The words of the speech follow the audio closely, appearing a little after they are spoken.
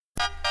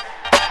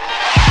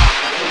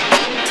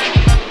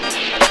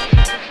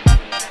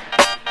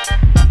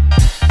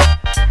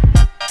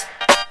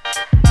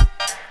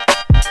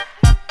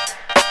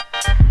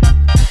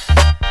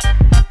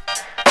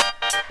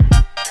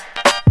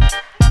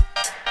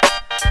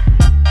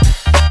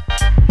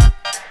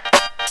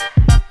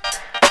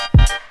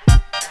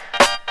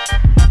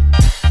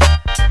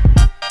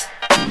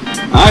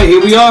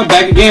here we are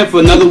back again for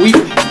another week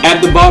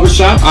at the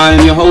Barbershop. I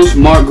am your host,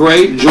 Mark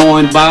Gray,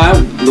 joined by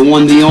the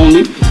one, the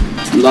only,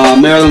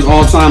 Maryland's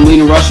all-time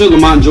leading rusher,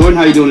 Lamont Jordan.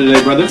 How you doing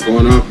today, brother?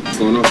 Going up.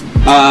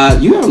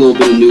 You got a little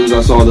bit of news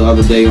I saw the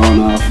other day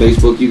on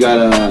Facebook. You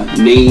got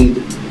named,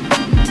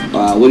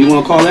 what do you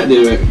want to call that?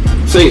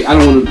 Say, I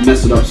don't want to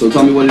mess it up, so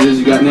tell me what it is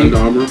you got named.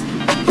 Under Armour.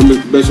 I'm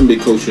basically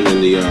coaching in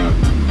the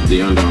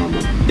Under Armour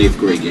 8th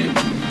grade game.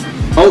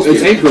 Oh,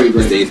 it's 8th grade.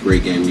 It's the 8th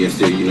grade game.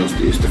 Yes,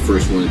 it's the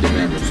first one that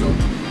they're having, so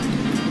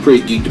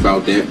pretty geeked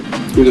about that.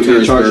 You're going to be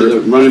in charge of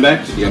the running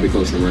backs? Yeah, I'll be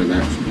coaching running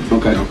backs.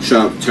 Okay.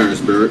 Shout out to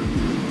Terrence Bird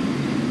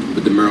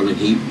with the Maryland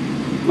Heat.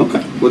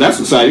 Okay. Well,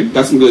 that's exciting.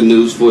 That's some good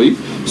news for you.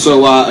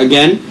 So,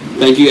 again,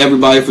 thank you,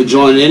 everybody, for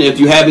joining in. If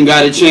you haven't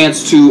got a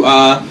chance to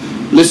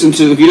listen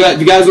to, if you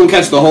guys don't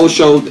catch the whole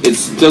show, it's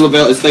still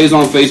available. It stays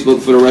on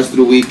Facebook for the rest of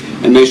the week.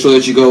 And make sure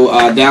that you go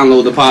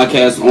download the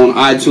podcast on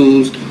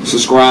iTunes,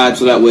 subscribe,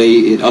 so that way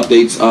it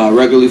updates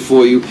regularly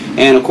for you.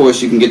 And, of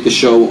course, you can get the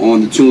show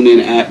on the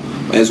TuneIn app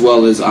as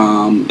well as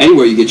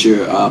anywhere you get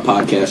your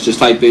podcast. Just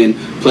type in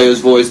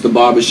Player's Voice, The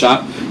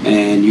Barbershop,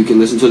 and you can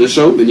listen to the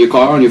show in your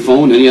car, on your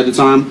phone, any other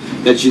time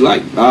that you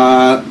like.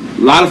 A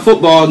lot of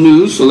football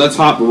news, so let's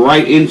hop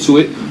right into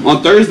it.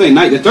 On Thursday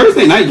night, the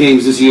Thursday night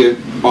games this year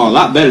are a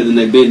lot better than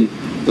they've been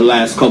the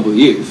last couple of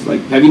years.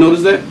 Like, have you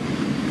noticed that?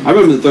 I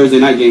remember the Thursday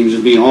night games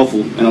just being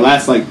awful, and the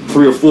last, 3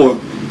 or 4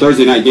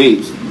 Thursday night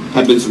games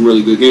have been some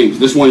really good games.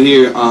 This one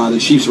here, the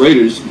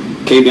Chiefs-Raiders,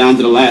 came down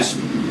to the last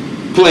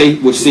play,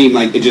 which seemed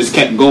like it just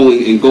kept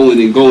going and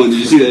going and going. Did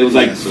you see that? It was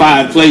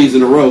 5 plays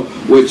in a row,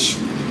 which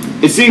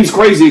it seems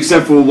crazy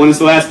except for when it's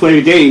the last play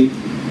of the game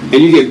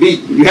and you get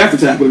beat, you have to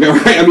tackle the guy,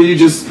 right? I mean,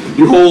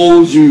 you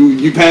hold,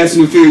 you pass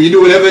in the field, you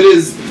do whatever it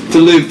is to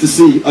live to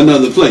see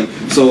another play.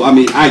 So, I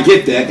mean, I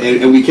get that,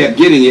 and we kept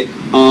getting it.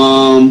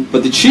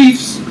 But the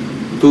Chiefs,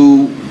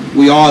 who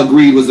we all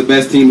agreed was the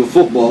best team of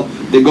football,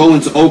 they go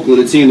into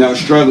Oakland, a team that was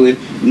struggling,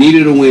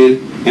 needed a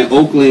win, and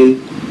Oakland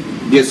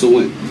gets a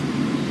win.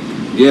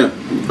 Yeah,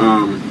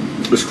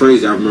 it's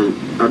crazy. I remember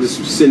I was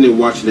just sitting there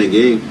watching that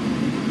game,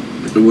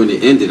 and when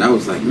it ended, I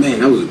was like, man,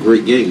 that was a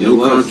great game. No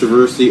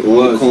controversy.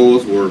 All the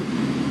calls were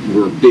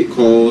big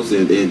calls,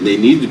 and they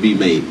needed to be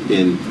made.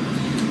 And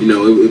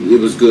it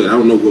was good. I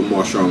don't know what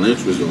Marshawn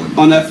Lynch was doing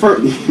on that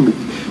first.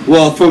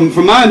 Well, from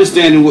my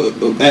understanding,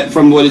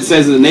 from what it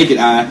says in the naked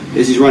eye,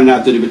 is he's running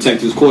out there to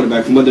protect his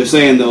quarterback. From what they're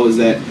saying, though, is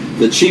that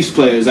the Chiefs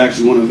player is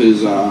actually one of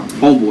his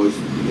homeboys,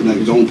 like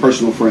his own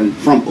personal friend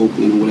from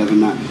Oakland or whatever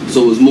not.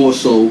 So it was more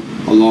so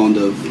along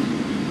the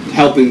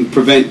helping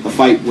prevent a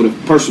fight with a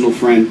personal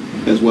friend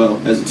as well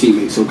as a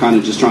teammate. So kind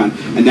of just trying.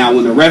 And now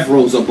when the ref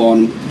rolls up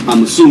on him,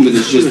 I'm assuming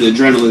it's just the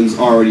adrenaline's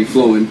already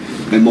flowing,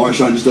 and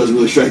Marshawn just doesn't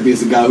really strike me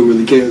as a guy who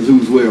really cares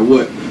who's where or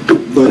what.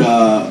 But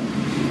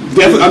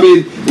definitely, I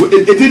mean,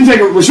 it didn't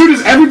take a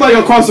shooters. Everybody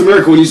across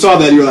America, when you saw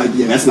that, you were like,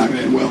 yeah, that's not going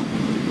to end well.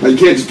 Like, you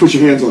can't just put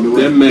your hands on the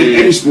ref in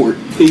any sport.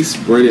 He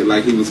sprinted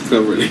like he was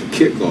covering a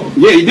kickoff.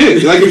 Yeah, he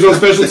did. Like he was on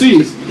special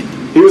teams.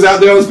 He was out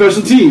there on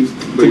special teams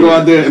to go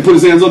out there and put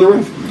his hands on the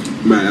ref.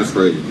 Man, that's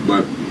crazy.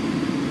 But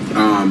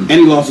and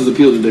he lost his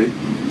appeal today.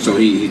 So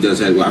he does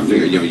have. Well, I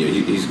figured,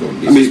 he's going.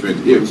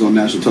 Suspended. It was on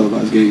national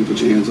televised game. Put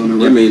your hands on the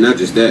ref. I mean, not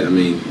just that. I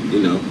mean,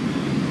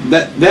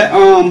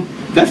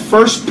 that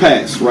first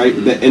pass, right,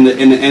 in the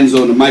end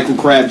zone, the Michael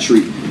Crabtree,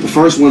 the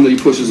first one that he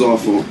pushes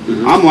off on.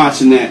 Mm-hmm. I'm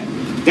watching that.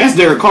 That's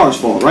Derek Carr's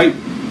fault, right?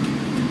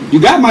 You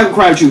got Michael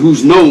Crabtree,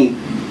 who's known.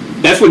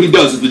 That's what he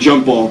does, is the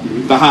jump ball,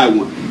 the high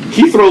one.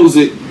 He throws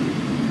it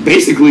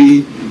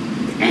basically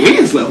at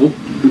hands level,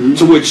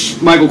 to which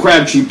Michael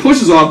Crabtree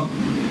pushes off.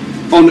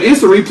 On the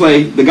instant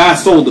replay, the guy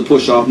sold the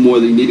push-off more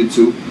than he needed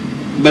to.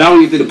 But I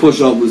don't even think the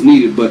push-off was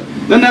needed. But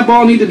doesn't that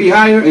ball need to be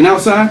higher and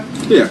outside?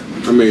 Yeah.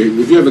 I mean,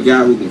 if you have a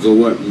guy who can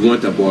go up, you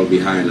want that ball to be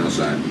high and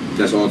outside.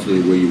 That's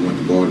ultimately where you want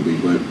the ball to be.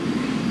 But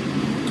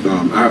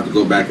I have to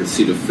go back and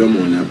see the film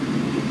on that.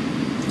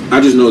 I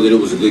just know that it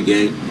was a good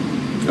game.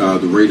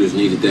 The Raiders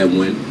needed that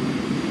win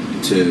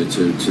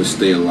to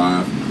stay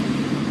alive.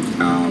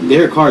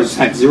 Derek Carr's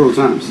hacked 0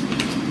 times.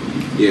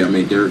 Yeah, I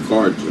mean, Derek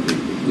Carr,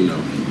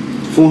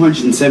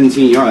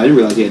 417 yards. I didn't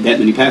realize he had that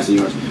many passing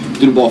yards.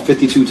 Threw the ball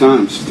 52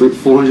 times,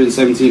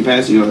 417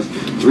 passing yards,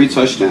 3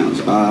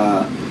 touchdowns.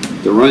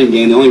 The running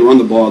game, they only run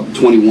the ball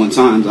 21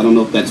 times. I don't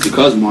know if that's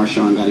because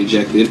Marshawn got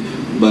ejected,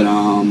 but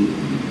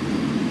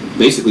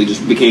basically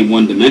just became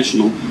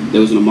one-dimensional. There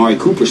was an Amari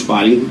Cooper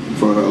spotting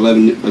for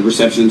 11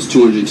 receptions,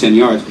 210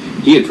 yards.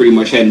 He had pretty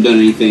much hadn't done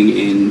anything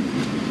in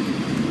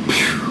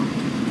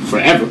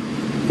forever.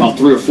 About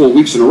 3 or 4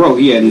 weeks in a row,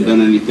 he hadn't done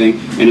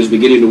anything, and was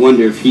beginning to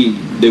wonder if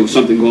there was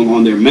something going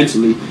on there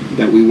mentally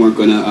that we weren't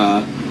going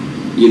to,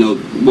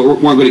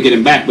 weren't going to get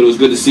him back. But it was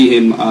good to see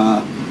him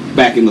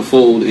back in the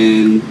fold.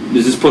 And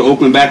does this put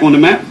Oakland back on the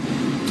map?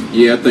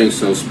 Yeah, I think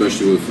so,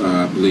 especially with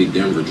I believe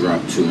Denver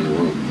dropped 2 in a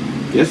row.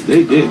 Yes,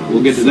 they did.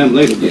 We'll get to them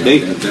later, but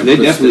they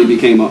definitely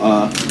became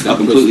a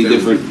completely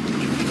different.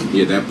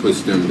 Yeah, that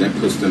puts them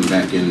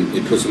back in.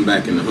 It puts them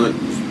back in the hunt.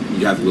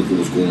 You have to look at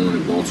what's going on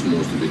in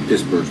Baltimore's division,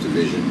 Pittsburgh's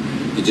division.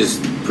 It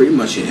just pretty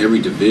much in every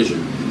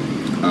division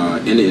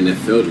in the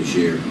NFL this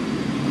year,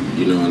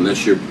 You know,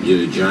 unless you're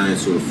the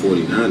Giants or the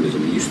 49ers, I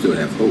mean, you still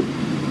have hope.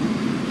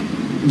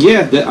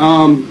 Yeah,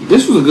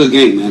 this was a good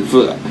game, man.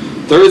 For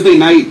Thursday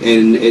night,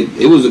 and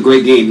it was a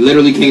great game.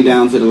 Literally came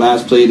down to the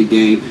last play of the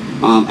game.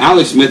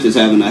 Alex Smith is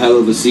having a hell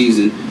of a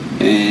season,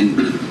 and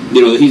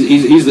you know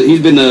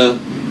he's been the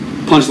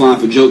punchline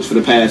for jokes for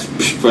the past,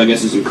 I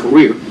guess, his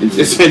career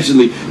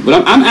essentially.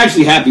 But I'm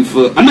actually happy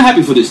I'm not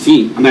happy for this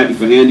team. I'm happy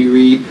for Andy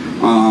Reid.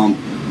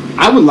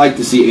 I would like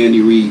to see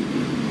Andy Reid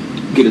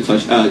get a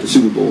the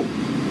Super Bowl.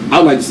 I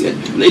would like to see it.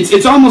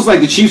 It's almost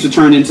like the Chiefs are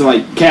turned into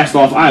like Cast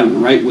Off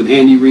Island, right? With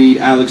Andy Reid,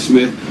 Alex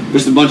Smith,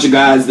 just a bunch of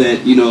guys that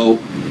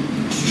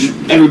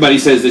everybody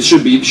says that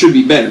should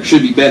be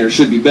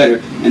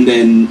better, and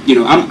then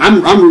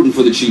I'm rooting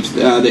for the Chiefs.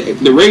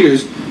 The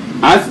Raiders,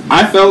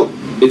 I felt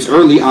it's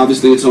early.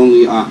 Obviously, it's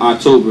only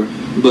October,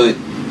 but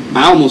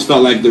I almost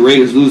felt like the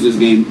Raiders lose this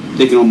game,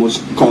 they can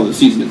almost call it a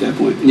season at that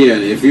point. Yeah,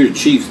 if you're the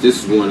Chiefs,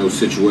 this is one of those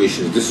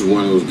situations. This is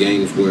one of those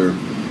games where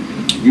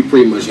you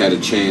pretty much had a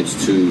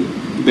chance to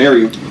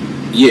bury him.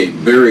 Yeah,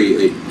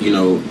 bury a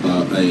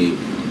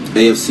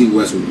AFC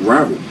West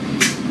rival.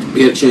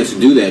 You had a chance to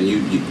do that, and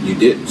you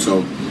did.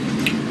 So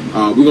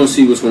we're gonna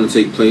see what's going to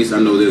take place. I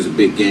know there's a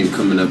big game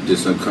coming up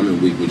this upcoming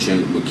week with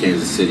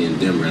Kansas City and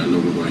Denver. And I know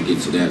we're going to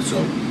get to that.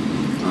 So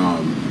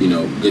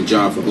good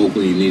job for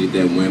Oakland. You needed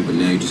that win, but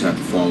now you just have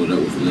to follow it up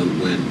with another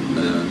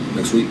win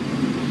next week.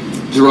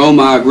 Jerome,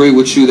 I agree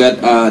with you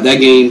that that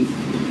game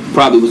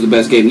probably was the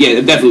best game. Yeah,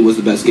 it definitely was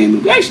the best game.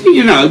 Actually,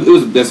 it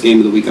was the best game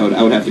of the week.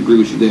 I would have to agree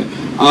with you there.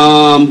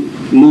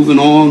 Moving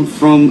on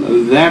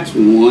from that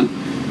one,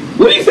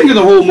 what do you think of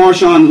the whole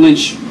Marshawn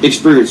Lynch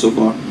experience so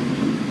far?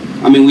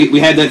 I mean, we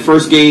had that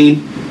first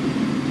game.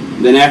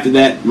 Then after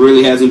that,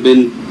 really hasn't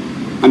been.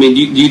 I mean,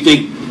 do you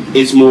think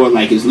it's more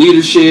like his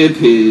leadership,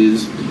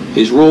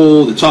 his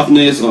role, the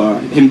toughness, or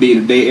him being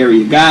a Bay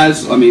Area guy?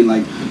 I mean,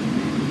 like,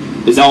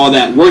 is all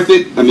that worth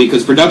it? I mean,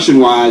 because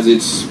production-wise,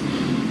 it's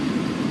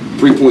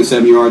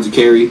 3.7 yards a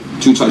carry,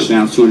 2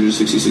 touchdowns,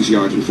 266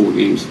 yards in 4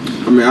 games.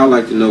 I mean, I'd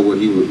like to know what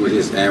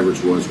his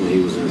average was when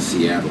he was in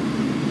Seattle.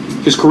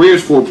 His career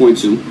is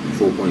 4.2.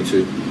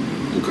 4.2.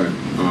 Okay.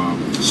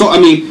 So, I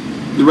mean,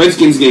 the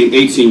Redskins gained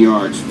 18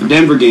 yards. The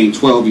Denver gained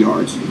 12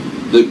 yards.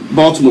 The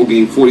Baltimore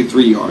gained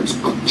 43 yards.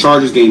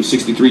 Chargers gained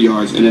 63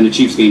 yards. And then the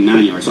Chiefs gained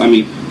 9 yards. So, I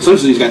mean,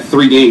 essentially he's got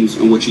 3 games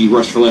in which he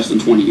rushed for less than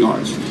 20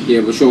 yards.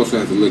 Yeah, but you also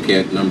have to look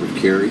at number of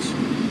carries.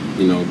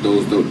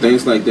 Those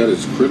things like that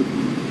is critical.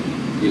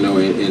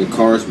 And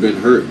Carr's been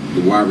hurt.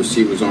 The wide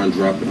receivers weren't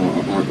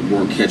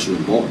catching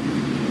the ball.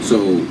 So,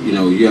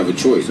 you have a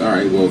choice. All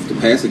right, well, if the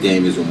passing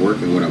game isn't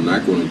working, what I'm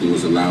not going to do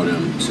is allow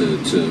them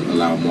to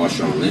allow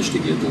Marshawn Lynch to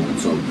get going.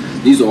 So,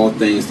 these are all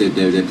things that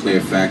play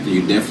a factor.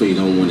 You definitely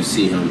don't want to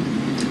see him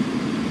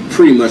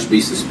pretty much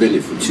be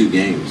suspended for 2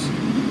 games.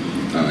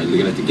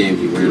 Looking at the game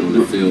he ran on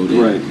the field, and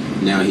right.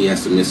 Now he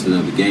has to miss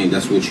another game.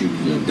 That's what you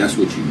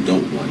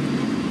don't want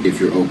if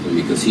you're Oakland,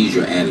 because he's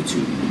your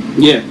attitude.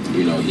 Yeah.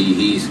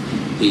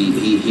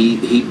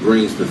 He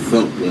brings the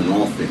thump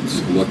on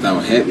offense.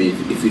 Without having,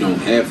 if you don't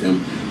have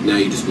him, now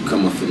you just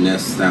become a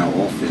finesse style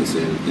offense,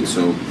 and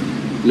so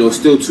it's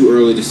still too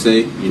early to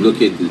say. You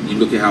look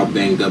at how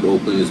banged up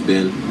Oakland has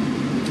been,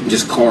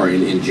 just Carr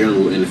in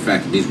general, and the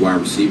fact that these wide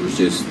receivers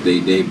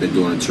they've been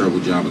doing a terrible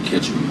job of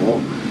catching the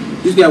ball.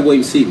 You just gotta wait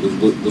and see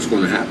what's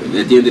going to happen.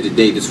 At the end of the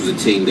day, this was a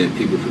team that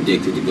people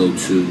predicted to go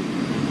to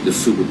the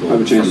Super Bowl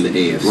from the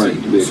AFC. Right,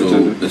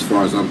 so as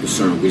far as I'm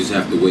concerned, we just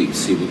have to wait and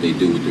see what they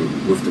do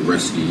with the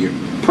rest of the year.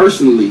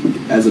 Personally,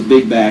 as a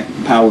big back,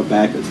 power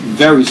back, it's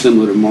very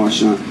similar to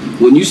Marshawn.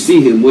 When you see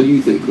him, what do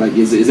you think? Like,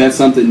 is that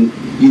something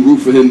you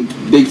root for him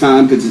big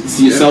time because you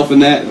see yourself in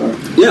that? Or?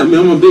 Yeah, I mean,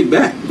 I'm a big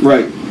back.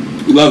 Right.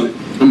 You love it.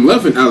 I'm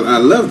loving. I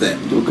love that.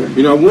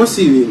 Okay. I want to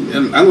see.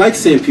 I like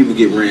seeing people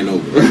get ran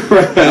over.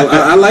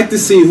 I like to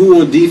see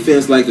who on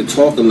defense like to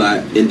talk a lot,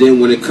 and then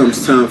when it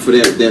comes time for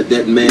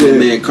that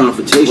man-to-man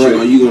confrontation,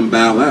 are you gonna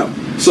bow out?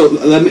 So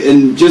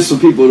and just so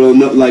people don't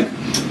know, like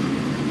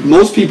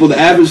most people, the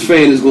average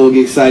fan is gonna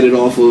get excited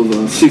off of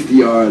a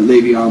 60-yard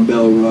Le'Veon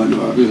Bell run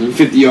or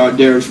 50-yard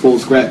Darren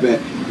Sproles scrap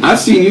back. I've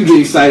seen you get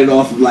excited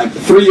off of like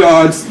 3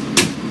 yards,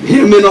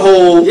 hit him in the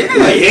hole.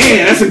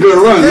 Yeah, that's a good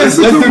run. Let's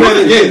do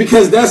that again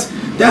because that's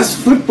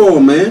football,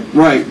 man.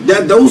 Right.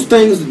 Those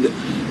things,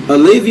 a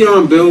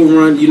Le'Veon Bell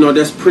run,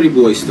 that's pretty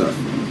boy stuff.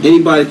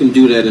 Anybody can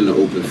do that in the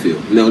open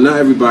field. No, not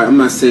everybody. I'm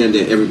not saying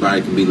that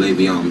everybody can be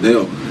Le'Veon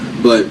Bell,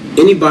 but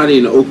anybody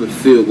in the open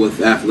field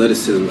with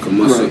athleticism can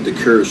muster up the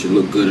courage to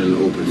look good in the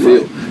open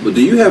field. But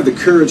do you have the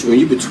courage when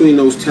you're between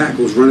those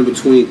tackles, running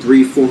between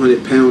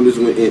 300-400 pounders,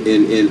 and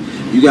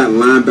you got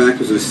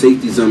linebackers and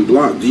safeties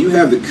unblocked? Do you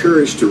have the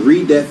courage to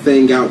read that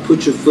thing out,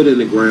 put your foot in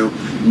the ground,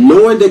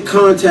 knowing that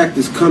contact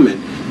is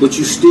coming, but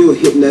you still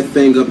hitting that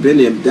thing up in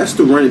there? That's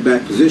the running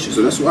back position.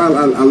 So that's why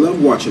I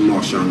love watching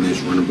Marshawn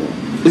Lynch run the ball.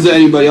 Is there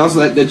anybody else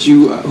that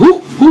you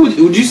who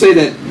would you say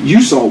that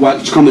you saw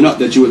coming up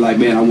that you were like,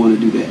 man, I want to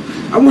do that?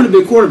 I want to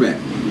be a quarterback.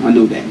 I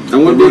know that. I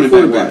want to be a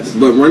quarterback.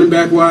 But running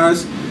back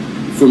wise,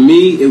 for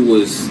me, it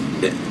was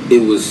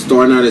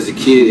starting out as a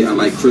kid. I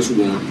like Chris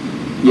Warren.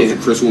 I was a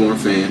Chris Warren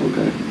fan.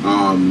 Okay.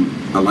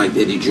 I liked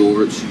Eddie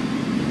George.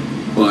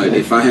 But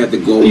if I had to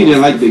go... You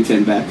didn't like Big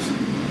Ten backs?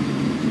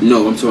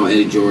 No, I'm talking about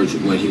Eddie George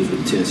when he was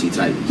with the Tennessee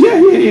Titans.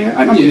 Yeah.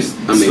 I mean,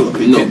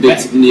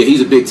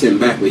 he's a Big Ten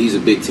back, but he's a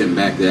Big Ten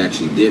back that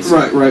actually did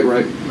something.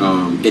 Right.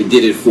 And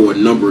did it for a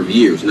number of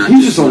years. Not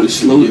He's just on the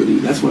slow to me.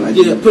 That's what I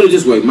do. Yeah, put it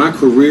this way. My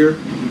career,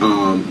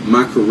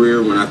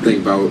 when I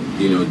think about,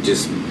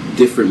 just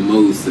different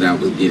modes that I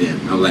would get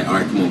in, I was like, all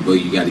right, come on, Bill,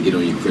 you got to get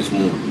on your Chris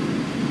Warren.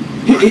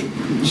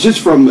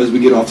 Just from, as we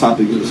get off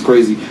topic, it was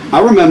crazy.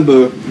 I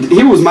remember,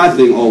 here was my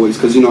thing always,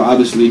 because,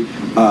 obviously,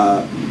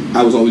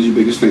 I was always your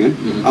biggest fan,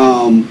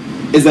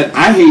 is that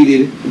I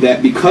hated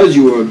that because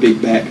you were a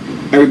big back,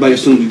 everybody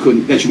assumed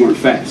that you weren't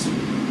fast.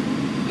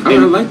 I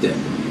don't like that.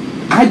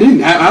 I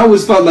didn't. I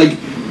always felt like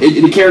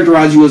it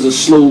characterized you as a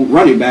slow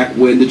running back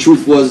when the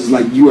truth was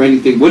like you were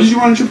anything. What did you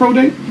run at your pro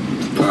day?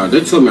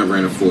 They told me I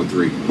ran a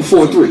 4.3.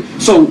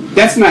 4.3. So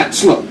that's not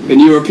slow. And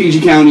you're a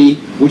PG County,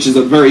 which is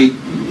a very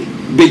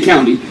big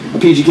county, a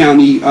PG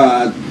County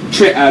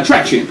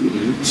track champion.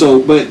 Mm-hmm.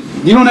 So, but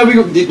you don't ever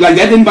like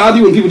that didn't bother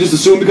you when people just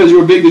assumed because you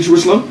were big that you were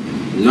slow?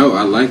 No,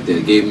 I like that.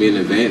 It gave me an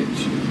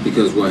advantage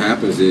because what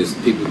happens is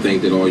people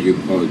think that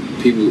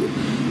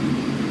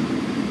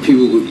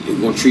people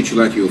will treat you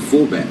like you're a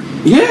fullback.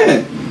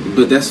 Yeah.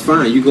 But that's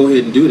fine. You go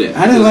ahead and do that.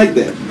 I didn't like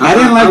that.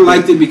 I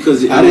liked it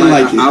because I didn't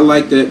like it. I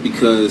liked that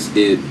because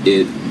it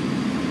gave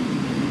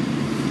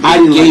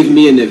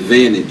me an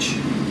advantage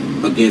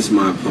against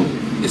my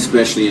opponent,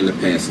 especially in the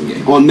passing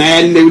game. On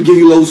Madden, they would give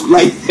you those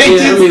like.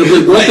 Yeah, I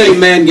mean, one thing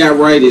Madden got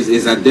right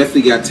is I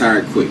definitely got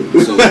tired quick.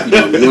 So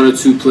 1 or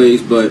 2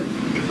 plays, but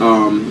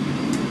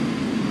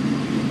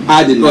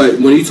I didn't. But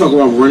when you talk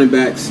about running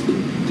backs.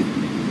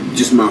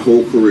 Just my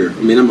whole career.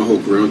 I mean, not my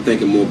whole career. I'm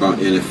thinking more about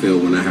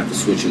NFL when I have to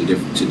switch to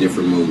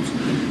different modes.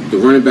 The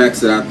running backs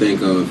that I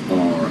think of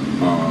are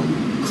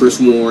Chris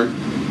Warren,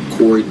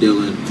 Corey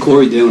Dillon,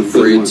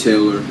 Fred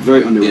Taylor,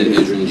 very underrated,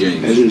 and Edgerrin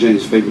James. Edgerrin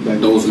James' favorite back.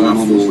 Those are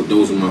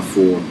my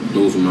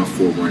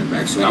four running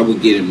backs. So I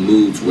would get in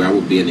moods where I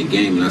would be in the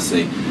game and I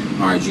say,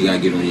 all right, you gotta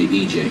get on your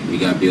EJ. You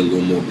gotta be a little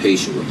more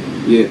patient with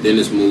him. Yeah. Then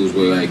there's moves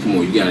where like, come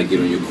on, you gotta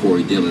get on your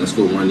Corey Dillon. Let's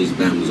go run these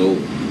Bama's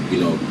over.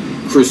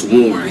 Chris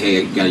Warren,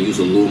 hey, you got to use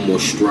a little more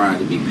stride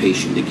to be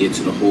patient to get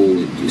to the hole,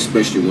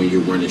 especially when you're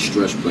running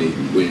stretch play.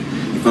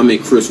 If I'm in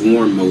Chris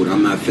Warren mode,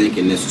 I'm not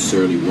thinking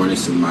necessarily running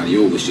somebody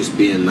over. It's just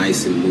being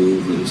nice and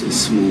moving and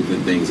smooth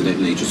and things of that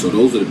nature. So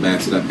those are the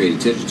backs that I paid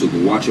attention to.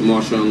 But watching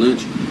Marshawn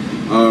Lynch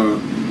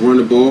run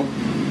the ball,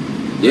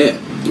 yeah,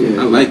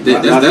 I like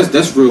that.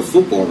 That's real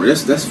football, right?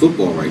 That's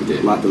football right there.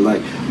 A lot to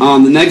like.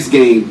 The next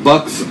game,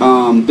 Bucks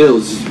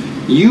Bills.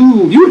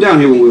 You were down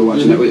here when we were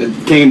watching that.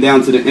 It came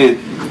down to the end.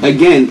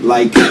 Again,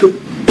 like,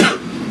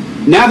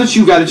 now that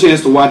you got a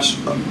chance to watch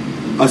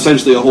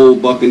essentially a whole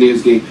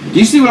Buccaneers game, do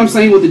you see what I'm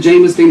saying with the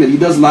Jameis thing? That he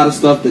does a lot of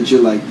stuff that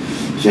you're like,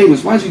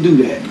 Jameis, why'd you do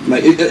that?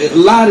 Like, a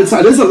lot of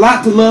times, there's a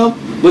lot to love,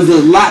 but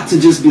there's a lot to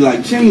just be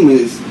like,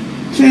 Jameis,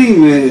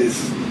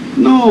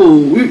 no,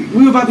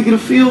 we're about to get a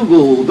field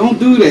goal. Don't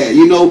do that,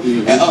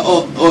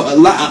 or a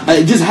lot,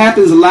 it just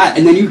happens a lot,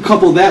 and then you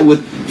couple that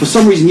with, for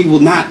some reason, he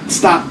will not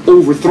stop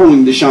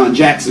overthrowing Deshaun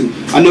Jackson.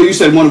 I know you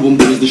said one of them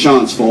was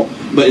Deshaun's fault,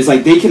 but it's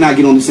like they cannot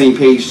get on the same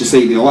page to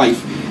save their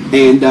life.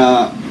 And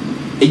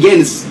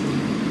again,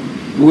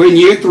 we're in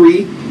year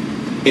 3,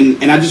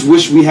 and I just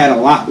wish we had a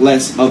lot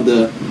less of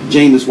the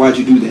Jameis, why'd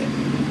you do that?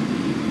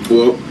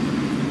 Well,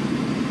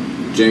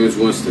 Jameis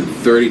Winston,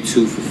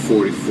 32 for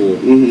 44,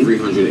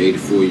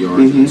 384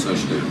 yards and a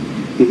touchdown.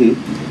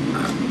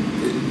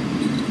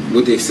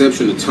 With the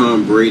exception of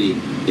Tom Brady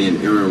and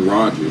Aaron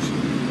Rodgers,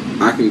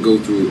 I can go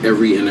through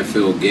every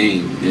NFL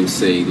game and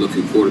say, look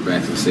at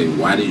quarterbacks and say,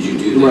 why did you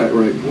do that?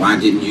 Right. Why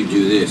didn't you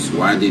do this?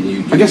 Why didn't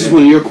you do that? I guess it's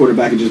when you're a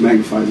quarterback, it just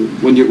magnifies it. I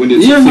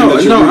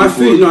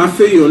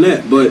feel you on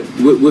that. But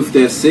with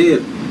that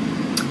said,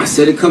 I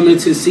said it coming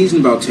into the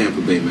season about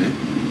Tampa Bay, man.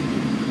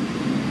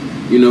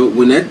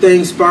 When that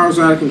thing spirals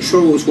out of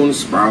control, it's going to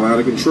spiral out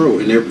of control,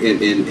 and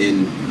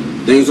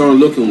things aren't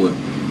looking well.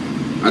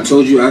 I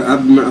told you, I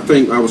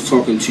think I was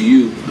talking to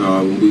you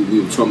when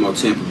we were talking about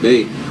Tampa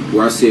Bay,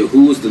 where I said,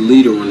 who was the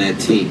leader on that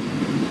team?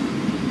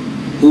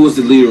 Who was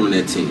the leader on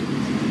that team?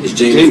 It's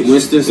Jameis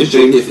Winston. It's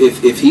James.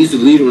 If he's the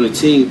leader on the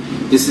team,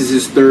 this is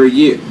his 3rd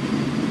year.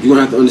 You're going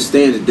to have to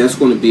understand that that's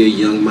going to be a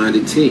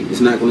young-minded team.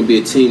 It's not going to be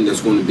a team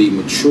that's going to be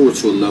mature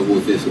to a level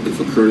if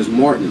a Curtis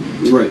Martin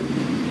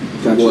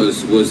Gotcha.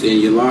 was in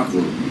your locker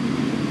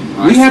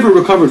room. We haven't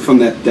recovered from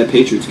that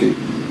Patriots game.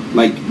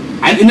 Like,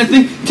 and the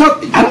thing,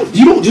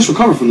 you don't just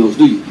recover from those,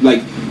 do you?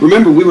 Like,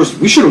 remember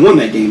we should have won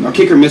that game. Our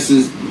kicker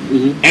misses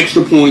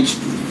extra points,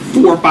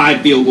 4 or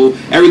 5 field goal,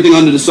 everything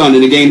under the sun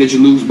in a game that you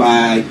lose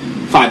by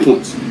 5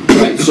 points.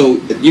 Right. So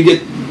you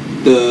get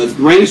the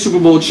reigning Super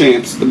Bowl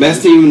champs, the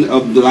best team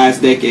of the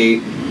last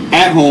decade,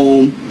 at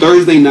home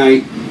Thursday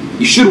night.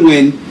 You should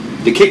win.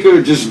 The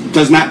kicker just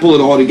does not pull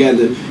it all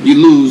together. You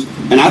lose.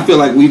 And I feel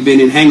like we've been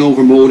in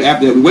hangover mode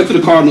after that. We went to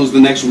the Cardinals the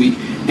next week,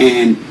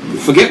 and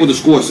forget what the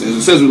score says.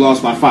 It says we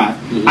lost by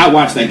 5. I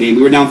watched that game.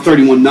 We were down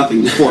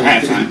 31-0 before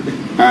halftime.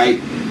 All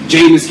right.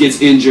 Jameis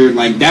gets injured.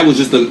 Like, that was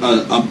just a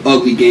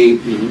ugly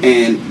game.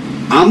 And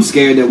I'm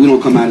scared that we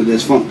don't come out of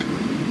this funk.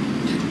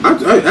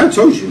 I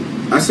told you.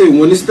 I said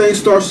when this thing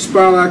starts to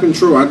spiral out of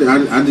control, I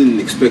didn't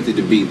expect it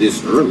to be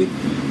this early.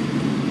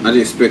 I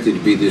didn't expect it to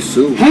be this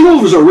soon.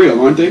 Hangovers are real,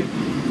 aren't they?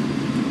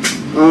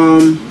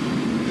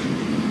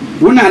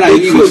 We're not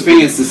Eagles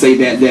fans to say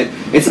that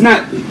it's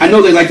not. I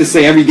know they like to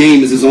say every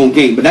game is his own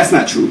game, but that's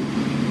not true.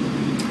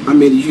 I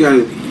mean, you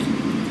gotta.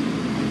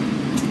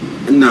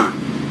 Nah,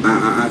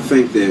 I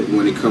think that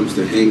when it comes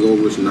to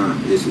hangovers,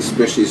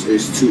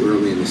 it's too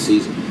early in the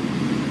season.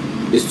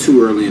 It's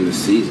too early in the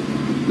season.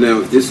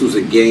 Now, if this was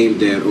a game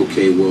that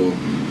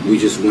we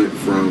just went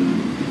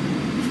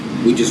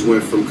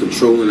from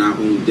controlling our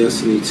own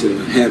destiny to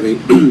having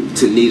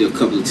to need a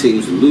couple of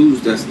teams to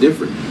lose, that's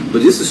different.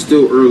 But this is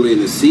still early in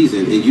the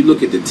season, and you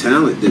look at the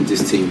talent that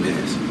this team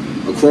has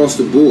across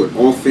the board,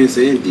 offense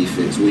and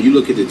defense. When you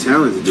look at the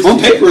talent that this team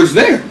has, it's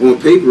there. On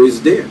paper, it's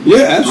there.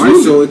 Yeah, absolutely.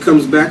 Right, so it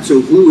comes back to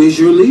who is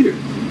your leader?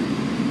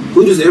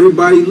 Who does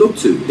everybody look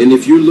to? And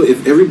if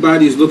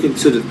everybody is looking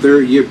to the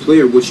third-year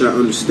player, which I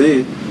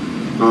understand,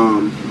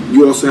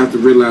 you also have to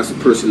realize the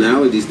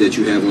personalities that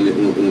you have on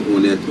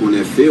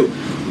that field.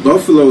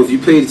 Buffalo, if you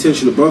paid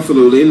attention to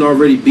Buffalo, they didn't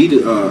already beat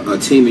a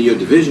team in your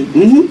division.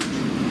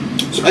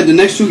 So at the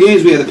next two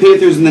games, we have the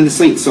Panthers and then the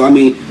Saints. So, I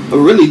mean,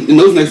 really, in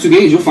those next two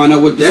games, you'll find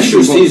out what that's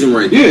your season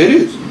right there. Yeah,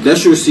 it is.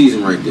 That's your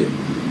season right there.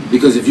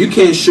 Because if you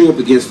can't show up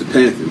against the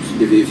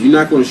Panthers, if you're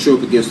not going to show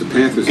up against the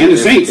Panthers and the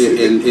Saints,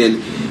 and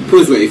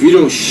put it this way, if you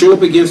don't show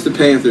up against the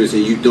Panthers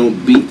and you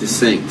don't beat the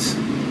Saints,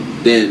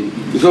 then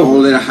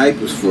all that hype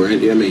was for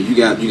it. I mean, you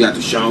got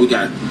Deshaun, we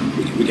got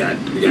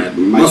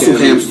Muscle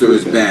Hamster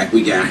is back.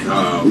 We got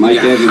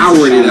Evans,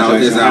 Howard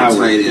as our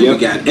tight end. We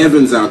got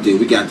Evans out there.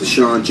 We got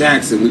Deshaun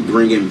Jackson. We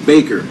bring in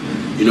Baker.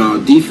 You know,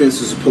 our defense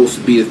is supposed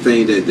to be the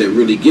thing that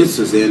really gets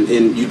us,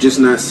 and you're just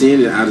not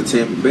seeing it out of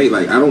Tampa Bay.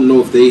 Like, I don't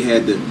know if they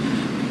had the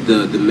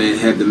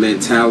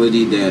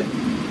mentality that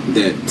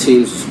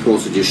teams are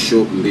supposed to just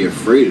show up and be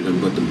afraid of them,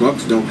 but the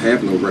Bucs don't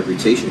have no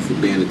reputation for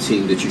being a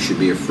team that you should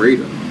be afraid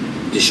of.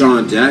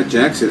 Deshaun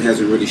Jackson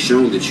hasn't really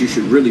shown that you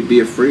should really be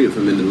afraid of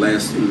him in the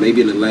last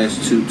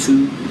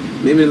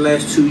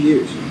two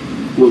years.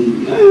 Well,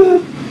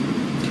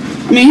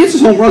 I mean, he hits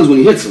his home runs when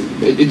he hits them.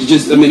 It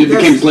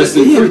became less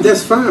than. Yeah,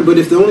 that's fine. But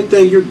if the only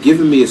thing you're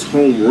giving me is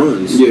home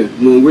runs,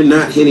 when we're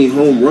not hitting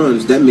home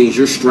runs, that means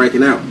you're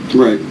striking out.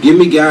 Right. Give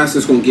me guys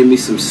that's going to give me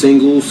some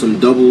singles, some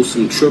doubles,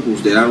 some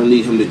triples that I don't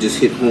need him to just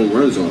hit home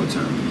runs all the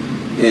time.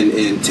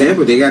 And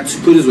Tampa, they got to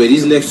put it this way: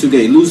 these next two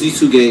games, lose these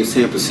two games,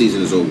 Tampa's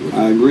season is over.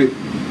 I agree.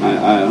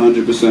 I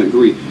 100%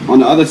 agree. On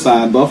the other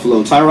side,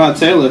 Buffalo, Tyrod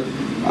Taylor,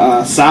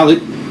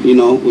 solid. You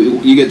know,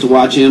 you get to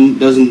watch him.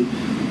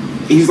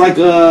 He's like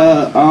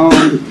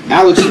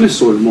Alex Smith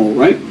sort of mold,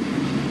 right?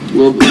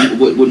 Well,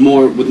 with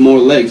more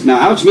legs. Now,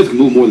 Alex Smith can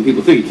move more than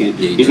people think he can.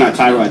 Yeah, he's not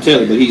Tyrod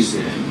Taylor, but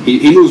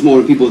he moves more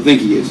than people think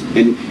he is.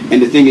 And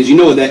the thing is, you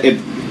know that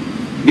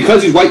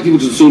because he's white, people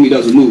just assume he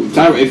doesn't move.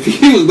 If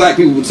he was black,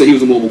 people would say he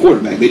was a mobile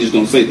quarterback. They just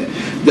don't say that.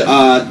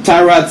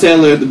 Tyrod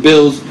Taylor, the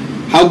Bills.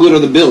 How good are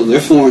the Bills? They're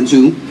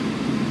 4-2.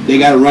 They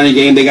got a running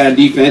game. They got a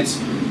defense.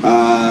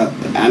 I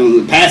don't know.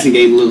 The passing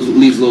game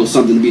leaves a little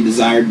something to be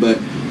desired, but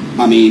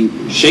I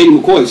mean, Shady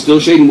McCoy is still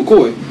Shady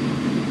McCoy.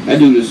 That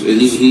dude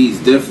he's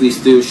definitely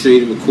still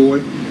Shady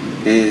McCoy,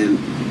 and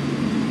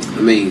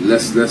I mean,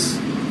 let's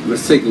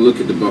take a look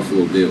at the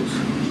Buffalo Bills.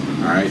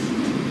 All right,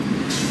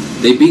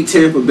 they beat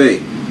Tampa Bay,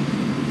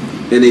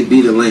 and they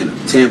beat Atlanta.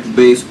 Tampa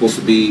Bay is supposed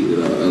to be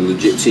a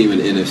legit team in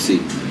the NFC.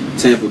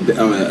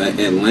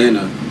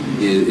 Atlanta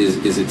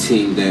is a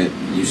team that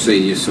you say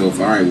to yourself,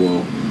 all right,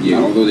 well,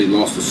 although they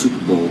lost the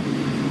Super Bowl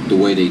the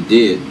way they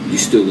did, you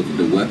still look at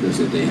the weapons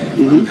that they have.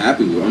 I'm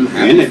happy with them.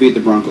 And they beat the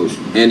Broncos.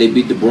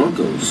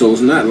 So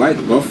it's not like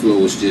Buffalo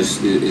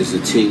is a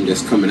team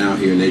that's coming out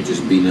here and they're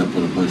just beating up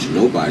on a bunch of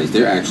nobodies.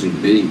 They're actually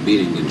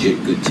beating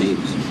legit good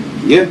teams.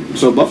 Yeah,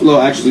 so Buffalo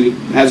actually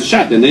has a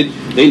shot. Then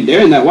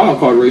they're in that wild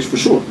card race for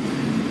sure.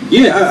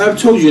 Yeah, I've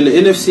told you in the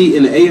NFC,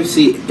 in the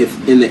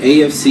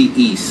AFC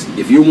East,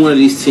 if you're one of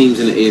these teams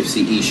in the AFC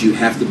East, you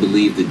have to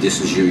believe that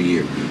this is your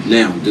year.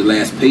 Now, the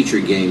last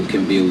Patriot game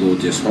can be a little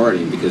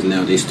disheartening because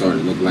now they start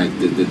to look like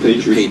the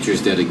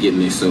Patriots that are getting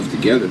themselves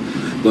together.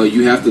 But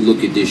you have to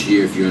look at this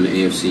year if you're in the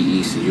AFC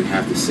East, and you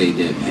have to say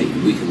that hey,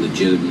 we can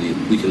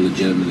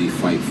legitimately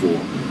fight for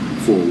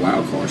a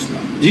wild card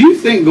spot. Do you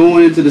think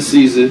going into the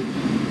season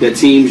that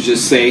teams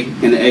just say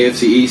in the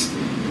AFC East,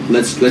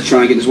 let's try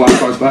and get this wild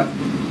card spot?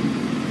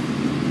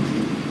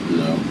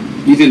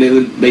 You think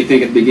they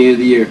think at the beginning of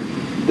the year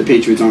the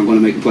Patriots aren't going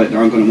to make the play, they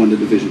aren't going to win the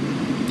division?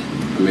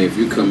 I mean, if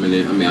you're coming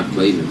in, I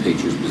played in the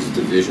Patriots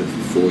division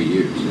for 4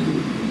 years,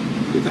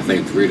 and I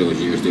think 3 of those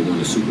years they won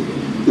the Super Bowl.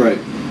 Right.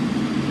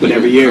 But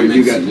every year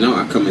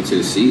I come into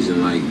the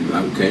season like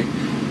okay,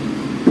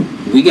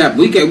 we get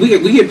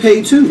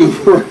paid too.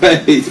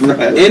 Right.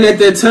 And at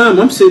that time,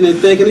 I'm sitting there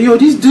thinking,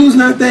 these dudes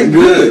not that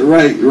good.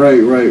 Right.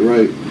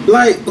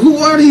 Like, who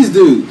are these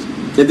dudes?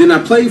 And then I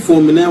played for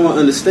them, and now I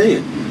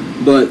understand.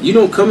 But you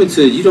don't come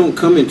into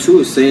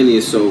it saying to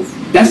yourself,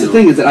 That's the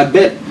thing is that I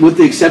bet, with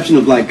the exception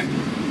of like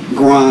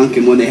Gronk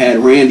and when they had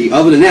Randy,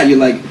 other than that, you're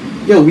like,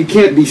 yo, we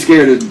can't be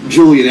scared of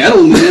Julian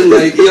Edelman.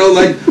 Like,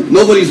 like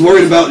nobody's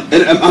worried about.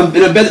 And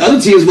I bet other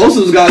teams, most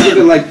of those guys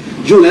are like,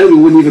 Julian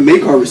Edelman wouldn't even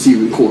make our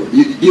receiving core.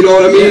 You know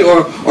what I mean?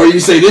 Or you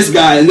say this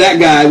guy and that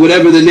guy,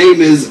 whatever the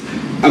name is.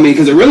 I mean,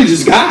 because they're really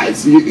just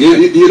guys.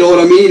 You know what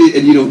I mean?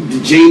 And,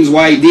 James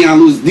White, Deion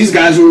Lewis, these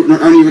guys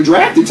aren't even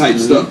drafted type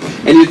stuff.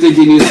 And you're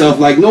thinking to yourself,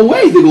 like, no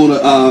way they're going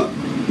to,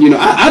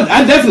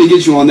 I definitely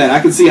get you on that. I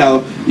can see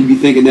how you'd be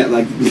thinking that,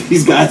 like,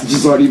 these guys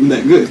just aren't even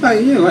that good.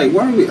 Like,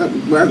 why do we,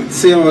 I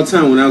say all the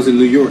time when I was in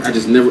New York, I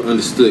just never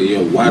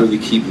understood, why do we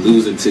keep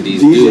losing to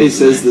these DJ dudes,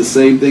 says the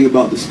same thing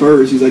about the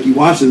Spurs. He's like, you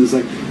watch them, it's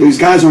like, these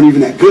guys aren't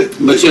even that good.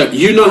 But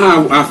you know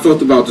how I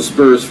felt about the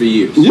Spurs for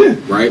years. Yeah.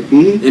 Right?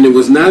 Mm-hmm. And it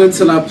was not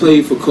until I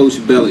played for Coach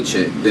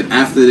Belichick that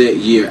after that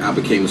year I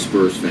became a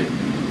Spurs fan.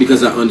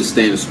 Because I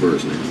understand the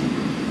Spurs now.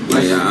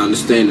 Like, I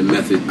understand the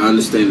method. I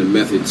understand the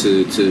method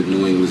to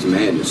New England's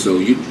madness. So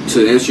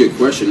to answer your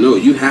question, no,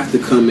 you have to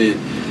come in.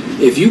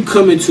 If you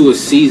come into a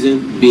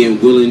season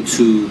being willing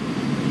to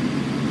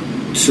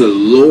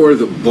lower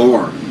the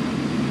bar,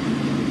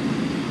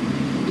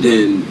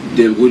 then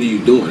what are you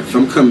doing? If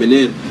I'm coming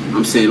in,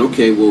 I'm saying,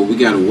 okay, well, we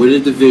got to win a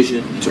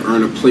division to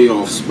earn a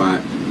playoff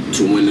spot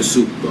to win the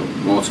Super Bowl.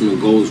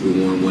 Ultimate goal is we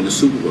want to win the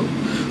Super Bowl.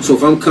 So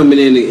if I'm coming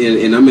in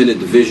and I'm in a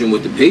division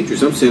with the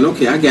Patriots, I'm saying,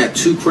 okay, I got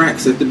 2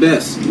 cracks at the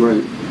best.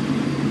 Right.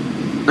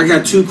 I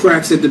got 2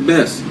 cracks at the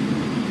best.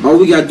 All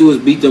we got to do is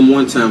beat them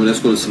one time, and that's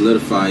going to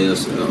solidify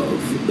us.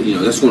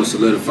 That's going to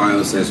solidify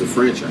us as a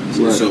franchise.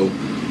 Right. So,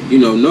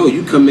 no,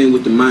 you come in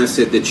with the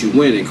mindset that you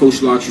win. And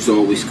Coach Locke used to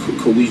always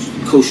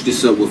coach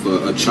this up with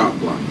a chop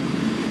block.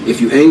 If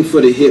you aim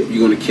for the hip,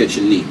 you're going to catch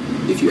a knee.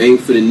 If you aim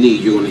for the knee,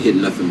 you're going to hit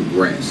nothing but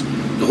grass.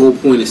 The whole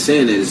point of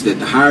saying that is that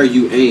the higher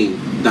you aim,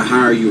 the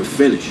higher you'll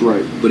finish.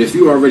 Right. But if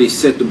you already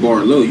set the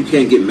bar low, you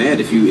can't get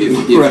mad if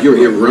you're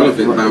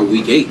irrelevant by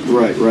week 8.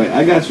 Right.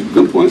 I got you.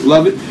 Good point.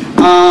 Love it.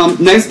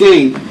 Next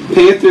game,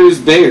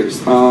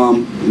 Panthers-Bears.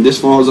 And this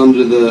falls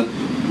under the,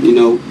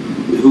 who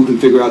can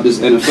figure out this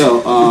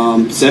NFL.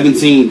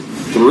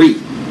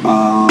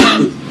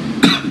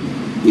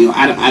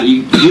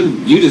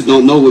 17-3. You just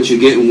don't know what you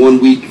get in 1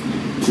 week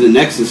to the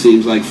next, it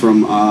seems like,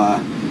 from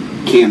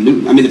Cam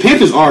Newton. I mean, the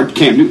Panthers are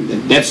Cam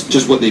Newton. That's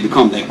just what they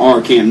become. They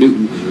are Cam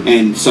Newton. Mm-hmm.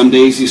 And some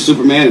days he's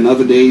Superman, and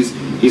other days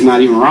he's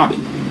not even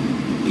Robin.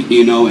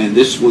 And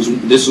this was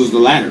the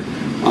latter.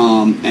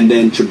 And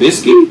then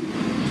Trubisky,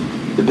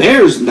 the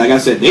Bears, like I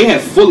said,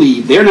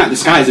 they're not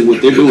disguising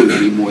what they're doing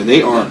anymore.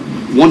 They are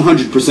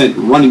 100%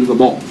 running the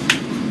ball.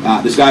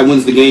 This guy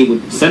wins the game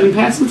with 7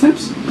 passing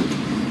attempts.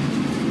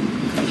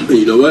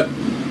 You know what?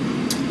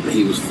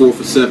 He was 4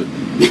 for 7.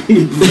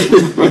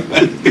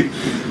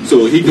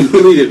 So he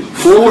completed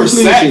 4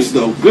 sacks,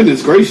 though.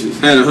 Goodness gracious.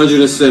 Had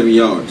 107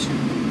 yards.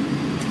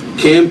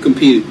 Cam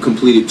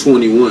completed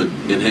 21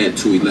 and had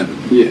 211.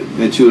 Yeah,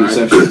 and 2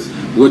 interceptions.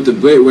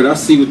 Right. What I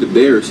see with the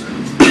Bears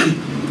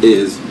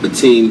is a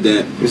team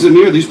that... Is it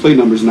me or these play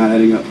numbers not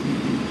adding up?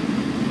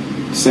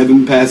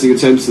 7 passing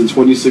attempts and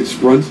 26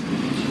 runs?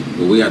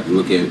 Well, we have to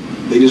look at it.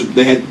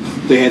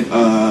 They had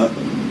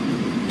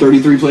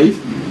 33 plays? I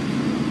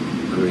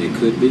mean, it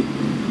could be.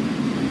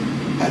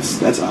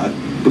 That's odd.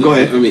 But go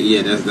ahead. I mean,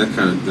 yeah, that's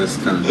kind of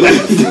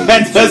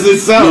that doesn't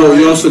sound right.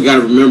 You also got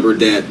to remember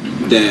that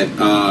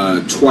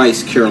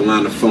twice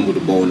Carolina fumbled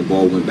the ball and the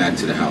ball went back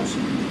to the house.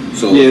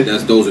 So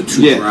those are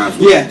 2 drives.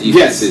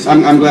 Yes.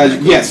 I'm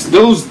glad. Yes,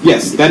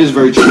 that is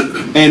very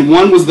true. And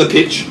one was the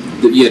pitch.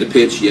 The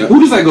pitch. Yeah. Who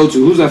does that go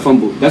to? Who's that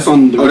fumble? That's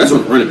on. That's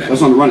on the running back.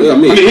 That's on the running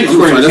back.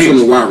 That's on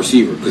the wide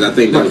receiver because I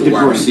think that was the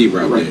wide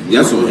receiver out there.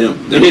 That's on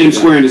him. They hit him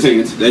square in his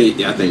hands.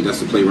 I think that's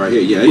the play right here.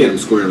 Yeah, they hit him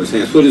square in his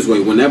hands. Put it this way: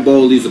 when that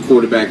ball leaves the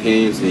quarterback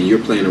hands and you're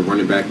playing a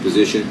running back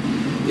position,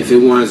 if it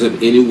winds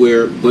up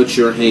anywhere but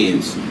your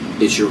hands,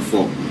 it's your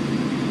fault.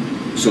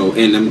 So,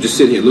 and I'm just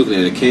sitting here looking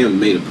at it. Cam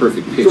made a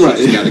perfect pitch. Right.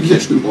 He just got to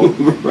catch the ball.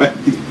 Right.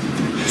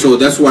 So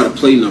that's why the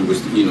play numbers,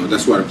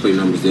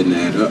 didn't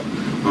add up.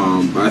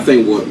 I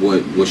think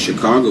what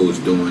Chicago is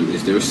doing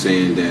is they're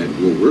saying that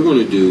what we're going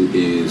to do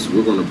is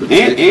we're going to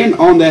protect. And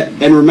on that,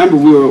 and remember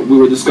we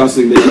were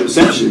discussing the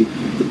interception.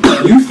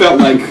 You felt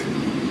like,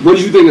 what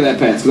did you think of that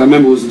pass? Because I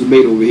remember it was a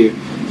debate over here.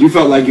 You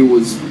felt like it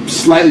was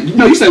slightly.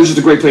 No, you said it was just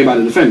a great play by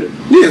the defender.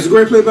 Yeah, it's a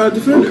great play by the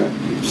defender. Okay.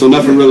 So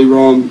nothing really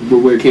wrong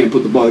with where Cam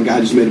put the ball. The guy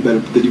just made the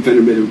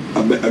defender made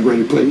a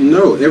greater play.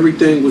 No,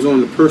 everything was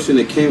on the person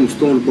that Cam was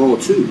throwing the ball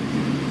to.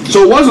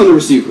 So it was on the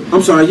receiver.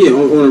 I'm sorry, yeah,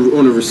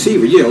 on a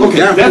receiver, yeah, on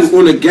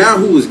the guy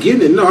who was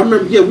getting it. No, I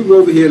remember, yeah, we were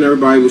over here and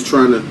everybody was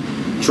trying to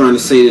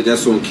say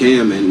that's on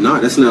Cam, and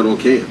that's not on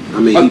Cam. I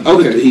mean,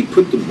 he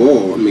put the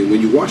ball. I mean, when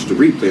you watch the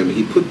replay, I mean,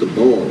 he put the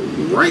ball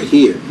right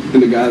here,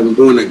 and the guy was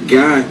on a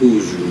guy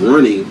who's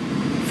running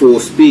full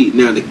speed.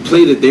 Now, the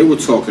play that they were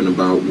talking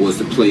about was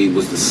the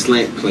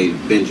slant play to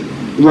Benjamin.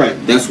 Right.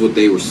 That's what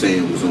they were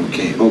saying was on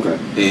Cam. Okay.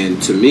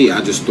 And to me, I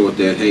just thought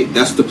that, hey,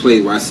 that's the play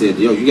where I said,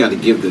 yo, you got to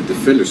give the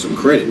defender some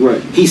credit. Right.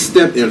 He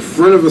stepped in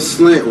front of a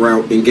slant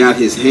route and got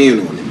his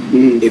hand on it.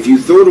 Mm-hmm. If you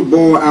throw the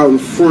ball out in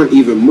front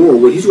even more,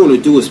 what he's going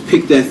to do is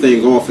pick that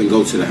thing off and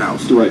go to the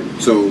house. Right.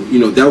 So,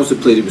 that was the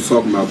play that he was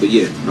talking about. But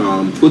yeah.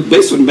 Well,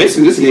 basically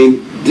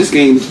this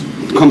game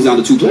comes down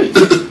to 2 plays.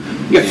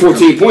 You got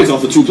 14 points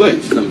off of 2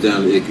 plays. Comes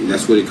down.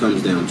 That's what it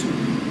comes down to.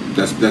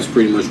 That's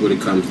pretty much what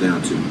it comes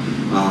down to.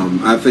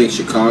 I think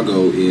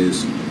Chicago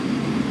is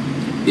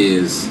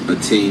a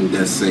team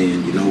that's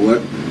saying, you know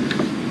what?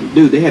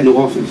 Dude, they had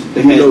no offense.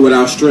 You know what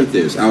our strength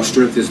is? Our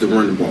strength is to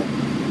run the ball.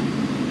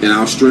 And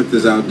our strength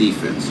is our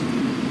defense.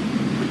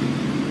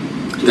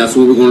 That's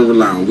what we're going to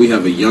rely on. We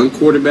have a young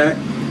quarterback.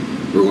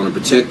 We're going to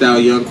protect our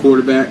young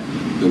quarterback.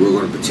 And we're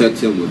going to protect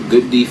him with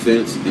good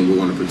defense. And we're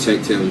going to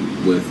protect him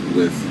with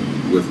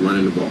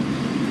running the ball.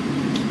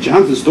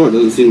 Jonathan Stewart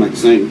doesn't seem like the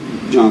same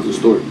Jonathan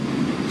Stewart.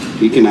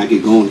 He cannot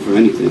get going for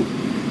anything.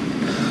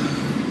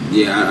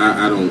 Yeah,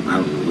 I don't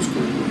know what's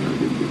going on.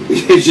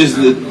 It's just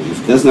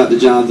that's not the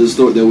Jonathan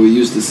Stewart that we're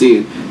used to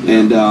seeing.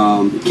 And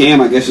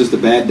Cam, I guess, just a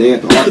bad day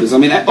at the office. I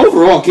mean,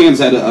 overall, Cam's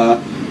had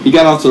he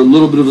got off to a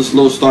little bit of a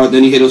slow start.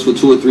 Then he hit us with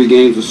 2 or 3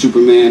 games with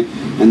Superman,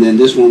 and then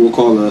this one we'll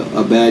call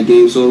a bad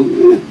game. So,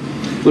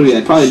 what do we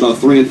have? Probably about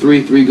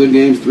 3-3, 3 good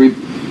games, 3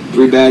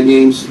 bad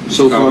games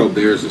so far. Chicago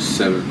Bears are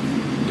 7th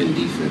in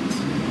defense.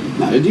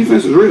 Nah, their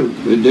defense is real.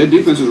 Their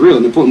defense is real,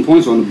 and they're putting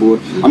points on the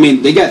board. I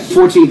mean, they got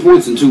 14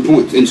 points in 2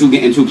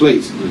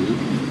 plays,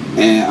 mm-hmm.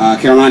 and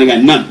Carolina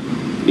got none.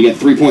 They got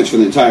 3 points for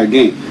the entire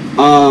game.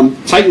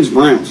 Titans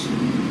Browns.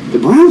 The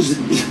Browns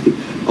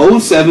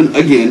 0-7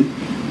 again.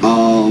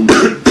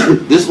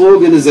 This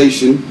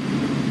organization,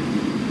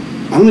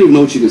 I don't even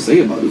know what you can say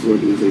about this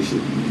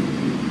organization.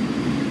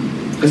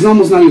 It's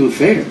almost not even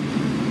fair.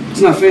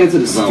 It's not fair to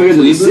the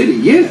city.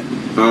 Yeah.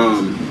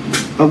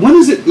 When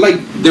is it like?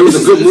 There was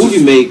a good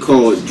movie made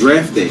called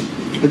Draft Day.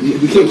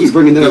 We can't keep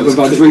bringing that up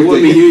about Draft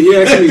Day. You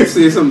actually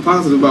said something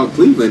positive about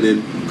Cleveland,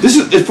 and this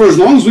is for as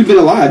long as we've been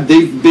alive.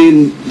 They've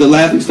been the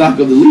laughingstock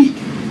of the league.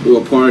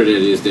 Well, part of that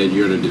is that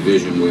you're in a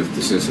division with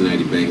the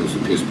Cincinnati Bengals, the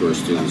Pittsburgh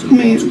Steelers, and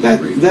the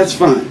Baltimore Ravens. That's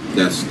fine.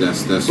 That's.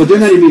 But they're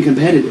not even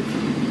competitive.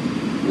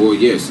 Well,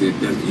 yes,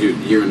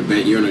 you're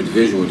in a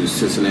division with the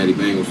Cincinnati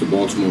Bengals, the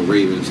Baltimore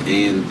Ravens,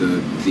 and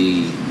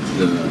the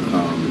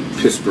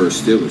Pittsburgh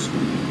Steelers.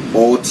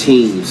 All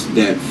teams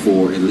that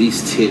for at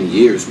least 10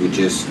 years were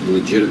just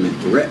legitimate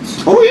threats.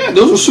 Oh yeah,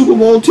 those are Super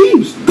Bowl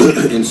teams.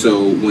 And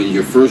so when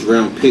your first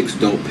round picks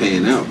don't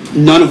pan out,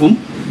 none of them.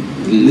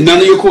 None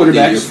of your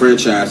quarterbacks. Your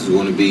franchise is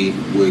going to be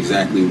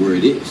exactly where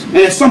it is. And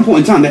at some point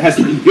in time, that has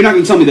to be. You're not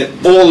going to tell me that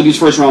all of these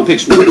first round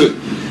picks were good.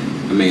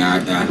 I mean,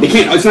 I don't.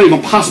 It's not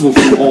even possible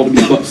for them all to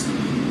be bust.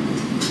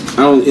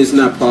 It's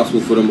not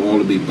possible for them all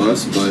to be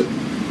bust, but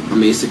I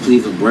mean, it's the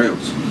Cleveland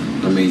Browns.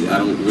 I mean,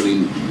 I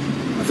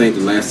think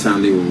the last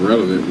time they were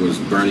relevant was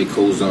Bernie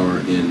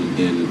Kosar and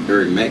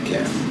Eric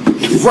Metcalf.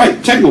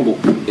 Right, technical.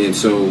 And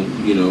so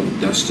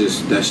that's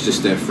just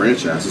that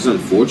franchise. It's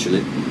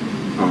unfortunate.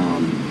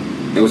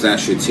 It was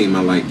actually a team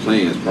I like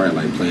playing. It's probably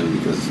like playing them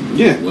because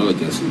well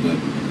against them. But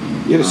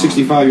he had a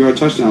 65-yard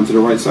touchdown to the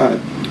right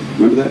side.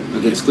 Remember that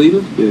against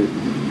Cleveland? Yeah,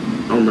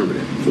 I don't remember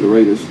that for the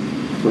Raiders.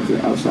 To the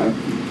outside,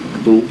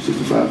 boom,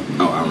 65.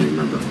 Oh, I don't even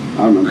remember.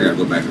 I remember. I gotta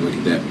go back and look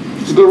at that.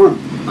 It's a good run.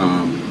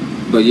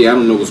 But yeah, I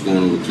don't know what's going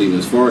on with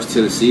Cleveland. As far as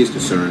Tennessee is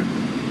concerned,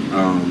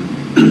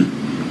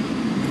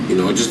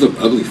 it just looked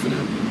ugly for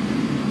them.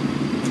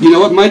 You know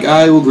what, Mike?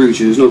 I will agree with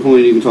you. There's no point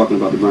in even talking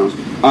about the Browns.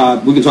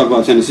 We can talk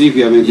about Tennessee if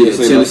you have anything to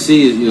say.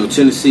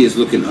 Tennessee is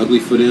looking ugly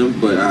for them,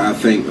 but I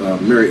think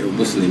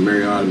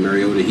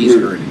Mariota, he's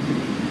hurting.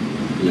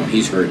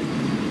 He's hurting.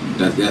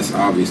 That's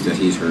obvious that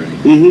he's hurting.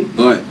 Mm-hmm.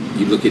 But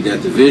you look at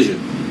that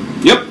division.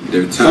 Yep.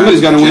 They're tied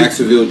with the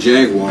Jacksonville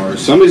Jaguars.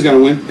 Somebody's got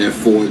to win. They're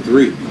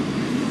 4-3.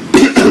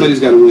 Somebody's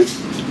got to win.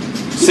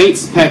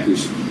 Saints,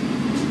 Packers.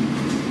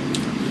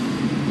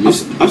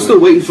 I'm still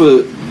waiting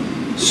for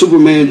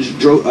Superman,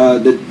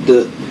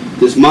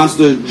 this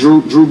monster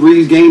Drew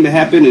Brees game to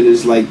happen, and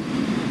it's like,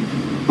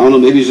 I don't know,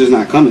 maybe it's just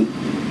not coming.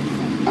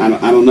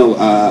 I don't know.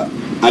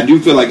 I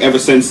do feel like ever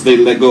since they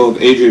let go of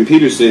Adrian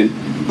Peterson,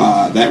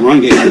 that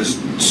run game has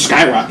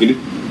skyrocketed.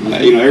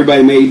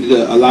 Everybody made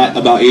a lot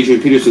about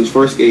Adrian Peterson's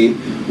first game,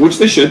 which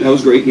they should. That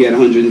was great. He had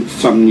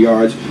 100-something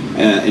yards,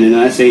 and in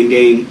that same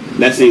game,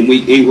 that same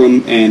week,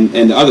 Ingram and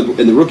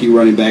the rookie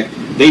running back,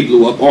 they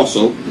blew up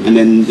also. And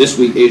then this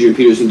week, Adrian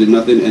Peterson did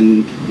nothing,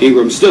 and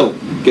Ingram still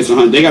gets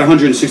 100. They got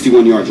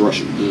 161 yards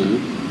rushing.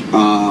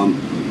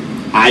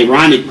 Mm-hmm.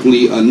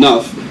 Ironically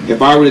enough,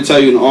 if I were to tell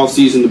you in the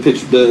offseason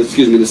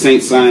the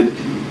Saints signed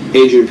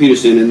Adrian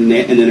Peterson and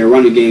then their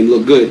running game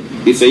looked good,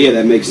 you'd say, yeah,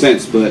 that makes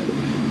sense. But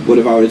what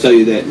if I were to tell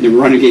you that the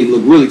running game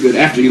looked really good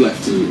after he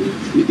left?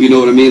 Mm-hmm. You know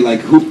what I mean?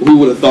 Like, who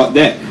would have thought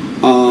that?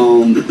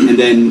 And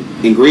then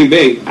in Green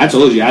Bay, I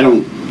told you,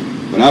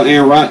 without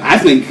Aaron Rodgers, I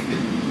think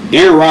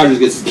Aaron Rodgers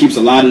keeps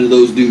a lot of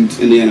those dudes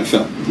in the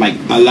NFL. Like,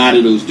 a lot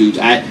of those dudes.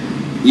 A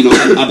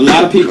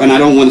lot of people, and I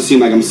don't want to seem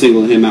like I'm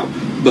singling him out,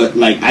 but,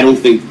 like, I don't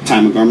think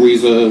Ty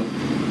Montgomery's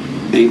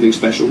anything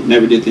special.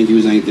 Never did think he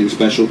was anything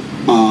special.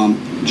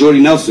 Jordy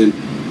Nelson,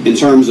 in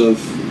terms of,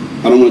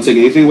 I don't want to take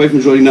anything away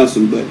from Jordy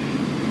Nelson, but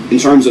in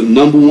terms of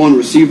number one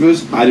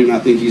receivers, I do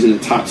not think he's in the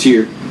top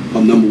tier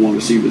of number one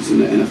receivers in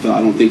the NFL.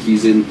 I don't think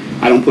he's in.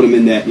 I don't put him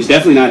in that. He's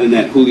definitely not in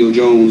that Julio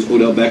Jones,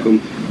 Odell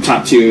Beckham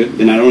top tier,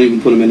 and I don't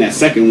even put him in that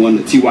second one,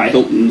 the T.Y.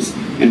 Hiltons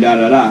and da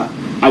da da.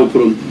 I would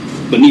put him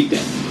beneath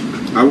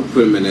that. I would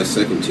put him in that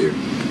second tier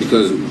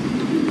because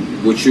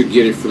what you're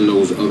getting from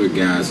those other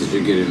guys is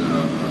you're getting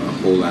a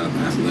whole lot of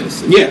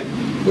athleticism. Yeah.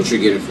 What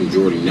you're getting from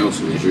Jordy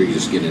Nelson is you're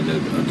just getting a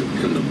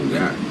dependable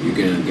guy. You're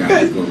getting a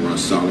guy who's going to run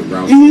solid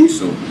routes. Mm-hmm.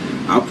 So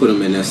I'll put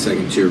him in that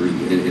second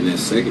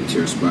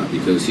tier spot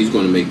because he's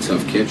going to make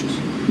tough catches.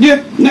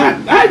 Yeah,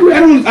 I agree.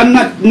 I'm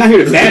not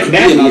here to bad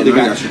the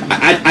guy.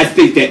 I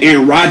think that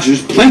Aaron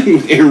Rodgers, playing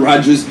with Aaron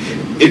Rodgers,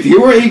 if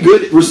you are a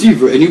good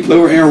receiver and you play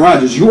with Aaron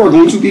Rodgers, you are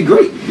going to be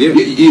great. Yeah.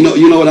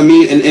 You know what I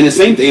mean? And the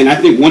same thing. And I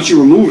think once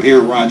you remove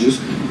Aaron Rodgers,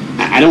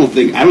 I don't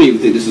even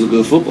think this is a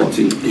good football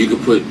team. You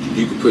could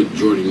put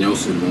Jordy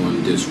Nelson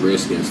on this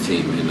Redskins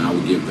team, and I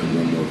would give them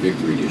one more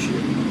victory this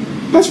year.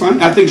 That's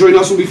fine. I think Jordy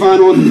Nelson will be fine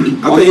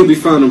on. I think he'll be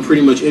fine on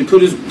pretty much. And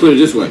put it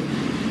this way.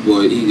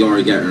 Well, he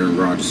already got Aaron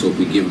Rodgers, so if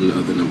we give him the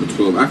other number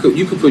 12,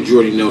 you could put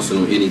Jordy Nelson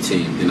on any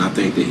team, and I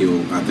think that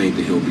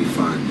he'll be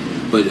fine.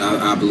 But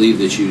I believe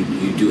that you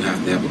do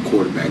have to have a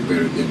quarterback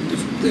better than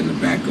the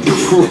backup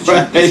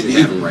that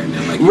you're having right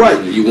now. Like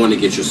you want to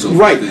get yourself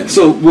right.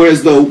 So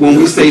whereas though when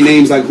we say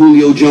names like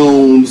Julio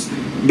Jones,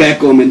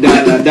 Beckham, and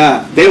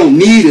da, they don't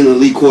need an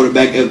elite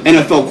quarterback. If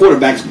NFL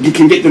quarterbacks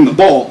can get them the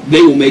ball,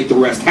 they will make the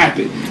rest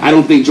happen. I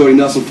don't think Jordy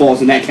Nelson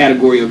falls in that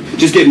category of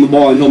just getting the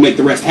ball and he'll make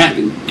the rest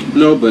happen.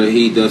 No, but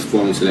he does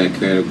fall into that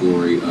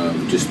category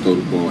of just throw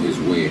the ball his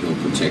way and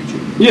he'll protect you.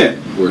 Yeah.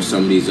 Where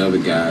some of these other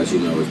guys,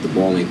 if the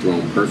ball ain't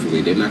thrown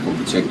perfectly, they're not going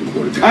to protect the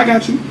quarterback. I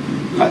got you.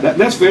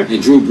 That's fair.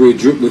 And Drew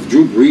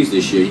Brees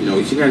this year, you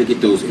got to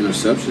get those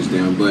interceptions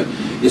down. But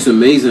it's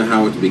amazing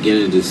how at the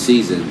beginning of the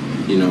season,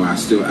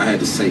 I had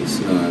the Saints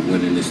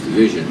winning this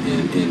division,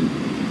 and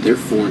they're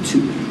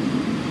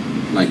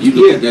 4-2. Like you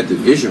look at that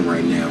division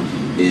right now,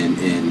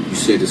 and you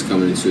said this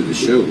coming into the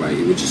show, like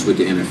which is with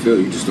the NFL,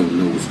 you just don't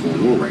know what's going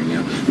on right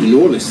now. The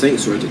New Orleans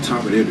Saints are at the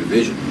top of their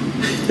division,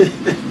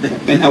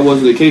 and that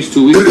wasn't the case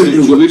 2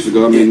 weeks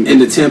ago. I mean,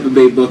 and the Tampa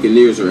Bay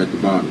Buccaneers are at the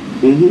bottom,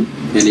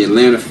 mm-hmm. and the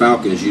Atlanta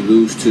Falcons. You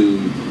lose to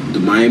the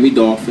Miami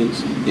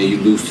Dolphins, and you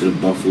lose to the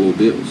Buffalo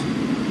Bills.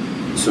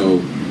 So.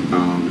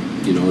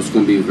 It's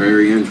going to be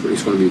very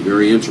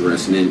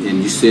interesting.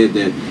 And you said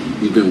that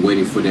you've been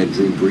waiting for that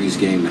Drew Brees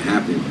game to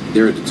happen.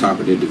 They're at the top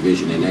of their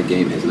division, and that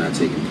game has not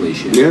taken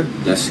place yet. Yeah,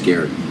 that's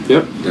scary.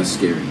 Yep, that's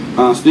scary.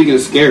 Speaking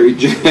of scary,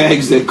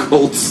 Jags and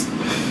Colts,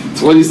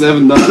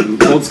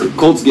 27-0.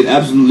 Colts get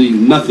absolutely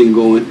nothing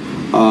going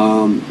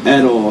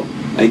at all.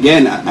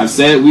 Again, I've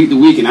said it week to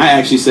week, and I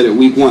actually said it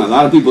week 1. A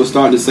lot of people are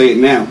starting to say it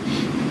now.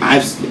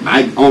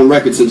 I've on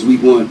record since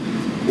week 1.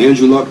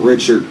 Andrew Luck,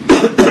 red shirt.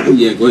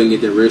 Yeah, go ahead and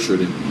get that red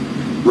shirt in.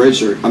 Red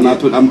shirt.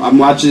 I'm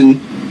watching.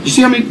 You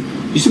see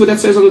what that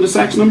says under the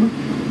sacks number?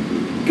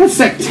 Got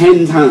sacked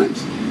 10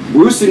 times. We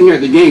were sitting here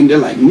at the game. They're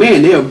like,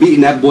 man, they are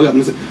beating that boy up.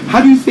 And I said, how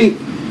do you think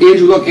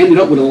Andrew Luck ended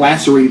up with a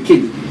lacerated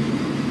kidney?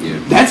 Yeah.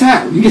 That's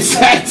how. You get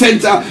sacked 10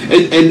 times.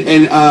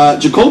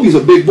 And Jacoby's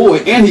a big boy,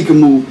 and he can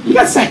move. He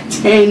got sacked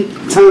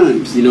 10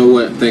 times. You know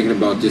what? Thinking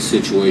about this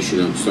situation,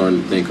 I'm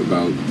starting to think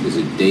about, is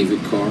it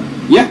David Carr?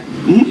 Yeah.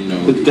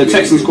 Mm-hmm. The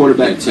Texans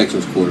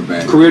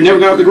quarterback. Career never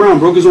got off the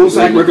ground. Broke his own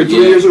sack record 3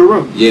 years in a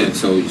row. Yeah.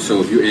 So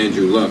if you're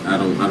Andrew Luck, I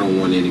don't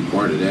want any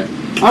part of that.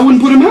 I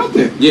wouldn't put him out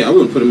there. Yeah, I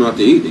wouldn't put him out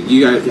there either.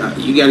 You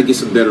got to get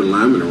some better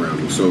linemen around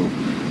him. So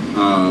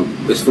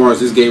as far as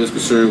this game is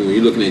concerned, when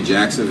you're looking at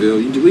Jacksonville,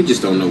 we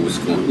just don't know what's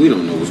going. We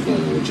don't know what's going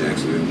on with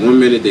Jacksonville. 1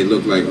 minute they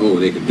look like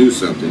they could do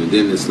something, and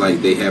then it's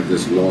like they have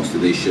this loss that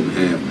they shouldn't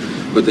have.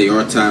 But they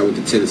are tied with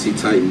the Tennessee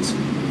Titans.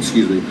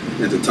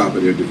 At the top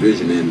of their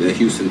division, and the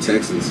Houston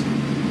Texans.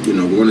 We're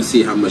going to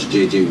see how much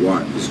J.J.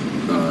 Watt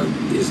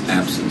his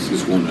absence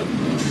is going to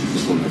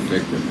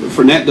affect them.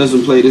 Fournette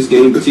doesn't play this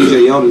game, but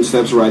T.J. Yeldon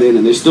steps right in,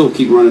 and they still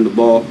keep running the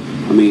ball.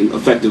 I mean,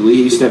 effectively,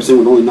 he steps in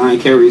with only 9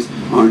 carries,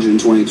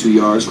 122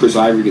 yards. Chris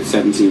Ivory gets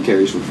 17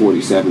 carries for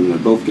 47, and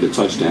they both get a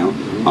touchdown.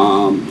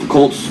 The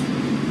Colts,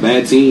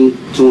 bad team,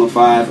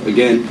 2-5.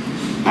 Again,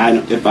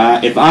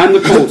 if I'm the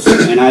Colts,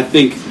 and I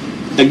think.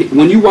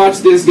 When you watch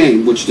this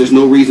game, which there's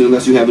no reason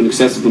unless you have an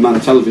excessive amount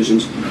of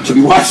televisions to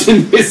be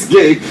watching this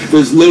game,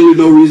 there's literally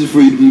no reason for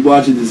you to be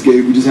watching this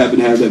game. We just happen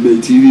to have that many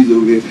TVs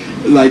over here.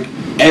 Like,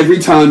 every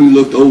time you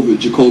looked over,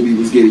 Jacoby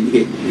was getting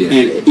hit. Yeah.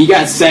 And he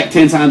got sacked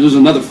 10 times. There's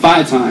another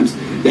 5 times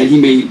that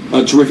he made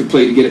a terrific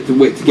play to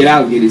get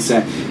out of getting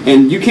sacked.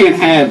 And you can't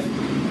have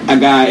a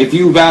guy, if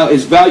you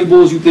as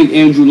valuable as you think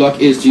Andrew Luck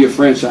is to your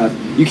franchise,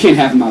 you can't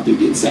have him out there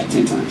getting sacked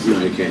 10 times. No,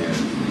 you can't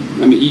have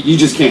it. I mean, you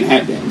just can't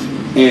have that.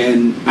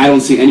 And I don't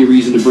see any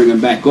reason to bring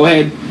him back. Go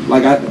ahead,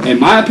 in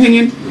my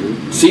opinion,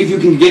 see if you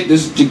can get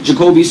this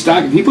Jacoby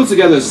stock. If he puts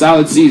together a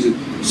solid season,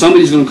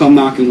 somebody's going to come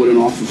knocking with an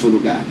offer for the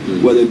guy.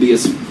 Whether it be a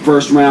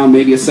first round,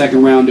 maybe a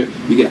second rounder.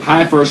 You get a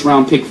high first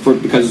round pick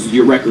because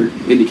your record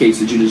indicates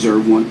that you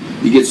deserve one.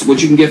 You get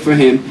what you can get for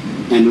him,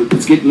 and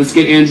let's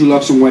get Andrew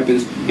Luck some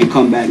weapons and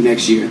come back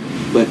next year.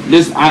 But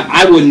this,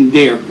 I wouldn't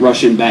dare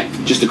rush him back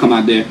just to come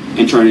out there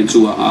and turn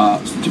into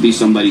to be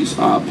somebody's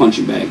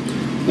punching bag.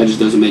 That just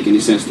doesn't make any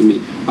sense to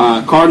me.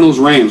 Cardinals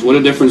Rams, what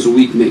a difference a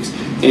week makes.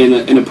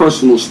 In a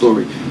personal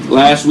story,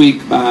 last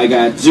week I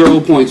got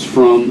 0 points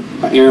from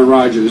Aaron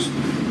Rodgers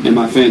in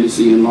my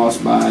fantasy and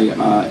lost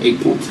by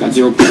 8 points. Got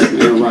 0 points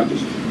from Aaron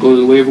Rodgers. Go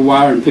to the waiver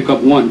wire and pick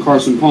up one,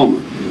 Carson Palmer,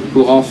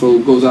 who also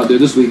goes out there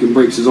this week and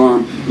breaks his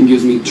arm and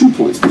gives me 2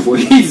 points before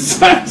he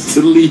decides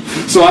to leave.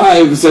 So I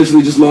have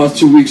essentially just lost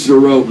 2 weeks in a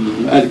row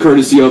at the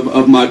courtesy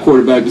of my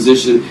quarterback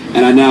position,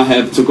 and I now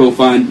have to go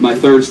find my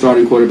third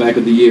starting quarterback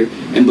of the year.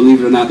 And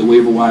believe it or not, the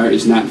waiver wire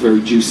is not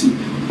very juicy.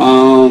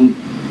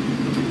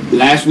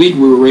 Last week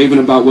we were raving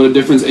about what a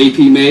difference AP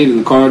made in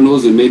the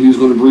Cardinals, and maybe he was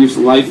going to breathe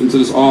some life into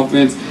this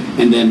offense,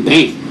 and then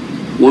bang,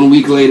 1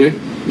 week later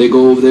they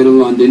go over there to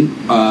London,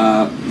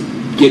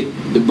 get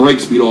the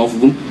brakes beat off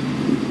of them,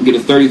 get a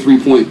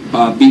 33-point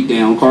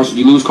beatdown.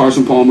 You lose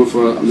Carson Palmer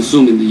for, I'm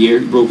assuming, the year.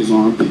 He broke his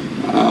arm.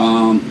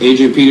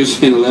 Adrian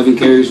Peterson, 11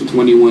 carries for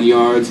 21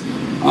 yards.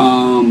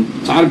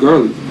 Todd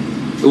Gurley.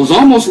 It was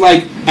almost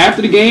like,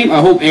 after the game, I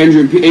hope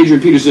Adrian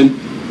Peterson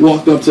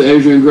walked up to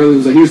Adrian Gurley and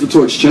was like, here's the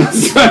torch,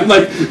 Chance.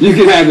 Like, you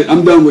can have it.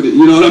 I'm done with it.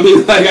 You know what I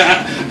mean? Like,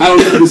 I don't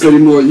need this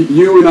anymore.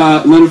 You and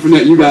Leonard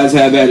Fournette, you guys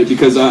have at it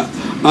because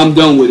I'm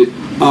done with it.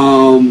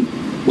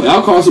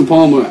 Without Carson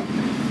Palmer,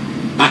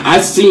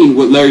 I've seen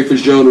what Larry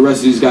Fitzgerald and the rest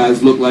of these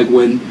guys look like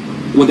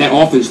what that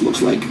offense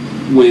looks like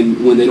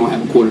when they don't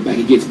have a quarterback.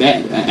 It gets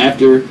bad.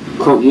 After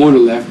Kurt Warner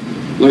left,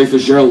 Larry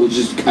Fitzgerald was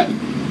just,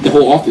 the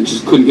whole offense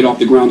just couldn't get off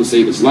the ground to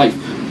save its life.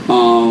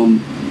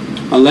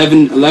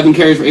 11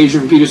 carries for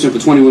Adrian Peterson for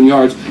 21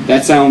 yards.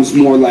 That sounds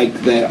more like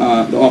the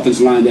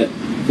offensive line that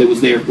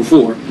was there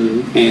before.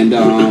 Mm-hmm. And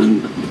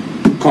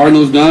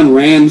Cardinals done.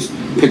 Rams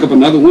pick up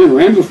another win.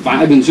 Rams are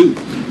 5-2.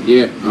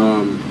 Yeah.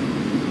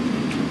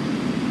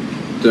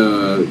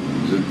 The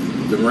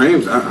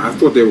Rams, I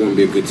thought they were going to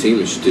be a good team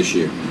this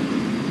year.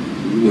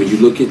 When you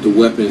look at the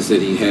weapons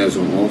that he has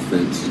on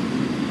offense,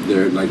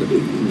 they're like,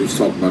 we've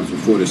talked about this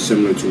before, they're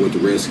similar to what the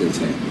Redskins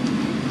had.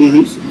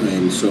 Mm-hmm.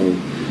 And so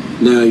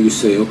now you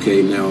say,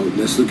 okay, now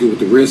let's look at what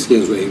the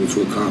Redskins were able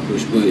to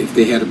accomplish. But if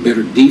they had a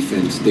better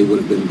defense, they would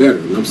have been better.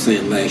 And I'm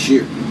saying last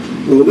year.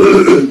 Well,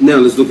 now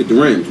let's look at the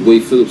Rams.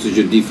 Wade Phillips is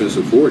your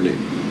defensive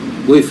coordinator.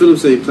 Wade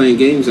Phillips ain't playing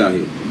games out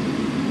here.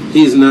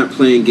 He is not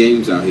playing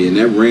games out here. And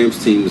that Rams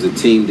team is a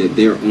team that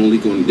they're going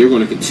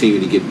to continue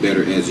to get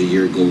better as the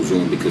year goes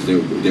on because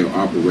they're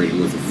operating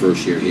with a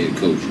first-year head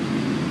coach.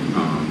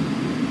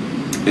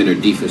 And their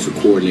defensive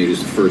coordinator is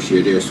the first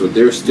year there, so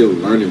they're still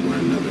learning one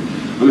another.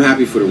 I'm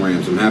happy for the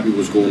Rams. I'm happy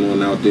what's going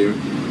on out there,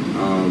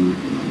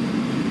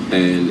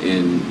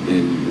 and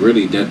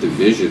really that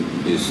division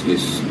is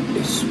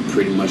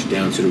pretty much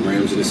down to the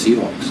Rams and the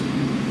Seahawks.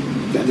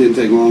 That didn't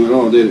take long at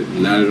all, did it?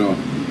 Not at all.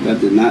 That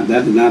did not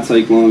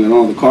take long at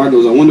all. The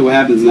Cardinals. I wonder what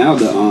happens now.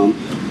 The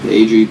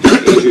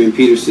Adrian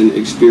Peterson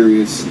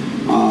experience.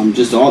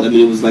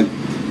 It was like,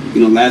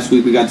 last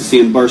week we got to see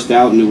him burst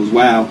out, and it was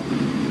wow.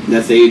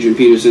 That's the Adrian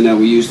Peterson that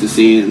we're used to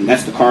seeing.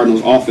 That's the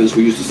Cardinals offense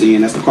we're used to seeing.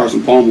 That's the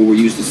Carson Palmer we're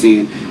used to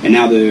seeing. And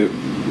now they're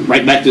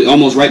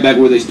almost right back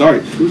where they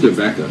started. Who's their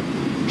backup?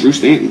 Drew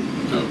Stanton.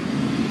 Oh.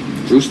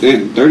 Drew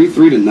Stanton.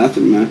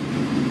 33-0, man.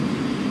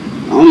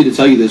 I don't need to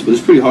tell you this, but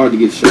it's pretty hard to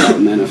get shut out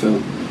in the NFL. I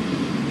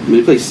mean,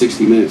 he plays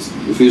 60 minutes.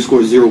 If you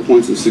score 0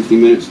 points in 60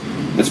 minutes,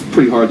 that's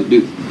pretty hard to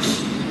do.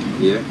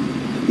 Yeah.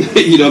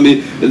 You know what I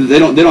mean? They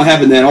don't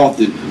happen that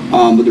often.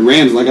 But the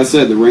Rams, like I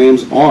said, the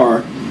Rams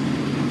are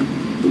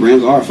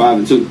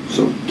 5-2,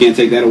 so can't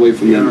take that away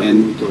from them.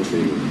 And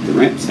the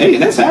Rams, hey,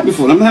 that's happy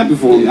for them. I'm happy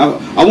for them.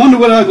 I wonder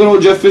what good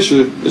old Jeff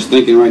Fisher is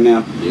thinking right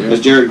now,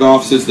 as Jared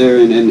Goff sits there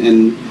and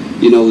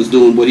is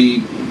doing what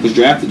he was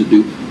drafted to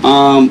do.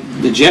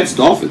 The Jets,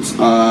 Dolphins.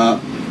 The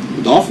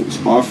Dolphins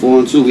are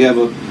 4-2. We have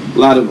a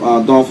lot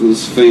of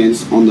Dolphins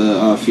fans on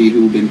the feed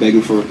who've been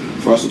begging for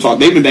us to talk.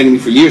 They've been begging me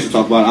for years to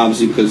talk about it,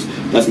 obviously, because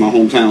that's my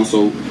hometown.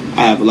 So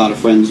I have a lot of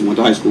friends and went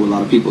to high school with a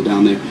lot of people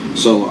down there.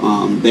 So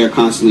they're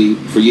constantly,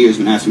 for years,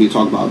 been asking me to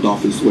talk about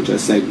Dolphins, to which I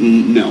say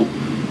no,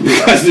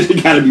 because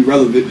it got to be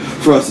relevant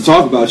for us to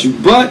talk about you.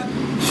 But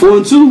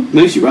 4-2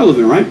 makes you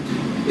relevant, right?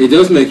 It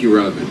does make you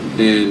relevant.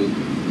 And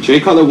Jay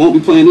Cutler won't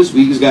be playing this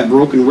week. He's got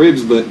broken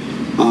ribs, but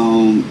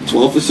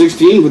 12 for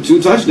 16 with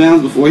 2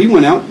 touchdowns before he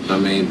went out. I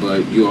mean,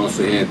 but you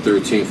also had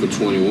 13 for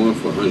 21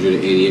 for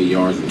 188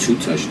 yards and 2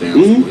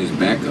 touchdowns for his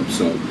backup.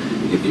 So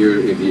if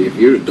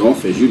you're the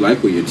Dolphins, you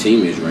like where your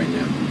team is right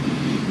now.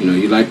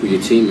 You like where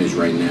your team is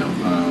right now.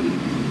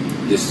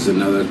 This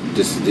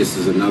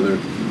is another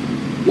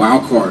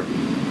wild card.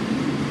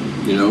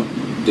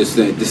 This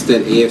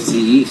that AFC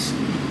East.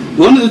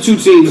 One of the two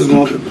teams is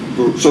going.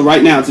 So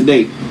right now,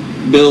 today,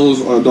 Bills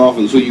or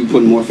Dolphins? Who you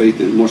putting more faith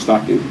in, more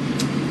stock in?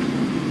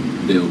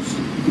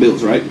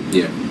 Bills, right?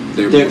 Yeah,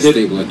 they're more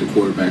stable at the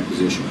quarterback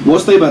position. More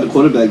stable at the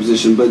quarterback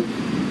position, but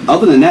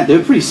other than that,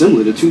 they're pretty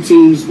similar. The two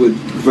teams with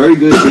very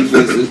good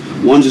defenses.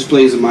 One just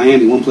plays in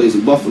Miami, one plays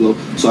in Buffalo.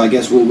 So I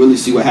guess we'll really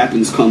see what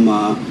happens come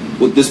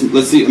with this.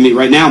 Let's see. I mean,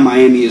 right now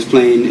Miami is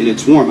playing and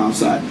it's warm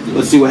outside.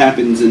 Let's see what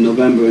happens in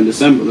November and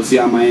December. Let's see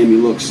how Miami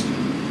looks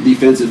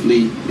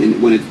defensively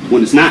and when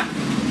it's not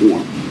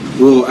warm.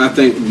 Well, I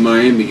think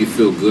Miami, you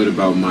feel good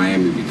about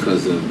Miami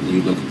because of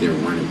you look at their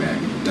running back.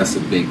 That's a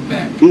big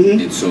back,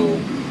 and so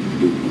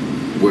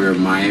where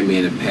Miami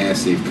in the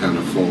past they've kind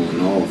of fallen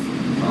off.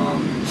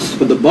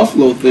 But the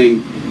Buffalo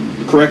thing,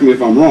 correct me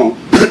if I'm wrong,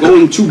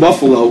 going to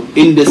Buffalo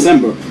in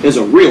December is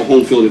a real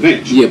home field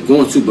advantage. Yeah,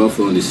 going to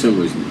Buffalo in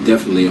December is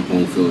definitely a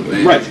home field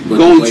advantage. Right. But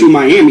going to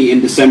Miami in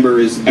December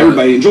is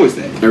everybody enjoys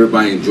that.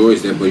 Everybody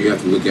enjoys that, but you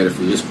have to look at it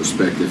from this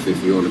perspective.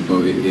 If you're on the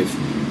boat,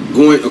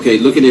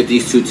 looking at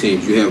these two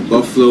teams, you have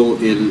Buffalo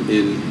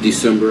in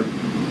December,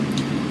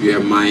 you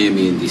have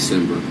Miami in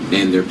December,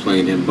 and they're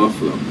playing in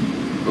Buffalo.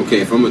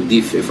 Okay, if I'm a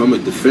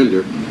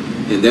defender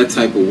in that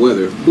type of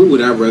weather, who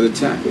would I rather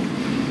tackle?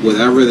 Would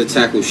I rather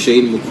tackle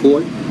Shane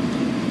McCoy,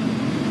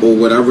 or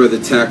would I rather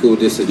tackle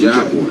this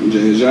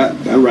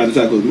Ajay? I'd rather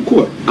tackle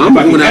McCoy. I'm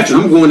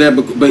going that,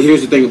 but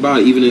here's the thing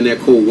about it. Even in that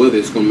cold weather,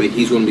 he's going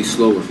to be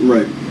slower.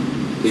 Right.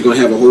 He's going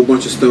to have a whole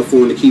bunch of stuff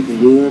on to keep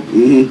him warm.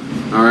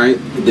 Mm-hmm. All right.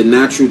 The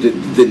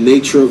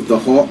nature of the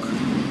hawk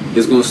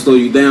is going to slow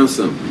you down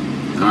some.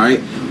 All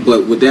right.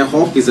 But with that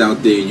hawk is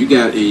out there, you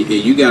got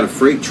a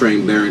freight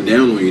train bearing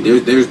down on you.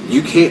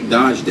 You can't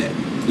dodge that.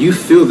 You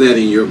feel that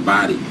in your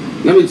body.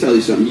 Let me tell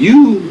you something.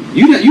 You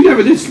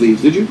never did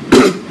sleeves, did you?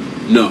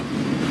 No.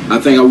 I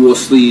think I wore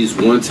sleeves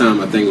one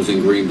time. I think it was in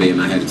Green Bay,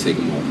 and I had to take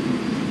them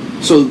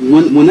off. So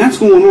when that's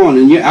going on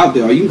and you're out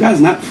there, are you guys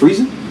not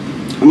freezing?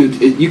 I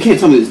mean, you can't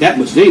tell me there's that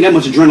much. There ain't that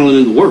much adrenaline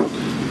in the world.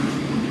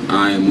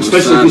 I am.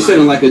 Especially if you're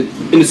sitting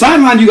in the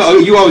sideline.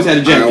 You always had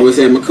a jacket. I always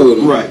had my coat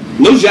on. Right.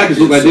 Those jackets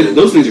look like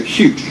those things are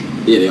huge.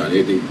 Yeah, they are.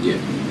 Yeah.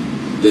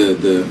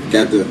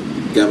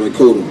 Got my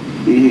coat on.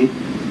 Mm-hmm.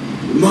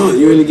 Come on,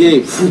 you're in the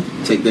game.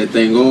 Take that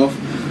thing off.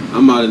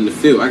 I'm out in the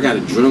field. I got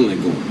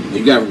adrenaline going.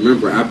 You got to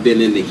remember, I've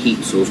been in the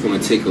heat, so it's going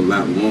to take a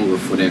lot longer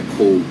for that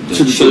cold.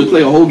 So to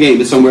play a whole game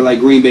in somewhere like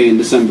Green Bay in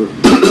December,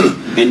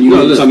 and you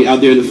tell me out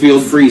there in the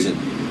field freezing.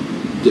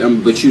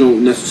 But you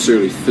don't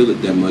necessarily feel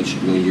it that much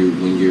when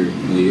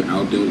you're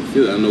out there in the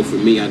field. I know for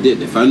me, I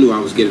did. If I knew I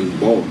was getting the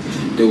ball,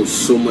 there was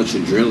so much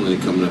adrenaline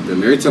coming up in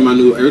me. Every time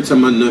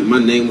my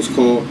name was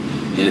called,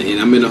 and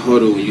I'm in a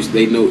huddle, and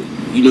they know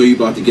you're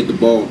about to get the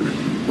ball.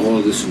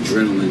 All this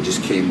adrenaline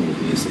just came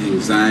over. It's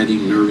anxiety,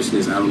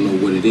 nervousness. I don't know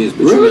what it is,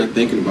 but really? You're not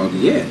thinking about it.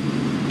 Yeah.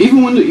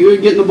 Even when you're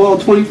getting the ball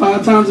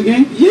 25 times a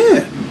game.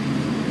 Yeah.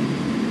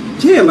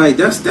 Yeah, like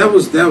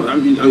that. I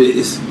mean,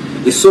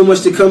 it's so much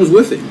that comes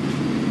with it.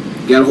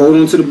 You gotta hold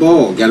on to the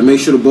ball. Gotta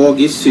make sure the ball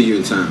gets to you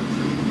in time.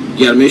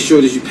 You gotta make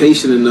sure that you're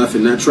patient enough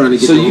and not trying to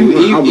get. So even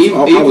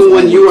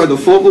when you are the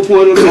focal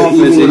point of the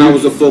offense, even when I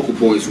was the focal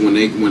point, when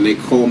they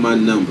called my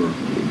number.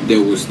 There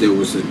was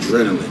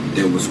adrenaline.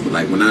 There was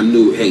like when I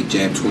knew, hey,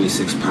 jab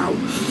 26 power.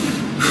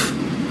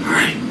 All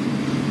right,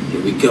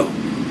 here we go.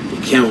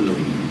 We're counting on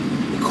you.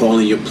 We're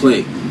calling your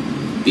play.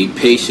 Be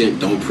patient.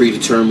 Don't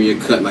predetermine your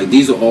cut. Like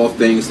these are all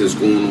things that's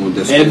going on.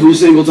 Every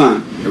single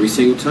time. Every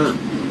single time.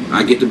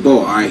 I get the ball.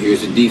 All right,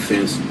 here's the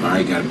defense. All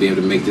right, got to be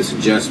able to make this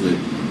adjustment.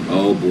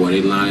 Oh boy,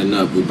 they lining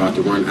up. We're about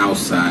to run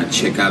outside.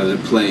 Check out of the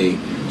play.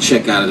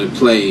 Check out of the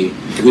play.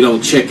 We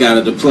don't check out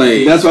of the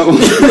play. That's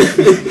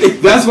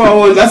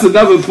why. That's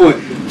another point.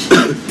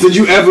 Did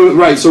you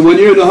ever so when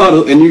you're in the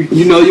huddle and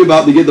you know you're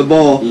about to get the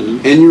ball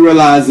and you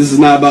realize this is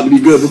not about to be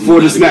good before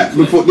the snap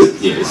before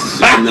this. Yeah, it's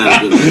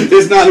not a good look.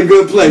 It's not a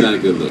good play. It's not a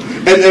good look.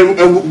 And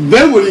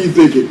then what are you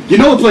thinking? You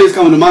know what play is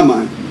coming to my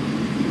mind?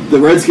 The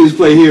Redskins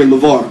play here in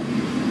LeVar.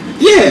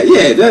 Yeah,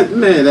 that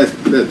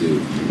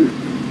dude.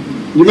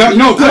 You remember?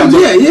 No,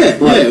 yeah.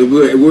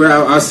 Where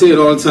I say it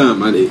all the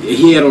time.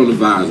 He had on the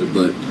visor,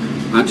 but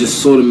I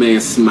just saw the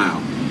man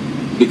smile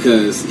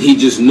because he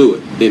just knew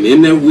it. And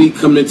in that week,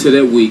 coming into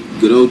that week,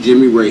 good old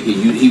Jimmy Ray,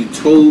 he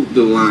told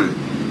the line,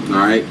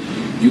 all right,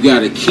 you got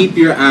to keep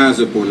your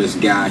eyes up on this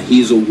guy.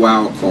 He's a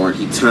wild card.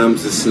 He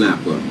times the snap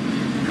up.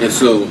 And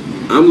so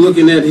I'm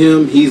looking at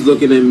him. He's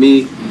looking at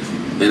me.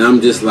 And I'm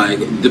just like,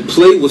 the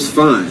play was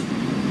fine.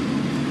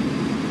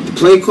 The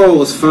play call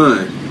was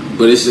fine.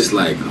 But it's just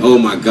like, oh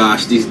my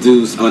gosh, these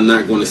dudes are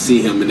not going to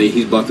see him, and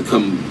he's about to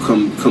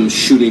come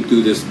shooting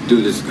through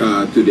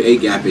the A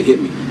gap and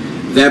hit me.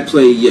 That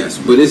play, yes,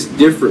 but it's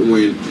different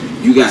when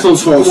you got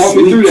walk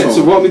me through that.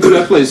 So walk me through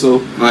that play. So all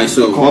right,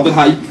 so call the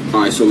hype.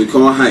 All right, so we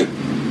call hype.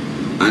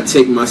 I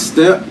take my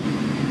step.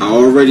 I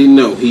already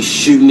know he's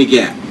shooting the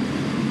gap.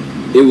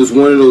 It was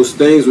one of those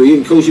things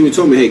where Coach even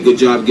told me, hey, good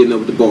job getting up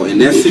with the ball. In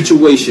that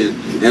situation,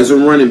 as a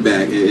running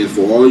back, and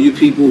for all you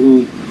people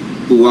who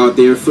out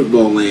there in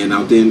football land,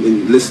 out there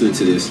and listening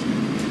to this,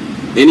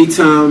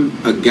 anytime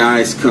a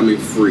guy's coming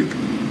free,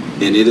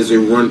 and it is a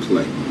run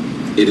play,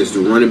 it is the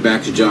running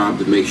back's job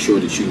to make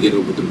sure that you get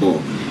up with the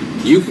ball.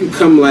 You can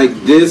come like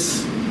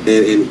this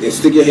and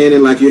stick your hand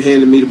in like you're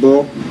handing me the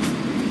ball,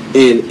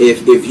 and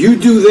if you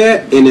do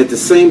that, and at the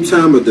same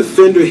time a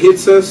defender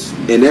hits us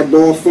and that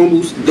ball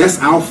fumbles, that's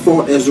our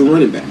fault as a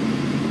running back.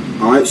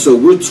 All right, so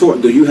we're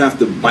taught that you have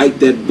to bite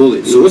that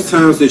bullet. So it's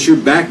times that you're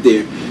back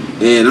there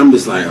And I'm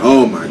just like,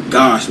 oh my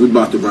gosh, we're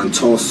about to run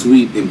tall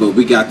sweep, but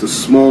we got the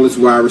smallest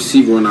wide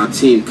receiver on our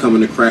team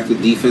coming to crack the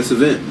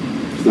defensive end.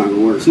 It's not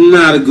gonna work. It's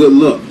not a good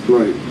look.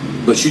 Right.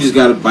 But you just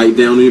got to bite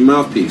down on your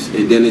mouthpiece.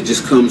 And then it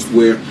just comes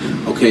where,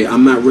 okay,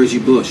 I'm not Reggie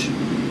Bush.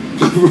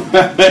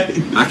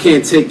 Right. I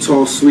can't take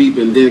tall sweep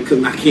and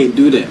then I can't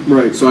do that.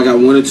 Right. So I got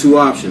one or two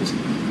options.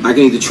 I can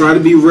either try to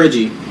be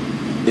Reggie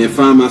and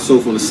find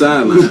myself on the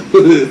sideline,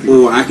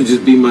 or I can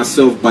just be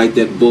myself, bite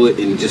that bullet,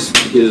 and just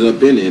hit it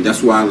up in there. And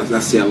that's why I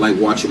say I like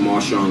watching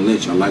Marshawn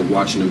Lynch. I like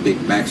watching the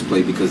big backs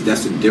play, because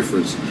that's the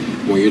difference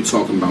when you're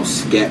talking about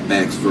scat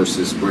backs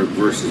versus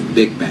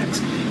big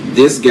backs.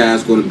 This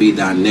guy's going to be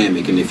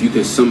dynamic, and if you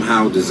can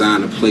somehow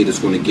design a play that's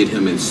going to get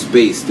him in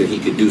space, then he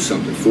could do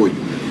something for you.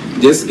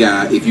 This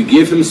guy, if you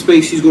give him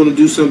space, he's going to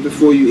do something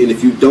for you, and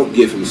if you don't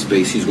give him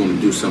space, he's going to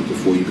do something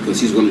for you,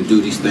 because he's going to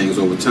do these things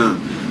over time.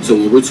 So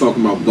when we're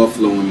talking about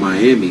Buffalo and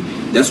Miami,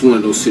 that's one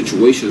of those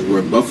situations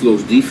where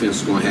Buffalo's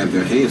defense is going to have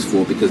their hands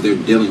full, because they're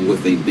dealing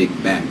with a big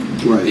back.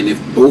 Right. And if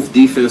both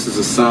defenses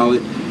are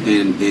solid,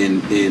 and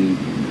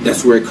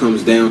that's where it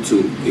comes down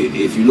to.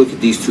 If you look at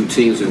these two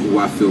teams and who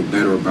I feel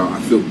better about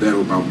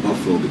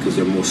Buffalo, because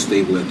they're more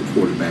stable at the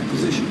quarterback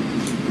position.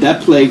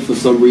 That play, for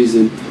some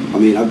reason, I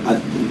mean, I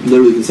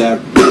literally can say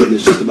I've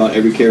witnessed just about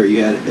every carry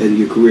you had in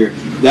your career.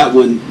 That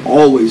one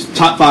always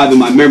top 5 in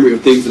my memory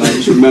of things that I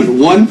just remember.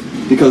 One,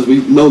 because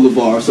we know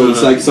LeVar, so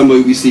it's like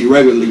somebody we see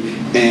regularly,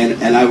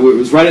 and I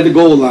was right at the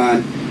goal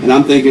line, and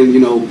I'm thinking,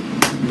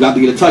 got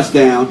to get a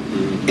touchdown,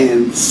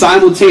 and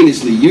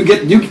simultaneously you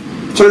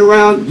turn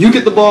around, you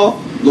get the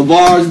ball,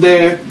 LeVar's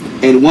there,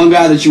 and one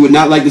guy that you would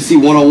not like to see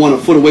one-on-one a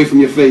foot away from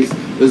your face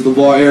is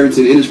LeVar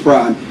Arrington in his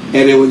prime.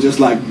 And it was just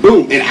like,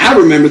 boom. And I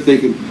remember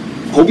thinking,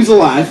 hope he's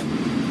alive,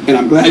 and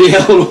I'm glad he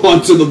held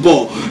on to the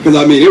ball. Because,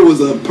 I mean, it was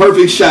a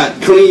perfect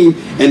shot, clean,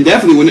 and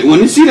definitely when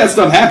you see that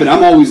stuff happen,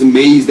 I'm always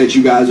amazed that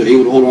you guys are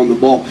able to hold on to the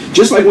ball.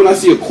 Just like when I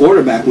see a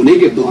quarterback, when they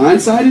get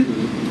blindsided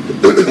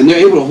and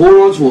they're able to hold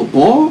on to a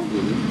ball,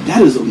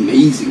 that is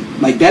amazing.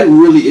 Like, that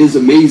really is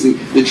amazing.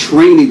 The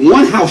training,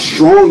 one, how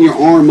strong your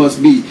arm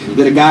must be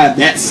that a guy of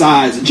that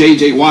size, a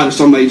J.J. Watt or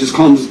somebody, just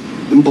comes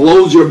and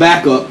blows your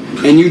back up,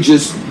 and you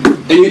just,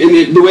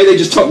 and the way they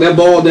just tuck that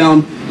ball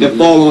down and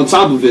fall on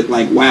top of it,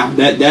 like, wow,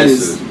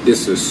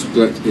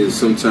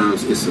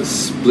 sometimes it's a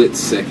split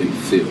second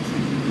feel,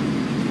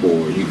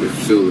 or you can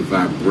feel the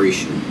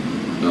vibration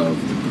of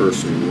the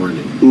person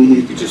running.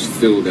 You can just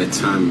feel that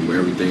time where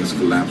everything's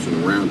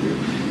collapsing around you.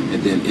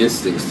 And then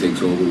instincts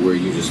takes over, where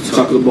you just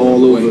tuck the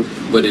ball away.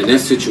 But in that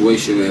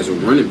situation, as a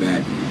running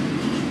back,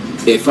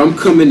 if I'm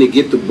coming to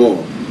get the ball,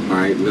 all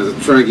right, I'm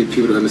trying to get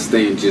people to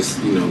understand, just,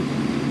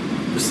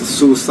 it's a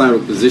suicidal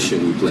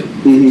position we play,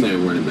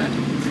 playing running back.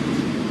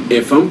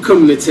 If I'm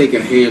coming to take a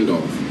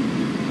handoff,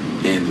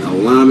 and the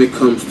lineman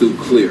comes through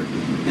clear,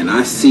 and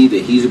I see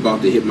that he's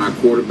about to hit my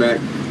quarterback,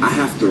 I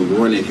have to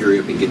run and hurry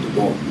up and get the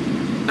ball.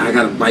 I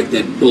got to bite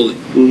that bullet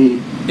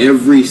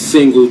every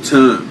single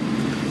time.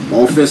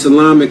 Offensive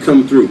lineman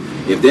come through.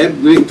 If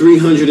that big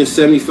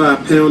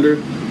 375-pounder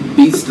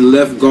beats the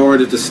left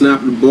guard at the snap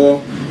of the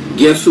ball,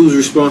 guess whose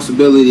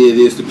responsibility it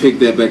is to pick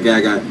that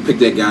guy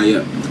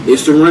up?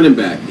 It's the running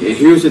back. And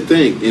here's the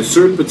thing: in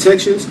certain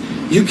protections,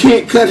 you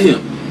can't cut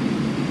him.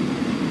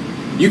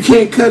 You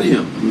can't cut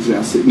him. You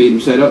just gotta meet him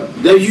set up.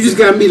 You just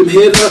gotta meet him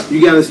head up.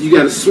 You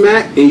gotta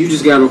smack, and you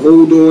just gotta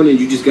hold on, and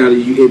you just gotta.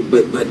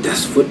 But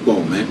that's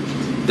football, man.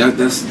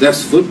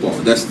 That's football.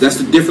 That's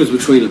the difference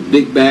between a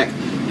big back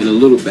and a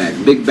little back.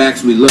 Big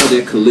backs, we love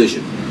that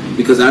collision,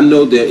 because I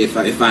know that if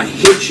I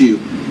hit you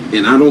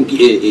and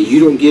you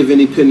don't get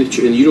any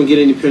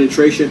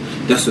penetration,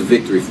 that's a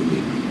victory for me.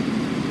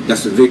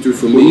 That's a victory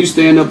for me. When you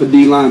stand up a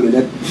D lineman,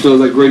 that feels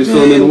like the greatest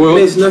feeling in the world.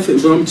 It's nothing,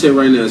 bro. I'm gonna tell you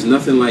right now, it's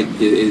nothing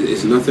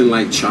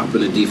like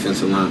chopping a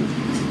defensive lineman.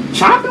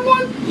 Chopping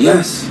one?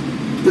 Yes.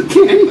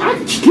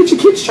 Can't you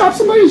kids chop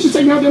somebody? It's just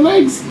taking out their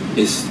legs.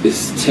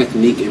 It's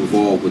technique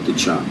involved with the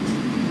chop.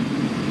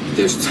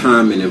 There's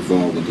timing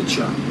involved with the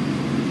chop.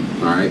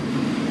 All right,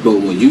 but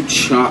when you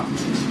chop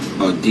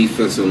a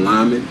defensive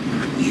lineman,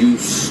 you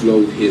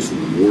slow his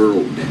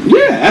world down.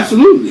 Yeah,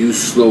 absolutely. You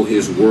slow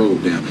his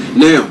world down.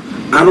 Now,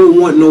 I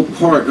don't want no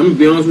part. I'm gonna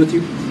be honest with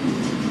you.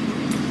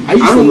 I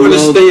don't want to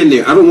stand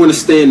there. I don't want to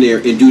stand there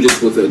and do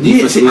this with a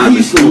defensive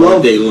lineman all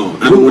day long.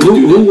 I don't want to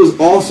do that. Who was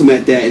awesome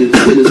at that, and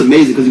it was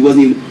amazing, because he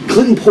wasn't even.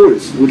 Clinton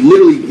Portis would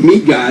literally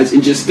meet guys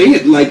and just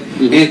stand like,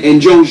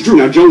 and Jones Drew.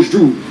 Now Jones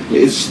Drew,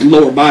 his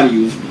lower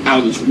body was out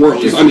of this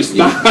world. His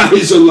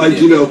thighs are like,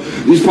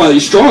 he's probably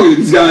stronger than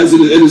these guys in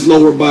his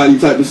lower body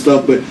type of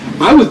stuff. But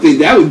I would think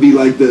that would be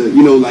like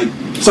like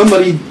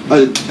somebody,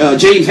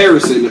 James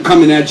Harrison,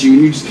 coming at you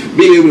and you just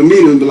being able to meet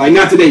him and be like,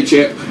 not today,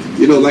 champ.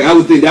 Like, I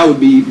would think that would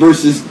be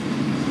versus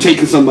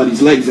taking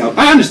somebody's legs out.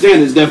 I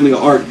understand there's definitely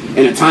an art and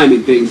a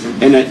timing thing,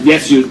 and that,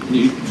 yes, you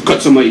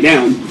cut somebody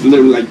down,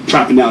 literally like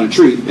chopping down a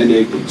tree, and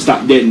they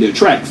stop dead in their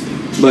tracks.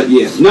 But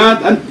yeah,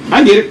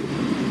 I get it.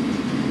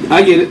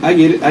 I get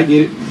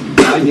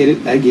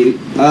it.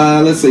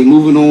 Let's see,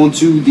 moving on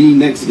to the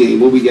next game.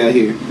 What we got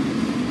here?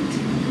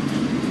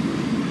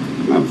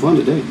 I'm having fun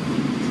today.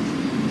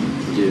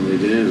 Getting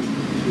it in.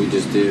 We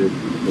just did.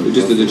 We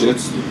just did the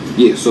Jets.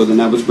 Yeah. So then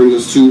that brings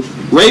us to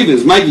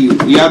Ravens. Mikey,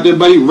 you out there,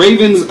 buddy?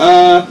 Ravens,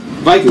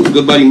 Vikings.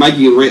 Good buddy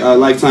Mikey, a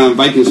lifetime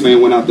Vikings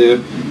fan, went out there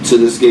to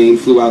this game.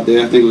 Flew out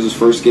there. I think it was his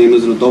first game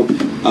as an adult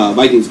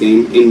Vikings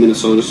game in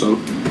Minnesota. So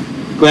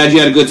glad you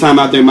had a good time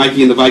out there,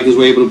 Mikey, and the Vikings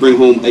were able to bring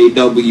home a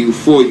W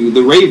for you.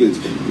 The Ravens,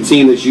 the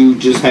team that you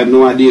just have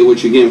no idea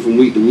what you're getting from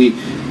week to week.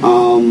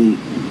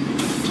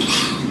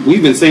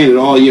 We've been saying it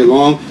all year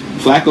long.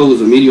 Flacco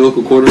is a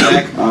mediocre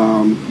quarterback.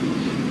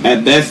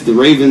 At best, the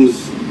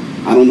Ravens,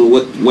 I don't know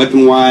what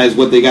weapon-wise,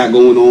 what they got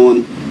going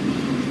on.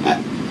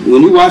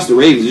 When you watch the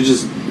Ravens, you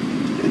just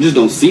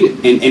don't see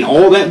it. And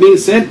all that being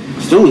said,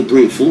 still only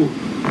 3-4.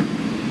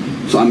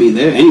 So I mean,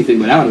 they're anything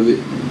but out of it.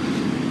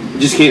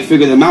 Just can't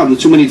figure them out. And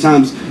too many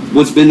times,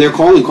 what's been their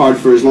calling card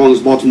for as long as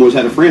Baltimore's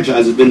had a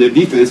franchise has been their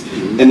defense,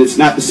 and it's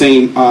not the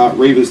same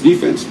Ravens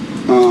defense.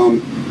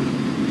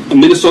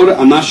 Minnesota,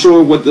 I'm not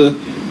sure what the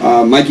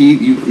Mikey,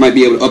 you might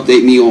be able to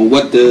update me on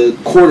what the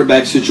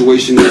quarterback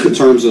situation is in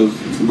terms of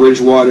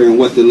Bridgewater and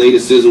what the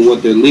latest is and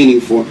what they're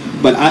leaning for.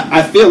 But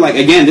I feel like,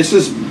 again, this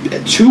is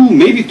 2,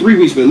 maybe 3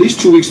 weeks, but at least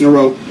 2 weeks in a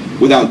row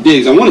without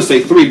Diggs. I want to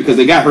say 3 because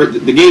they got hurt.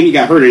 The game he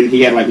got hurt in,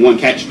 he had like 1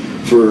 catch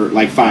for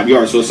like 5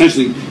 yards. So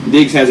essentially,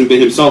 Diggs hasn't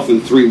been himself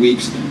in 3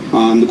 weeks.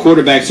 The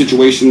quarterback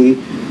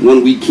situation,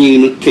 1 week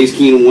Case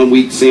Keenum, 1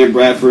 week Sam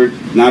Bradford.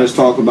 Now there's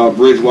talk about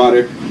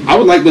Bridgewater. I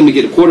would like them to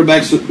get a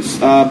quarterback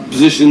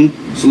position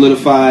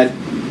solidified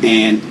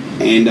and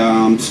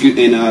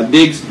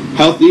Diggs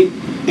healthy,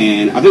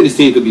 and I think this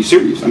team could be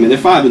serious. I mean, they're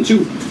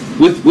 5-2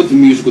 with the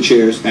musical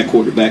chairs at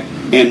quarterback,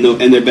 and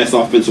their best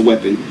offensive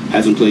weapon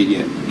hasn't played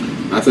yet.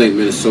 I think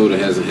Minnesota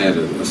hasn't had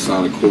a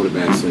solid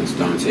quarterback since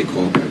Dante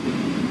Culpepper.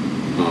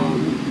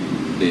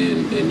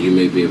 And you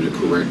may be able to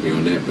correct me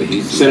on that, but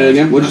say that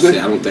again. What'd you say?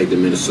 I don't think that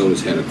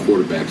Minnesota's had a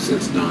quarterback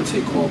since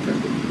Dante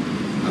Culpepper.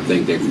 I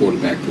think their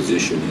quarterback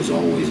position has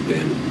always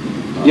been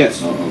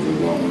yes.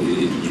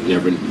 You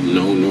never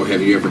know, nor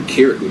have you ever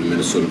cared who the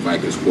Minnesota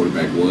Vikings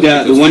quarterback was.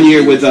 Yeah, the one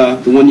year with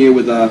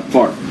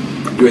Favre.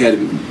 You had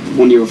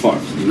 1 year with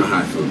Favre. You know how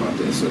I feel about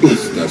that. So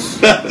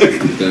that's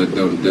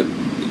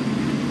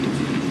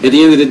at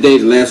the end of the day,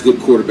 the last good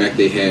quarterback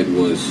they had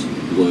was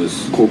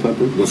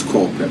Culpepper.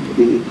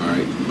 Mm-hmm. All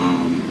right.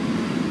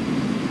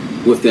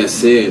 With that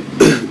said,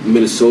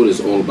 Minnesota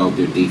is all about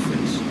their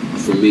defense.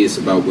 For me, it's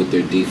about what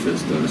their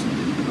defense does.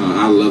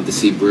 I love to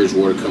see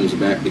Bridgewater comes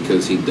back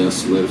because he does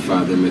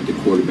solidify them at the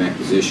quarterback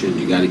position.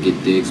 You got to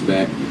get Diggs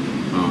back.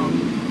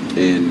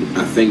 And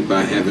I think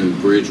by having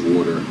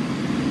Bridgewater,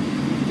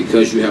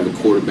 because you have a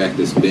quarterback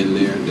that's been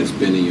there, that's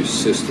been in your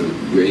system,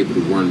 you're able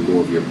to run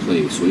more of your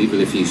plays. So even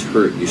if he's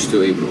hurt, you're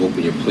still able to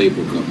open your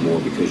playbook up more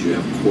because you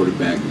have a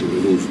quarterback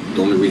who's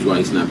the only reason why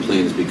he's not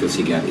playing is because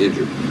he got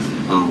injured.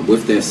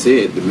 With that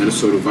said, the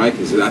Minnesota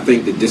Vikings, I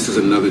think that this is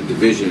another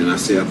division, and I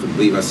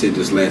believe I said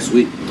this last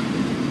week.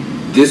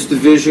 This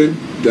division,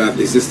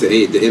 is this the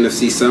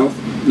NFC South?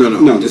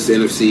 No. This is the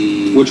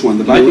NFC. Which one?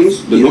 The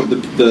Vikings?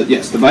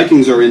 Yes, the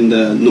Vikings are in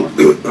the North.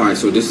 All right,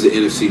 so this is the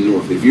NFC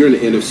North. If you're in the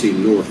NFC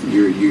North,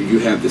 you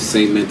have the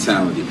same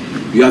mentality.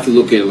 You have to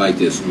look at it like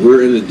this.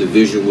 We're in the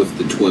division with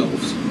the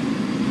 12s.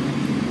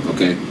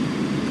 Okay?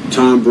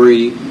 Tom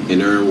Brady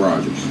and Aaron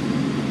Rodgers.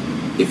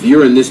 If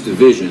you're in this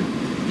division,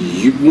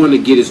 you want to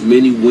get as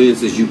many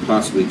wins as you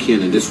possibly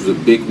can, and this was a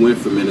big win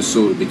for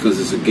Minnesota because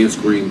it's against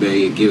Green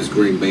Bay. It gives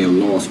Green Bay a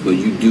loss, but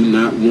you do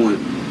not want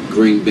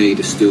Green Bay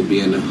to still be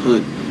in the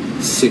hunt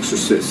 6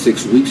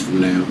 weeks from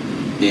now,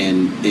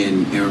 and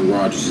Aaron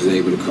Rodgers is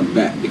able to come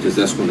back because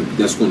that's going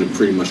to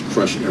pretty much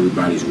crush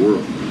everybody's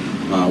world.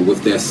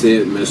 With that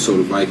said,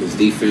 Minnesota Vikings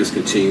defense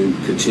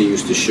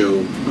continues to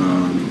show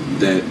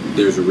that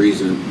there's a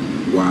reason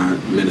why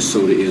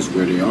Minnesota is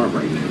where they are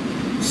right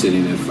now,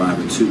 sitting at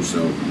 5-2.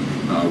 So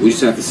we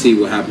just have to see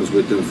what happens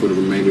with them for the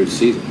remainder of the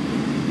season.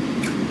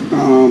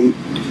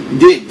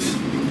 Diggs,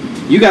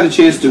 you got a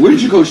chance to. Where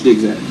did you coach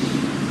Diggs at?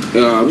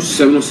 I was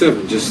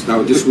 707. He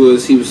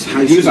was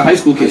high school. He was a high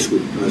school kid.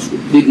 High school.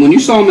 When you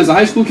saw him as a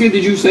high school kid,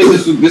 did you say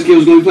this kid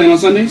was going to be playing on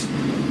Sundays?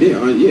 Yeah,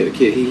 the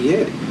kid, he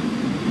had it.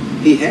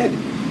 He had it.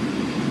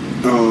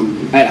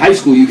 At high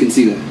school, you can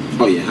see that.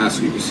 Oh yeah, high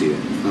school you can see that.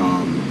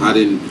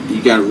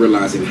 You got to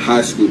realize in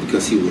high school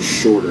because he was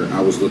shorter, I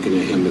was looking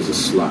at him as a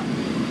slot.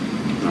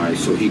 All right,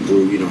 so he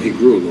grew a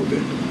little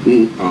bit.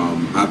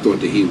 Mm-hmm. I thought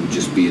that he would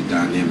just be a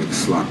dynamic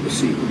slot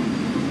receiver.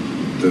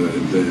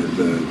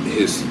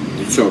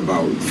 You talk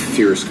about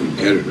fierce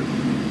competitor.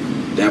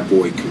 That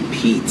boy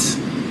competes.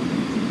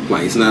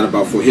 Like it's not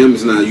about for him.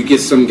 It's not. You get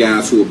some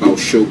guys who are about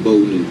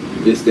showboating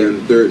and this, that, and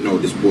the third. No,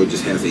 this boy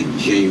just has a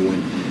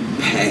genuine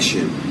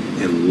passion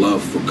and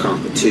love for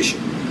competition.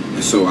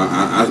 And so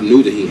I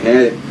knew that he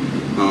had it.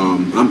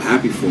 I'm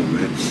happy for him,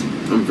 man.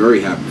 I'm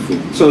very happy for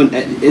him. So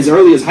as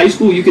early as high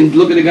school, you can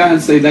look at a guy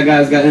and say that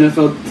guy's got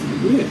NFL.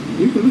 Yeah,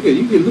 you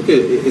can look at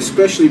it,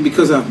 especially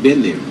because I've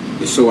been there,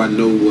 and so I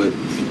know what.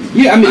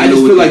 Yeah, I mean, I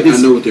just feel like this.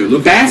 I know what they're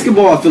looking.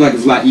 Basketball, I feel like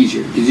it's a lot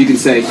easier because you can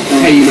say,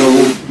 hey,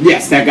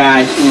 yes, that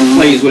guy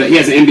plays with. He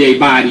has an NBA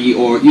body,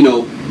 or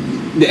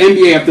the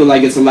NBA, I feel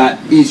like it's a lot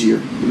easier.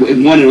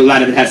 One, a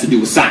lot of it has to do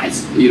with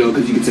size,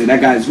 because you can say that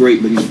guy's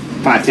great, but he's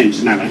 5'10",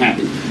 it's not going to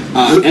happen.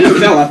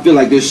 NFL, I feel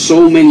like there's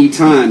so many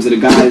times that a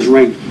guy is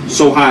ranked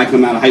so high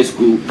coming out of high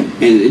school,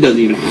 and it doesn't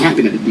even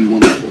happen at the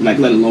D1 level, like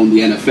let alone the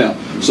NFL.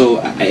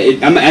 So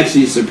I'm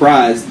actually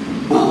surprised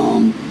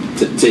to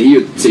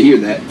hear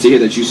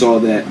that you saw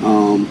that,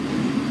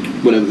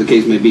 whatever the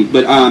case may be.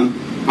 But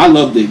I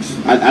love Diggs.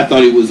 I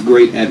thought he was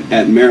great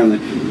at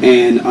Maryland.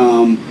 And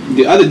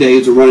the other day,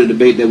 it's a running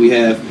debate that we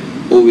have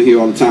over here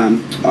all the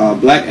time.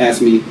 Black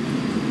asked me,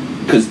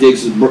 because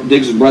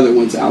Diggs' brother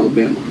went to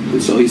Alabama.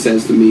 And so he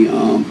says to me,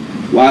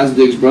 why is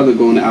Diggs' brother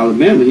going to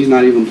Alabama? He's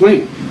not even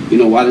playing.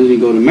 Why didn't he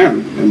go to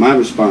Maryland? And my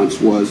response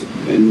was,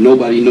 and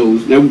nobody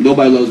loves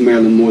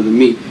Maryland more than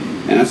me.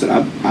 And I said,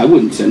 I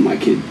wouldn't send my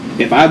kid.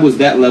 If I was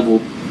that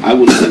level, I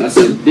wouldn't send. I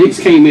said, Diggs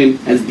came in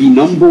as the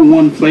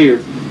 #1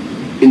 player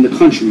in the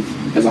country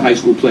as a high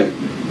school player.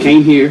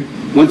 Came here,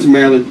 went to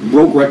Maryland,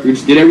 broke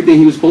records, did everything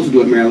he was supposed to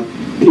do at Maryland,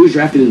 and he was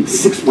drafted in the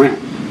 6th round.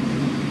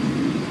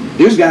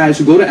 There's guys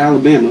who go to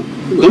Alabama,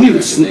 don't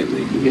even snap.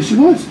 Yes, he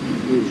was.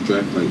 He was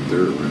drafted like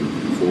 3rd round,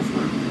 4th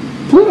round.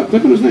 Pull it up,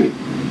 click on his name.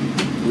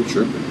 I'm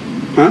tripping.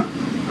 Huh?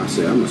 I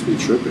said, I must be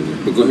tripping there.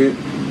 But go ahead.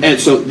 And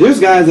so there's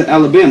guys at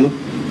Alabama,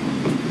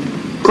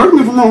 correct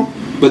me if I'm wrong,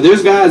 but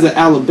there's guys at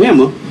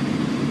Alabama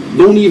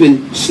don't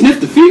even sniff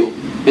the field,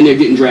 and they're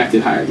getting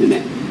drafted higher than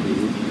that.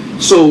 Mm-hmm.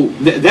 So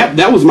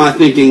that was my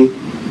thinking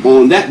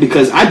on that,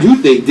 because I do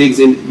think Diggs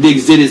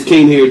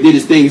came here, did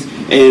his things,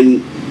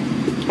 and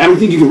I don't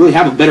think you can really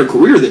have a better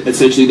career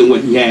essentially than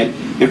what he had,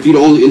 and for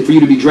you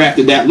to be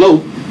drafted that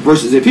low,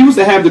 versus if he was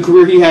to have the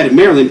career he had at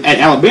Maryland, at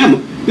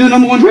Alabama, you're the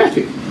 #1 draft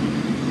pick.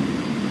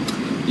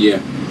 Yeah.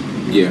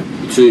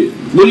 So,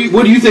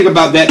 what do you think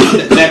about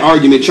that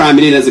argument,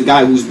 chiming in as a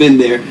guy who's been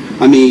there?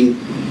 I mean,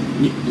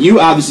 you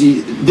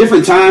obviously,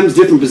 different times,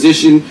 different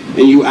position,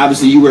 and you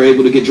were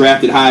able to get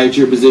drafted high at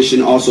your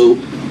position. Also,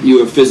 you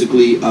were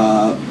physically,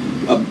 I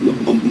don't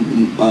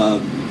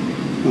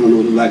know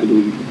what the lack of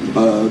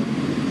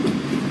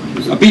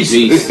a beast.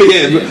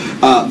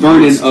 Yeah.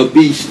 Vernon, a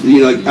beast.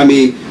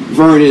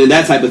 Vernon and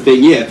that type of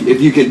thing. Yeah,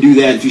 if you can do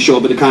that, if you show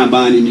up at the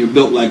combine and you're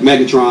built like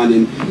Megatron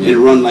and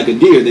run like a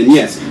deer, then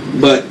yes.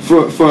 But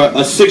for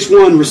a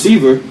 6'1"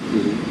 receiver,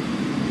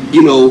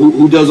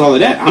 who does all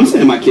of that, I'm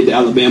sending my kid to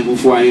Alabama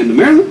before I am to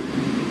Maryland.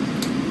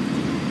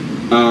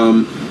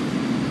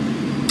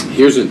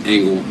 Here's an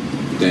angle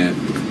that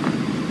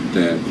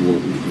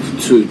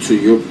to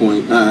your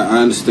point, I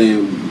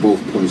understand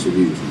both points of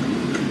view.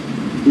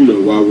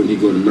 Why wouldn't he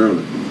go to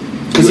Maryland?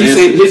 Because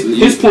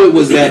his point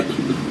was that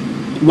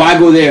why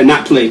go there and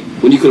not play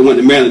when you could have went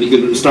to Maryland? You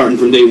could have been starting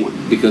from day one.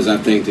 Because I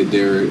think that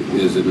there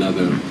is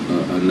another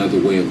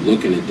way of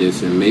looking at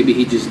this, and maybe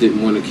he just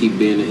didn't want to keep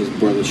being in his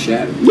brother's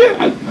shadow.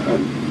 Yeah,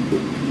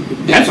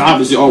 that's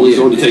obviously always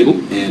on the table.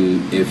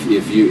 And if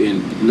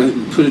you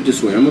put it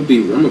this way, I'm gonna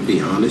be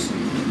honest.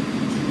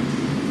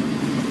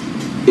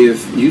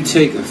 If you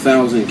take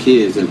 1,000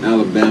 kids in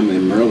Alabama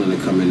and Maryland to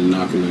come in and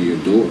knocking on your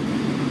door,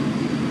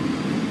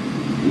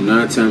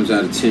 9 times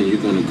out of 10 you're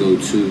gonna go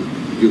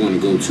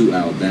to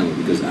Alabama,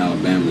 because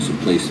Alabama is a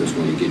place that's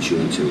going to get you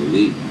into the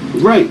league.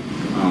 Right.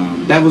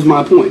 That was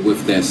my point.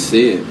 With that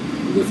said,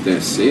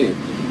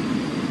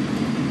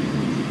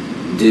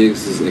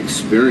 Diggs'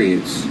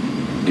 experience,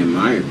 in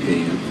my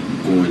opinion,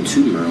 going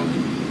to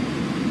Maryland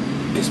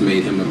has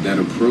made him a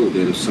better pro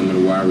than some of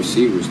the wide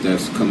receivers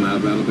that's come out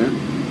of Alabama.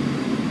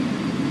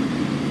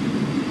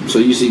 So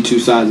you see two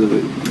sides of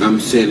it. I'm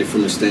saying it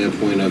from the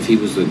standpoint of he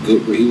was the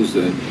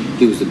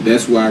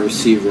best wide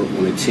receiver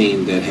on a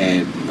team that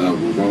had a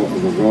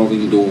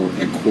revolving door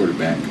at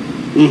quarterback.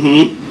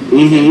 None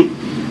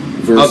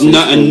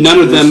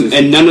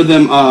of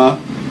them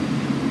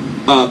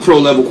pro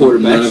level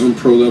quarterbacks. None of them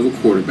pro level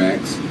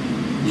quarterbacks.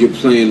 You're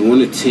playing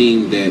on a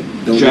team that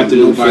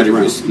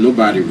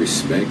nobody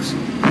respects.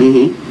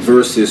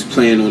 Versus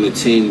playing on a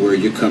team where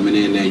you're coming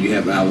in and you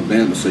have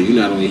Alabama, so you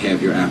not only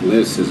have your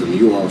athleticism,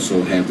 you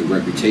also have the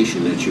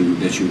reputation that you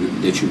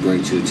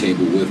bring to the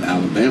table with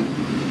Alabama.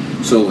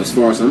 So as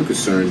far as I'm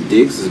concerned,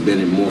 Diggs has been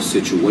in more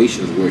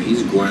situations where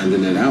he's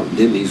grinding it out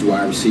than these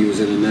wide receivers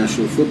in the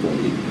National Football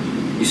League.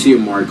 You see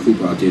Amari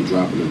Cooper out there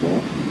dropping the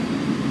ball.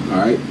 All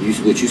right,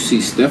 what you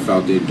see Steph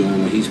out there doing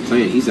when he's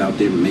playing, he's out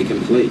there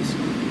making plays.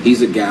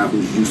 He's a guy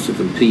who's used to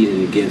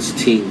competing against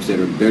teams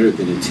that are better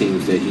than the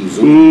teams that he's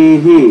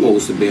on,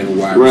 opposed to being a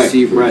wide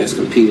receiver that's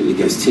competing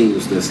against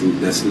teams that's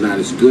not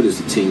as good as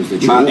the teams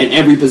that you're on. At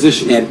every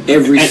position. At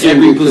every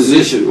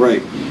position.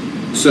 Right.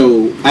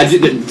 So I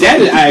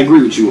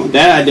agree with you on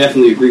that. I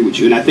definitely agree with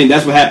you, and I think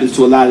that's what happens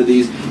to a lot of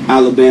these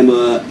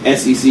Alabama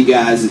SEC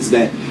guys. Is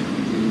that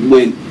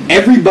when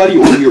everybody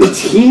on your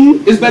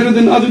team is better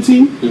than the other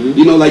team. Mm-hmm.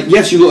 You know, like,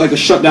 yes, you look like a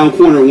shutdown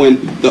corner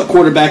when the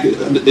quarterback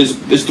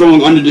is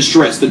throwing under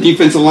distress. The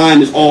defensive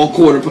line is all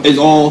world. The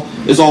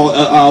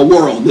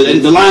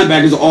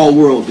linebackers are all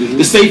world. Mm-hmm.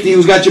 The safety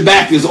who's got your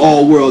back is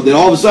all world. Then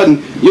all of a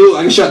sudden, you look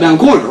like a shutdown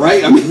corner,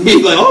 right? I mean,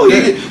 like, oh,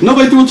 yeah.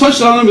 Nobody threw a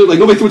touchdown on him. Like,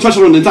 nobody threw a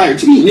touchdown on the entire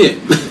team. Yeah.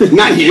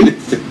 Not him.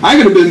 I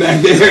could have been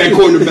back there at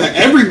cornerback.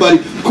 Everybody,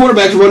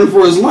 quarterback's running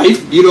for his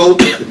life. You know,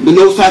 the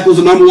nose tackle's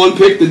the number 1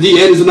 pick. The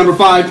DN is the number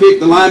 5 pick.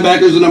 The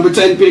linebacker's the number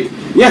 10 pick.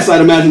 Yes,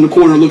 I'd imagine the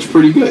corner looks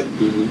pretty good.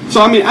 Mm-hmm.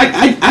 So, I mean,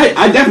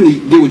 I definitely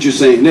get what you're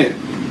saying there.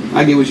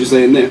 I get what you're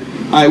saying there.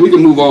 All right, we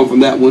can move on from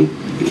that one.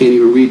 I can't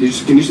even read.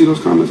 Can you see those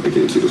comments? I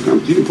can't see those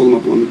comments. You can pull them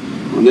up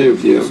on there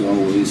if you have. He's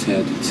always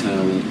had the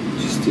talent.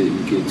 Just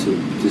didn't get to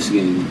this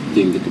game.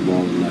 Didn't get the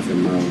ball enough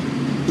in Maryland.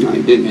 No,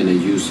 he didn't. And they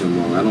used him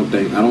wrong. I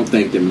don't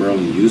think that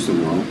Maryland used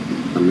him wrong.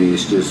 I mean,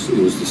 it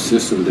was the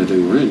system that they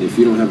were in. If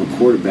you don't have a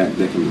quarterback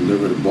that can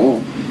deliver the ball,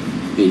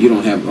 and you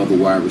don't have other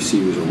wide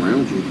receivers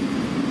around you,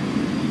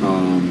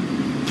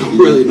 don't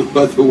really know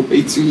other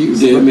way to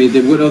use him. I mean,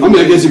 what other?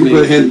 I guess you can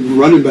put him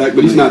running back,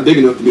 but he's not big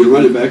enough to be a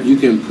running back. You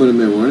can put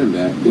him at running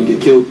back. He'll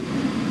get killed.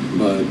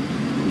 But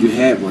you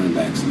had running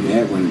backs. You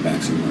had running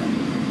backs in Maryland.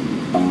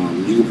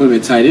 You can put him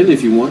at tight end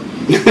if you want.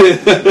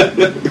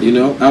 You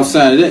know,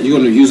 outside of that, you're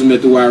going to use him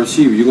at the wide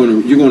receiver. You're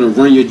going to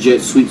run your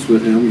jet sweeps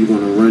with him. You're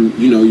going to run.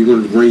 You're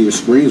going to run your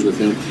screens with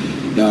him.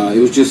 It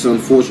was just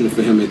unfortunate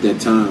for him at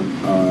that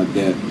time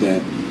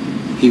that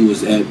he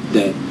was at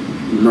that.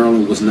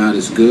 Maryland was not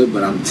as good,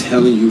 but I'm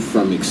telling you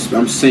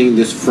I'm saying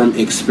this from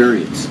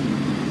experience,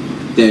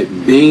 that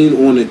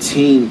being on a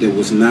team that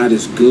was not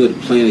as good,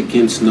 playing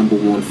against number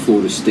 1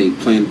 Florida State,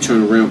 playing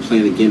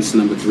against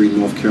number 3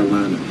 North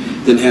Carolina,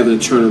 then having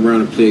to turn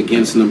around and play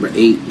against number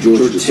 8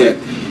 Georgia Tech,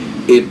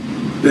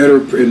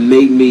 it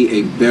made me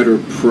a better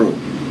pro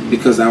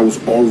because I was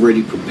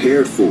already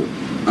prepared for it.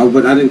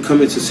 But I didn't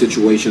come into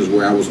situations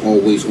where I was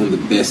always on the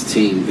best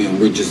team and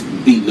we're just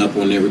beating up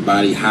on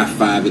everybody,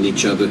 high-fiving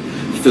each other,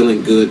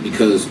 feeling good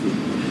because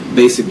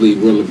basically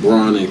we're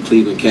LeBron and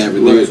Cleveland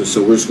Cavaliers, right.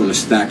 So we're just going to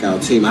stack our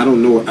team. I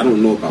don't know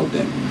about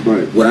that.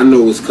 Right. What I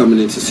know is coming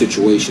into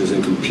situations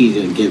and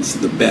competing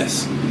against the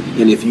best.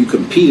 And if you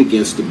compete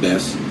against the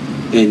best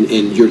and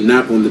you're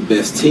not on the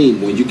best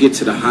team, when you get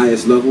to the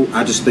highest level,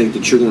 I just think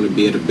that you're going to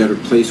be at a better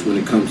place when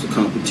it comes to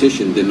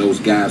competition than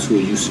those guys who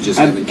are used to just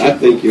having kickballs. I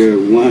think you're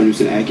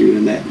 100% accurate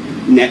in that.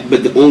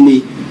 But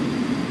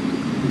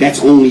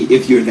that's only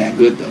if you're that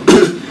good, though.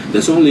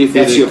 That's only if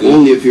you're that good.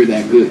 Only if you're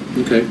that good.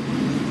 Okay.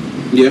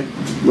 Yeah.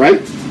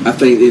 Right? I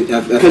think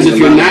because if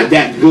you're not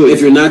that good,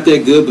 if you're not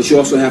that good, but you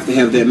also have to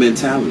have that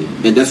mentality,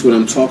 and that's what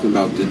I'm talking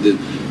about. The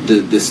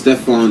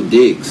Stephon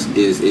Diggs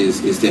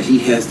is that he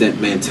has that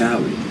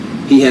mentality.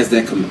 He has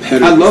that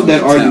competitive. I love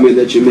that mentality. argument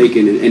that you're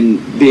making, and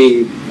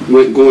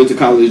going to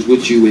college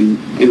with you, and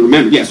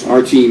remember, yes,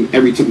 our team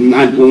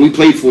when we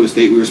played Florida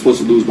State, we were supposed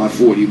to lose by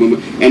 40,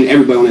 and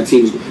everybody on that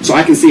team was. So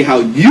I can see how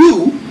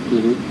you,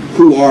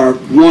 who are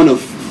one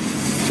of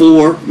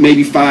 4,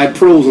 maybe 5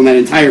 pros on that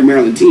entire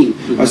Maryland team,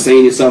 are saying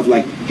to yourself,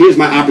 like, here's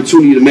my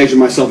opportunity to measure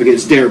myself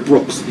against Derrick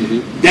Brooks.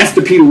 That's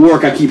the Peter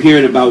Warrick I keep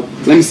hearing about.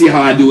 Let me see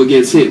how I do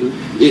against him,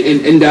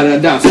 and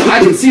da-da-da. So I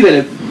can see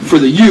that for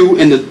the you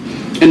and the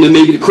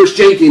maybe the Chris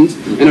Jenkins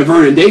and the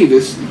Vernon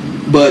Davis,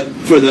 but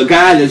for the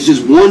guy that's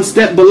just one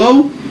step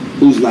below,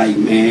 who's like,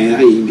 man, I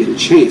didn't even get a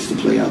chance to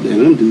play out there.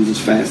 Them dudes is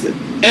fast at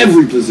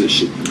every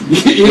position.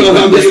 You know what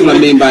I mean? That's what I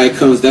mean by it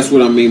comes. That's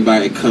what I mean by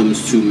it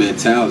comes to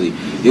mentality.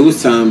 It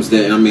was times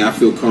that I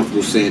feel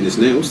comfortable saying this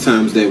now. It was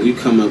times that we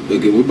come up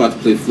again. We're about to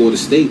play Florida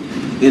State,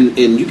 and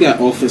you got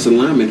offensive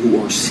linemen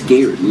who are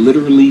scared,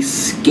 literally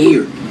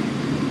scared.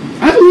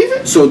 I believe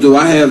it. So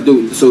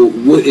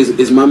what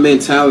is my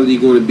mentality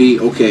going to be?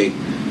 Okay,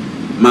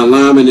 my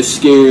lineman is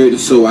scared,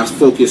 so I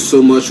focus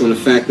so much on the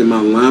fact that my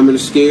lineman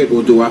is scared,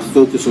 or do I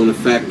focus on the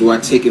fact, do I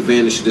take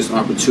advantage of this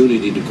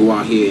opportunity to go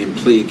out here and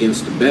play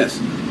against the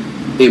best?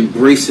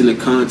 Embracing the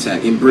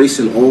contact,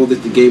 embracing all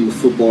that the game of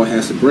football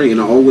has to bring. And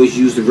I always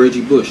use the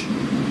Reggie Bush.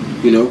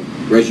 You know,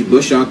 Reggie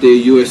Bush out there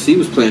at USC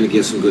was playing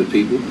against some good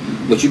people.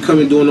 But you come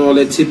and doing all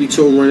that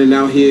tippy-toe running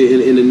out here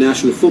in the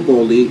National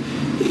Football League,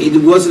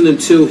 it wasn't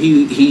until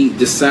he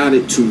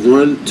decided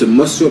to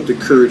muster up the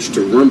courage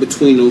to run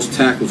between those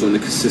tackles on a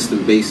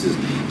consistent basis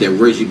that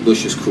Reggie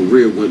Bush's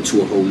career went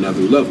to a whole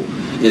nother level.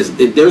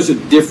 There's a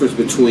difference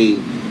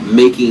between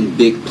making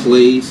big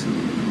plays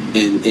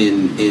and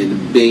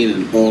being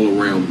an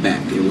all-around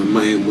back. And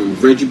when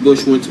Reggie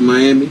Bush went to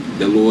Miami,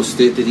 that little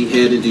stint that he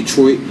had in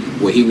Detroit,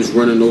 where he was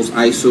running those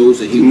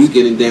ISOs and he was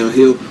getting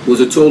downhill, was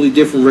a totally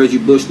different Reggie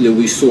Bush than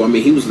we saw. I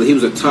mean, he was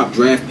a top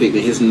draft pick,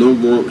 and his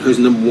number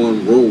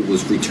one role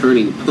was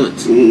returning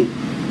punts.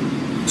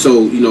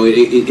 So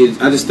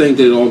I just think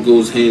that it all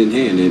goes hand in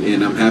hand,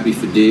 and I'm happy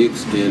for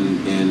Diggs,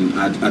 and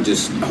I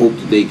just hope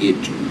that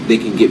they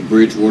can get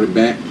Bridgewater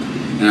back,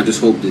 and I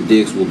just hope that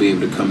Diggs will be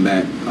able to come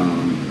back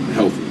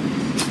healthy.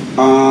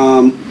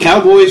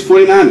 Cowboys,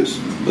 49ers,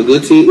 a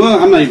good team. Well,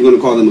 I'm not even going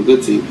to call them a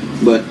good team,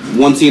 but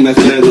one team that's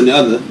better than the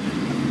other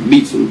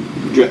beats them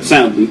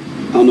soundly.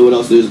 I don't know what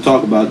else there is to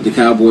talk about. The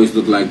Cowboys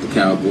look like the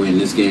Cowboy in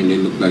this game. They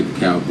look like the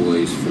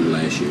Cowboys from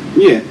last year.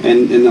 Yeah,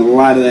 and a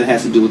lot of that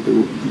has to do with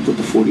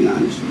the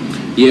 49ers.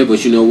 Yeah,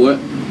 but you know what?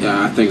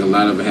 I think a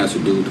lot of it has to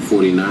do with the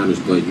 49ers,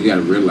 but you got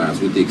to realize,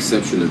 with the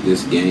exception of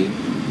this game,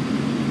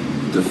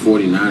 the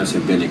 49ers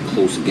have been in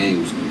close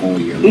games all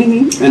year long.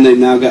 Mm-hmm. And they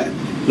now got...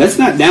 Let's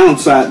not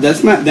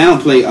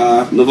downplay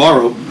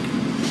Navarro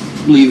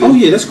leaving. Oh,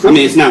 yeah, that's crazy. I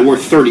mean, it's not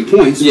worth 30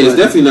 points. Yeah, it's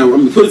definitely not. I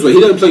mean, put it this way, he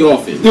doesn't play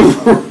offense.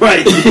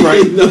 right.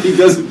 No, he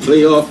doesn't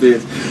play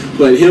offense.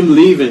 But him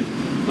leaving,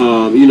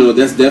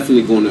 that's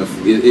definitely going to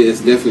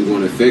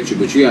affect you.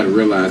 But you got to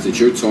realize that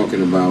you're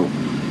talking about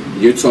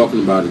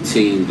a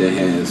team that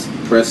has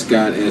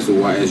Prescott as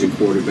your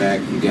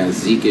quarterback. You got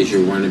Zeke as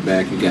your running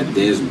back. You got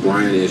Dez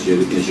Bryant as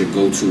your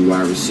go-to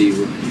wide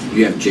receiver.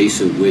 You have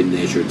Jason Witten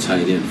as your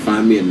tight end.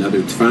 Find me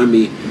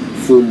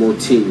 4 more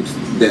teams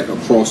that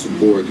across the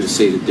board can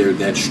say that they're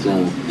that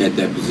strong at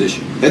that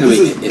position. At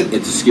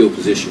the skill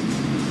position.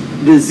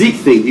 The Zeke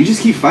thing, you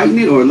just keep fighting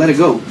it or let it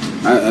go?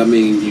 I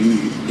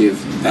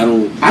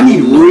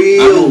need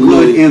real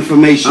good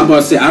information. I'm about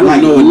to say I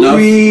don't know enough.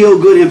 Real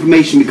good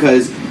information,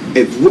 because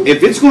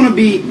if it's going to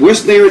be, we're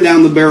staring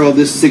down the barrel of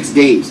this 6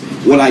 games.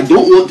 What I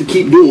don't want to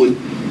keep doing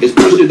is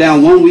pushing it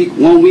down 1 week,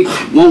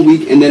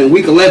 and then in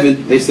week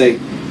 11 they say,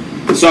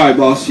 "Sorry,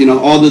 boss.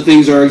 All the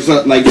things are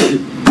like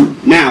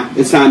now.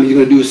 It's time you're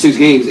going to do 6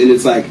 games," and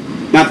it's like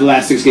not the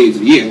last 6 games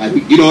of the year. Like,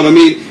 you know what I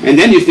mean? And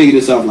then you're thinking to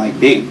yourself, like,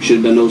 damn, should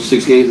have done those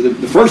 6 games,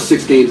 the first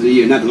 6 games of the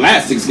year, not the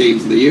last 6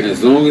 games of the year.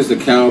 As long as the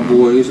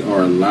Cowboys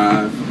are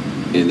alive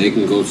and they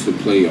can go to the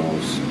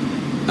playoffs,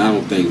 I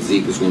don't think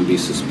Zeke is going to be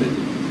suspended.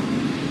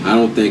 I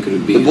don't think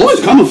it'll be. The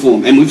boys coming for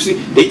him, and we've seen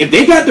if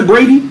they got the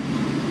Brady,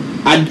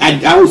 I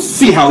don't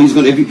see how he's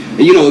going to.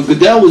 If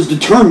Goodell was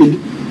determined,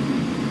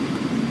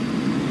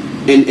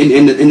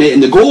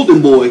 and the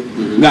Golden Boy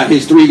got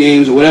his 3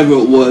 games or whatever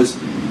it was,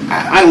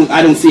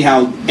 I don't see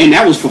how, and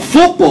that was for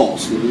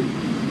footballs. Mm-hmm.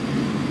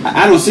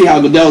 I don't see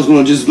how Goodell's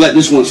going to just let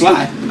this one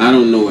slide. I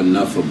don't know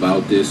enough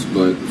about this,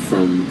 but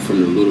from the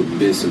little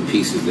bits and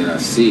pieces that I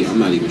see, I'm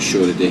not even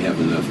sure that they have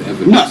enough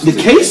evidence. No, the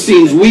case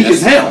seems weak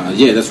as hell.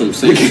 Yeah, that's what I'm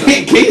saying.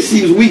 The case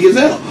seems weak as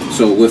hell.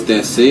 So with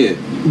that said,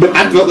 but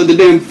I felt that the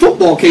damn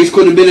football case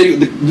couldn't have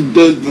been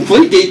the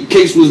Deflategate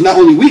case was not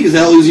only weak as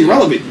hell, it was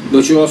irrelevant.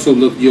 But you're also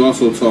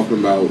talking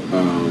about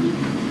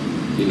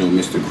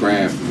Mr.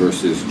 Kraft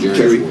versus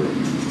Jerry's World,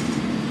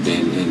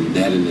 and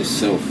that in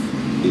itself,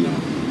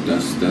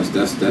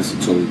 that's a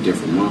totally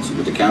different monster.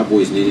 But the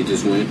Cowboys needed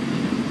this win,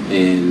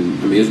 and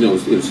I mean,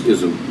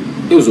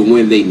 it was a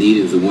win they needed.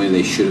 It was a win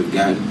they should have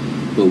gotten.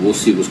 But we'll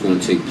see what's going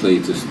to take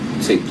place this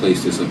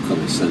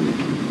upcoming Sunday.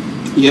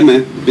 Yeah,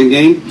 man, big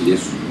game.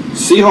 Yes.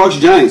 Seahawks,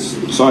 Giants.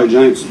 Sorry,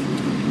 Giants.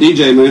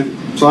 DJ, man.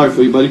 Sorry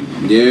for you, buddy.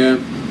 Yeah.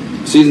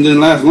 Season didn't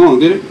last long,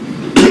 did it?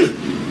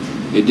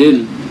 It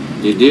didn't.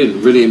 It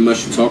didn't. Really ain't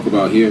much to talk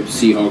about here.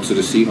 Seahawks are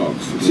the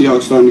Seahawks.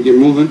 Seahawks starting to get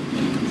moving.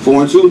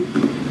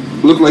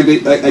 4-2. Look like they,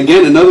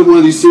 again, another one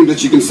of these teams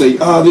that you can say,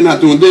 oh, they're not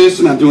doing this,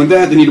 they're not doing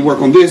that, they need to work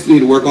on this, they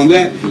need to work on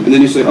that. And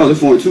then you say, oh, they're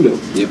 4-2 though.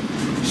 Yep.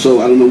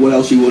 So I don't know what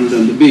else you wanted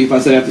them to be. If I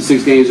said after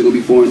 6 games they're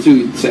going to be 4-2,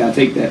 you'd say I'll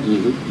take that.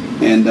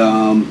 Mm-hmm. And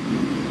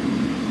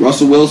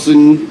Russell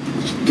Wilson,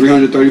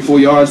 334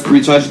 yards,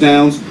 3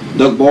 touchdowns.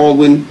 Doug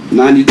Baldwin,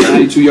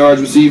 92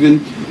 yards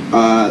receiving.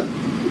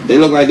 They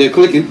look like they're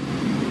clicking.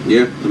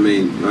 Yeah, I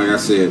mean, like I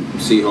said,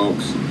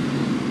 Seahawks,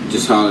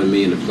 just holler at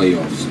me in the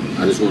playoffs.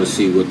 I just want to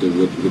see what the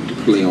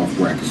playoff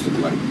brackets look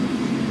like.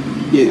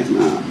 Yeah,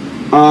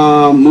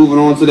 nah. Moving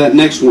on to that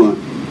next one.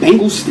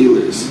 Bengals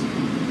Steelers.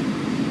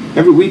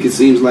 Every week it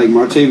seems like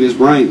Martavis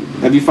Bryant.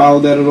 Have you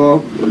followed that at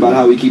all? About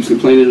how he keeps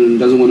complaining and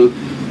doesn't want to,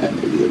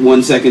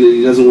 1 second and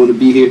he doesn't want to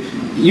be here.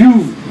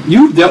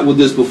 You've dealt with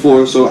this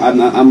before, so I'm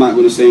not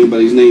going to say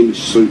anybody's name,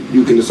 so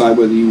you can decide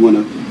whether you want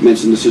to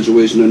mention the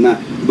situation or not.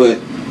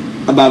 But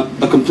about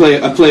a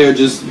player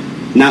just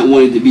not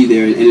wanting to be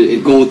there and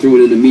it going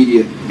through it in the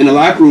media. In the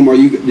locker room,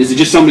 is it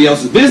just somebody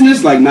else's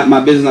business? Like, not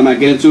my business, I'm not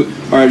getting into it?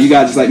 Or are you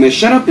guys just like, man,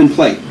 shut up and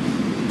play?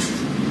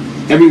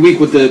 Every week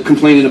with the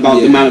complaining about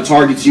the amount of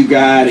targets you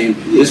got and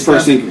this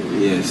person.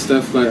 Yeah,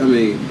 stuff like, I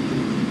mean.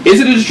 Is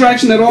it a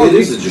distraction at all? It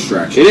is a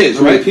distraction. It is,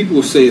 right? Mean, people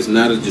will say it's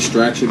not a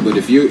distraction, but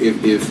if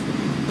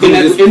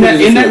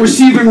in that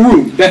receiving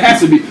room, that has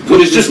to be. But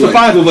it's just the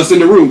 5 of us in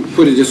the room.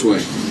 Put it this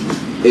way: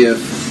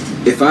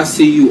 if I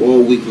see you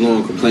all week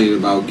long complaining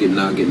about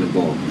not getting the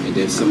ball, and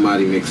then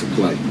somebody makes a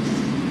play,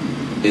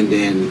 and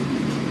then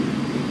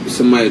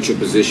somebody at your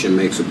position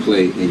makes a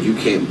play, and you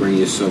can't bring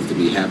yourself to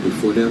be happy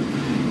for them,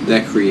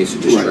 that creates a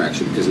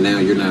distraction because now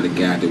you're not a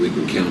guy that we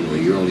can count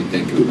on. You're only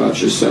thinking about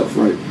yourself,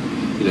 right?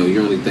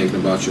 You're only thinking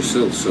about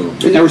yourself. So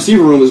and that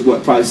receiver room is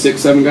what, probably 6,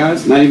 7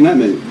 guys? Not even that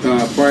many.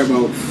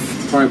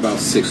 Probably about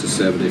 6 or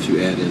 7 if you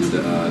add in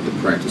the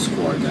practice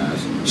squad guys.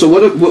 So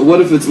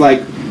what if it's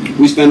like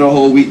we spend our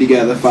whole week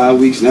together, 5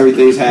 weeks, and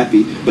everything's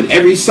happy, but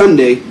every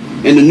Sunday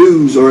in the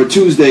news or a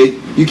Tuesday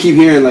you keep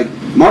hearing like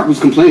Mark was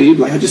complaining. He'd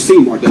be like, I just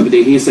seen Mark the other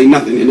day. He didn't say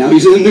nothing, and now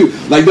he's in the news.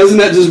 Like, doesn't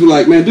that just be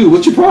like, man, dude,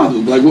 what's your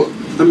problem? Like, what?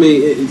 I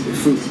mean,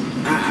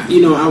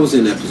 I was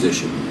in that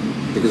position.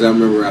 Because I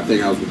remember, I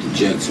think I was with the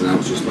Jets, and I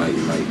was just like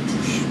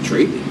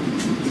trade me,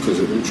 because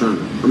I'm trying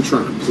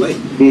to play.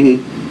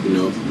 Mm-hmm. You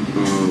know,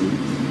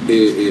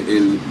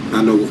 and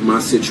I know with my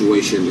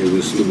situation, it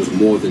was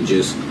more than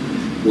just,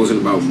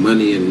 wasn't about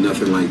money and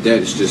nothing like that.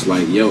 It's just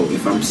like, yo,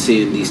 if I'm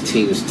seeing these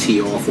teams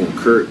tee off on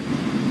Kurt,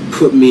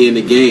 put me in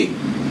the game.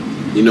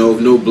 You know,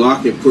 if no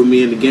blocking, put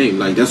me in the game.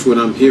 Like, that's what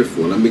I'm here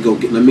for. Let me go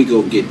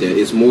get that.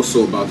 It's more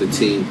so about the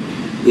team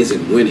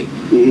isn't winning.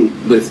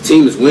 Mm-hmm. But if the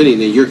team is winning,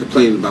 then you're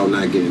complaining about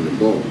not getting the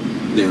ball.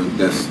 Now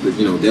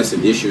that's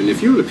an issue. And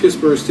if you're the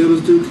Pittsburgh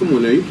Steelers, dude, come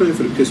on now, you're playing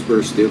for the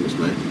Pittsburgh Steelers,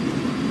 man.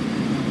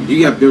 You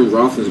got Ben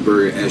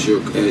Roethlisberger as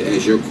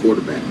your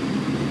quarterback.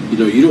 You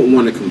know, you don't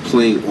want to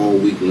complain all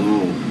week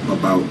long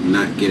about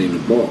not getting the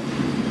ball.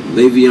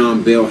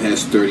 Le'Veon Bell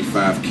has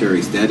 35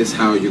 carries. That is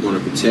how you're going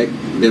to protect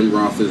Ben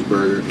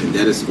Roethlisberger, and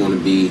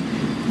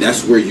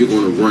that's where you're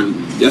going to run.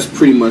 That's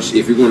pretty much,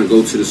 if you're going to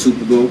go to the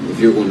Super Bowl, if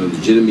you're going to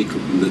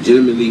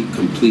legitimately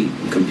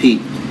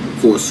compete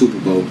for a Super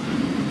Bowl,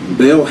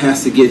 Bell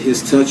has to get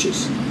his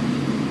touches.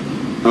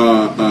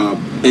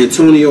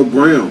 Antonio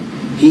Brown,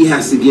 he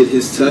has to get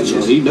his touches.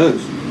 No, he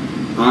does.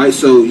 All right,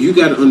 so you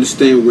got to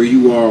understand where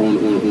you are on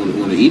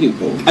the eating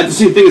pole. The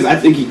thing is, I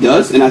think he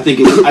does, and I think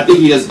he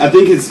does. I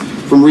think it's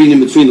from reading in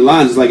between the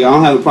lines. It's like, I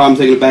don't have a problem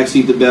taking a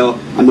backseat to Bell.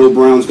 I know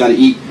Brown's got to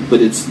eat, but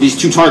it's these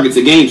 2 targets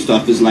a game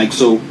stuff is like,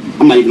 so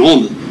I'm not even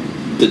on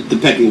the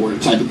pecking order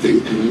type of thing.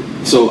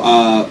 Mm-hmm. So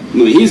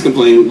he's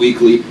complaining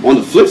weekly. On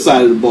the flip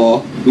side of the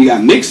ball, we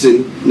got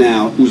Mixon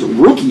now, who's a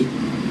rookie,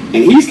 and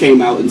he's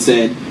came out and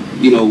said,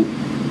 you know,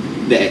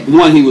 that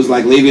one, he was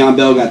like, Le'Veon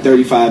Bell got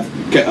 35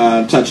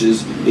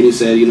 touches, and he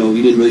said, you know,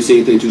 he didn't really say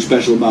anything too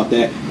special about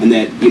that, and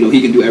that, you know,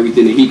 he can do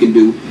everything that he can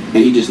do, and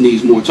he just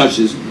needs more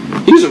touches.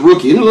 He's a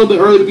rookie, and a little bit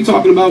early to be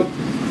talking about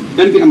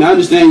anything. I mean, I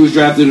understand he was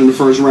drafted in the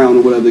first round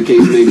or whatever the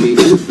case may be,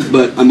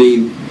 but I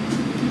mean,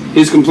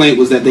 his complaint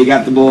was that they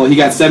got the ball. He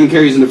got 7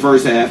 carries in the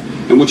first half,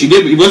 and what he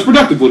did, he was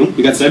productive with him.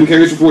 He got 7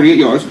 carries for 48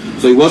 yards,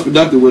 so he was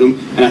productive with him,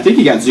 and I think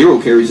he got 0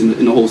 carries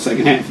in the whole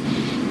second half.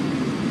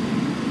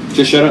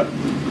 Just shut up.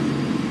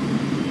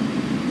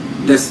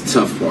 That's the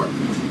tough part.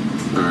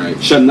 All right.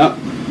 Shutting up.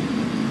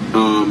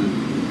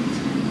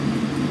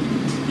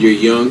 You're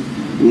young.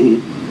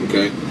 Mm-hmm.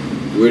 Okay.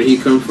 Where did he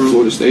come from?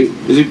 Florida State.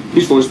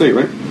 He's Florida State,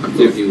 right? I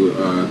thought he was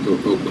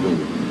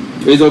Oklahoma.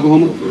 He's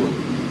Oklahoma?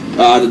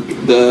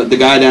 The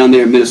guy down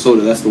there in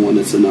Minnesota, that's the one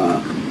that's in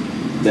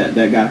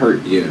that got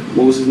hurt. Yeah.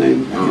 What was his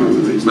name? I can't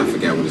remember his name. I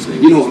forgot what his name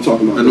is. You know what I'm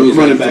talking about. I know he's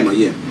running back.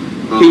 Yeah.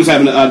 He was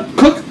having a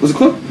Cook. Was it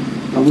Cook?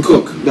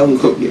 Delvin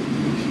Cook. Yeah.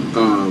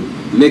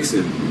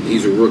 Mixon,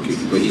 he's a rookie,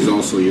 but he's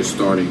also your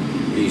starting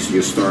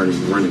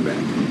running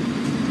back.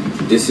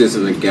 This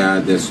isn't a guy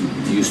that's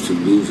used to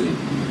losing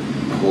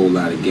a whole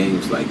lot of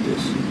games like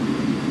this.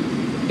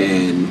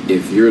 And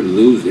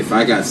if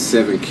I got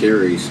 7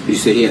 carries, you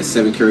say he had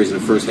 7 carries in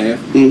the first half?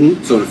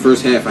 Mm-hmm. So in the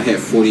first half, I had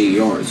 48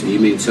 yards. And you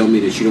mean to tell me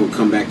that you don't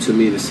come back to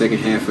me in the second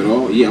half at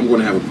all? Yeah, I'm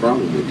going to have a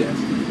problem with that.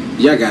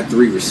 Yeah, I got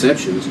 3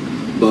 receptions,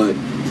 but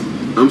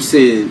I'm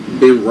saying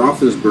Ben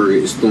Roethlisberger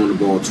is throwing the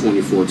ball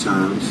 24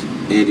 times.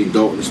 Andy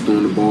Dalton is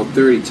throwing the ball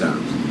 30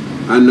 times.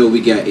 I know we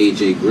got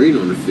A.J. Green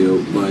on the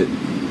field, but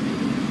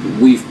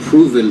we've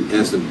proven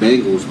as the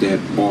Bengals that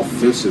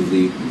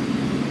offensively,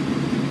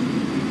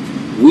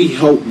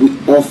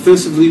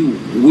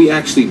 we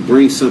actually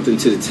bring something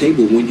to the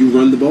table when you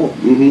run the ball.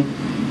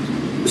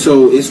 Mm-hmm.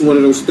 So it's one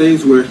of those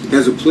things where,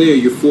 as a player,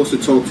 you're forced to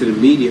talk to the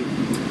media.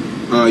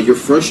 You're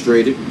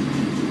frustrated.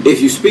 If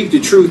you speak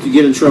the truth, you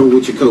get in trouble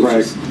with your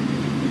coaches.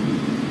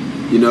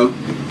 Right. You know?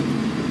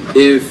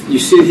 If you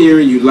sit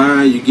here and you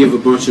lie, you give a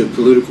bunch of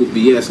political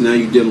BS, now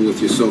you're dealing with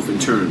yourself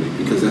internally,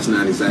 because that's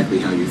not exactly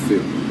how you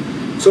feel.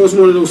 So it's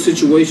one of those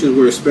situations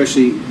where,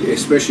 especially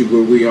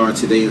where we are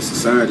today in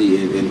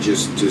society, and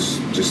just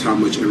how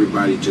much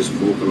everybody just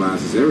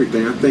vocalizes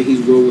everything, I think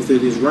he's well within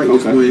his right.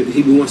 Okay.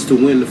 He wants to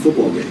win the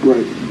football game.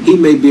 Right. He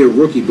may be a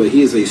rookie, but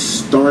he is a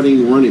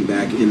starting running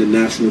back in the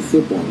National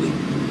Football League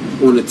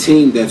on a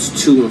team that's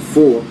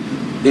 2-4.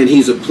 And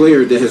he's a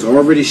player that has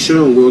already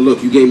shown, well,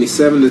 look, you gave me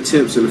 7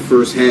 attempts in the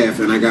first half,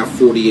 and I got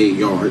 48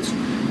 yards. All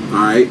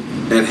right?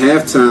 At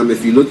halftime,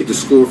 if you look at the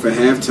score for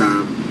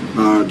halftime,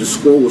 the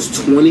score was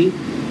 20-14.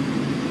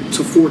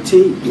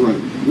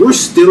 Right. We're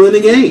still in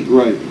the game.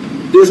 Right.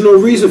 There's no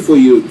reason for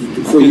you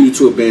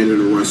to abandon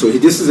the run. So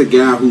this is a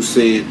guy who's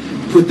saying,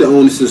 put the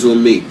onus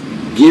on me.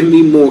 Give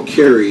me more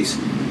carries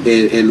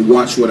and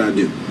watch what I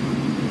do.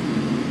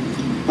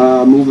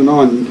 Moving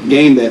on,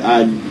 game that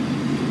I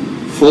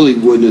fully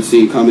wouldn't have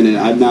seen coming in.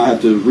 I now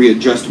have to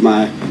readjust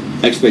my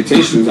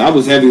expectations. I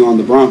was heavy on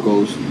the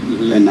Broncos,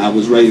 mm-hmm. and I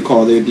was ready to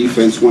call their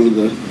defense one of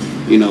the,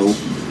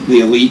 the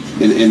elite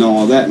and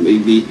all that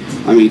maybe.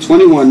 I mean,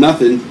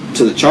 21-0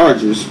 to the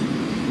Chargers.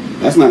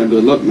 That's not a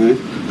good look, man.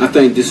 I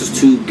think this is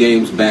 2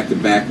 games back to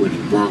back where the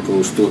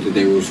Broncos thought that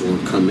they was going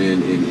to come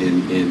in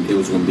and it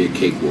was going to be a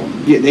cakewalk.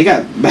 Yeah, they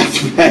got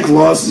back-to-back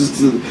losses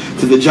to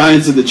the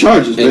Giants and the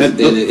Chargers, man.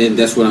 And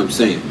that's what I'm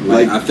saying.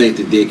 Like, I think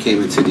that they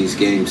came into these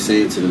games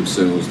saying to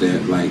themselves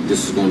that, like,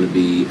 this is going to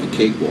be a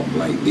cakewalk.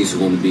 Like, these are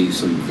going to be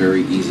some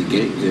very easy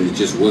games, and it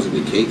just wasn't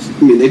the case.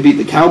 I mean, they beat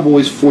the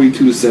Cowboys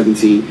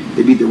 42-17.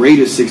 They beat the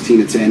Raiders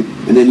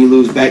 16-10, and then you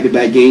lose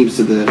back-to-back games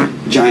to the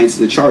Giants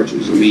and the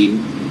Chargers. I mean,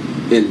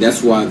 and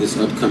that's why this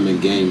upcoming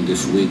game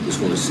this week is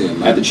going to say a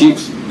lot at the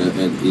Chiefs.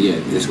 Yeah,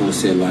 it's going to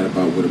say a lot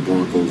about where the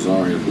Broncos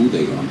are and who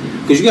they are.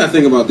 Because you got to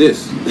think about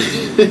this.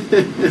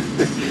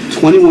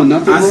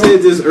 21-0. I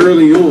said this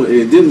early on, and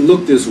it didn't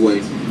look this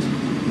way,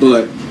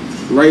 but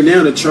right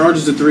now the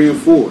Chargers are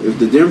 3-4. If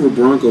the Denver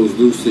Broncos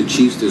lose to the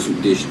Chiefs this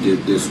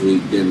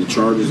week, then the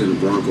Chargers and the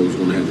Broncos are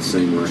going to have the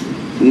same record.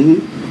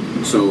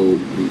 Mm-hmm. So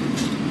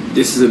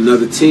this is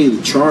another team,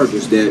 the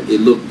Chargers, that it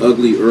looked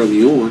ugly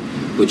early on.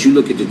 But you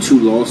look at the 2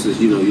 losses,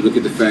 you look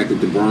at the fact that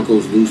the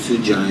Broncos lose to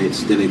the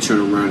Giants, then they turn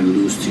around and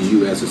lose to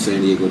you as a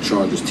San Diego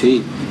Chargers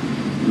team.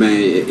 Man,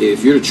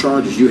 if you're the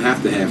Chargers, you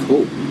have to have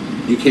hope.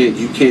 You can't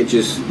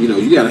just, you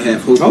got to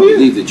have hope and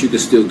believe that you can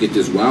still get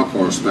this wild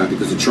card spot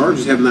because the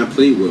Chargers have not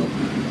played well,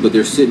 but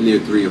they're sitting there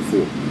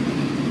 3-4.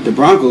 The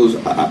Broncos,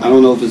 I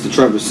don't know if it's the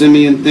Trevor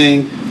Siemian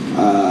thing,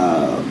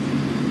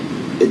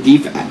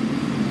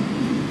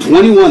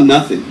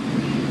 21-0.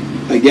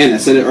 Again, I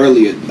said it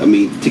earlier. I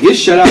mean, to get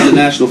shut out in the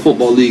National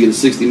Football League in a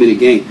 60-minute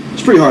game,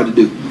 it's pretty hard to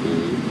do.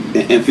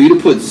 And for you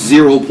to put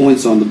 0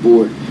 points on the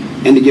board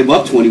and to give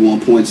up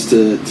 21 points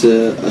to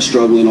a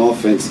struggling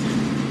offense,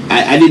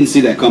 I didn't see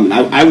that coming.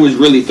 I was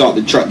really thought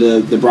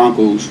the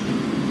Broncos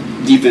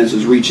defense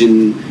was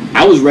reaching.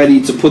 I was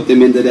ready to put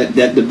them into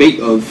that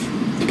debate of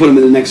to put them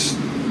in the next,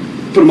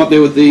 put them up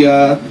there with the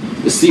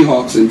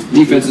Seahawks and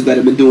defenses that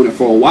have been doing it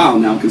for a while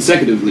now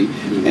consecutively.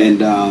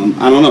 And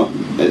I don't know.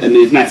 I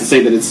mean, it's not to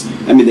say that it's.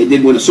 I mean, they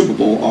did win a Super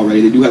Bowl already.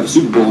 They do have a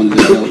Super Bowl under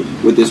their belt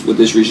with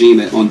this regime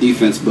on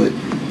defense. But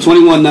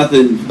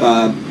 21-0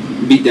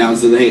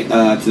 beatdowns to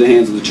the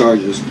hands of the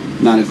Chargers.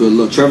 Not a good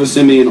look. Trevor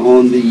Siemian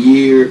on the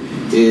year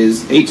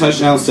is 8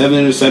 touchdowns,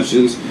 7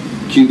 interceptions,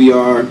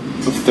 QBR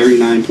of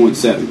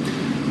 39.7.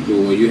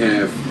 Well, when you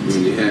have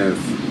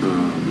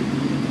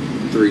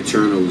 3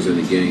 turnovers in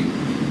a game,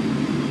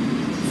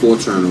 4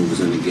 turnovers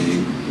in a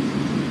game,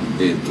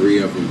 and 3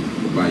 of them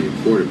were by your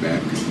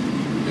quarterback.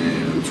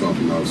 And I'm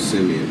talking about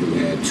Siemian, who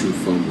had 2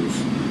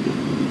 fumbles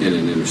and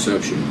an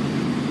interception.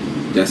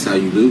 That's how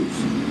you lose.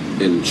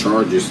 And the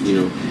Chargers,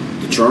 the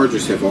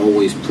Chargers have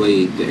always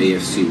played the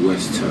AFC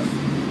West tough.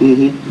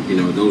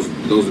 Mm-hmm.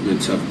 Those have been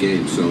tough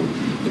games. So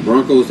the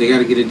Broncos, they got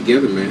to get it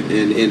together, man.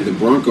 And the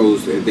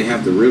Broncos, they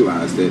have to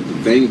realize that the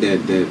thing that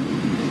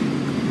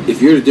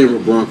if you're the Denver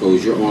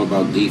Broncos, you're all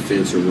about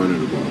defense and running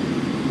the ball.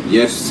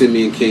 Yes,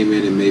 Siemian came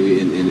in and maybe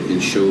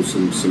and showed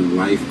some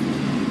life.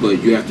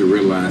 But you have to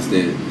realize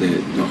that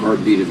the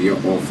heartbeat of your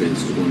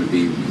offense is going to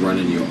be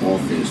running your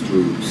offense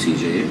through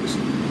C.J.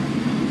 Anderson.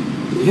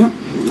 Yep.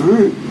 All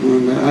right.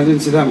 Well, I didn't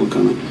see that one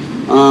coming.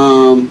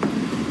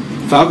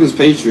 Falcons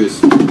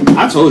Patriots.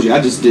 I told you. I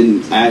just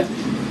didn't. I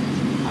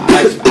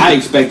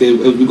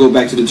expected. If we go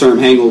back to the term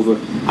hangover,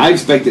 I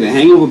expected a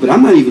hangover, but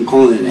I'm not even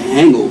calling it a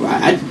hangover.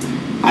 I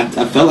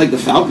felt like the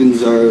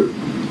Falcons are.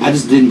 I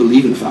just didn't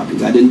believe in the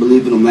Falcons. I didn't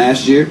believe in them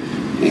last year,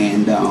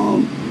 and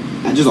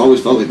I just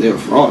always felt like they were a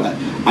fraud.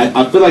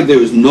 I feel like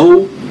there is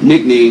no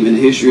nickname in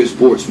the history of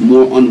sports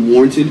more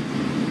unwarranted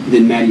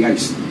than Matty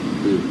Ice.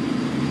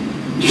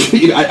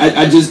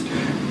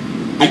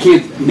 I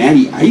can't.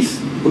 Matty Ice?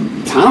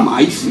 Tom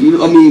Ice?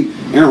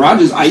 Aaron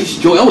Rodgers Ice?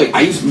 Joe Elway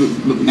Ice?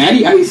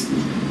 Matty Ice?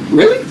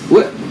 Really?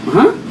 What?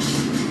 Huh?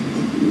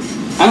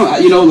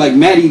 I don't. Like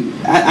Matty.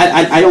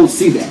 I don't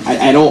see that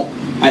at all.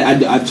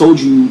 I've told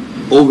you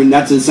over,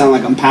 not to sound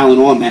like I'm piling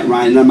on Matt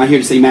Ryan. I'm not here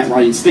to say Matt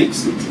Ryan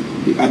stinks.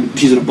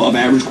 He's an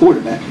above-average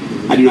quarterback.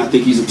 I do not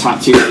think he's a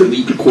top-tier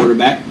elite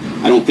quarterback.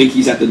 I don't think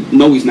he's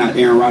he's not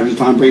Aaron Rodgers,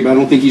 Tom Brady, but I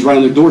don't think he's right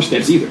on their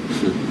doorsteps either.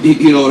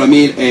 You know what I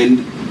mean? And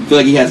I feel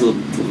like he has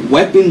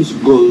weapons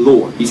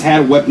galore. He's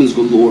had weapons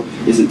galore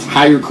his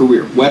entire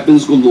career.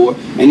 Weapons galore.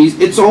 And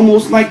it's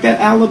almost like that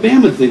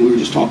Alabama thing we were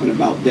just talking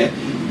about. That,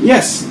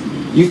 yes,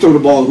 you throw the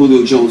ball to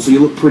Julio Jones, so you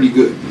look pretty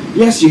good.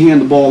 Yes, you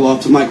hand the ball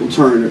off to Michael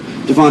Turner,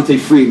 Devontae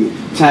Freeman,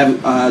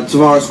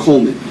 Tavares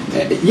Coleman.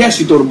 Yes,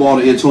 you throw the ball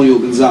to Antonio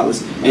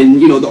Gonzalez,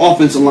 and the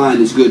offensive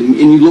line is good, and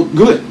you look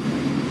good.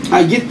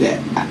 I get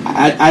that.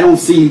 I don't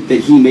see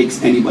that he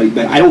makes anybody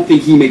better. I don't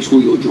think he makes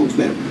Julio Jones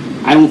better.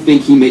 I don't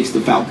think he makes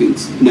the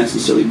Falcons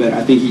necessarily better.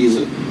 I think he is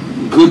a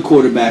good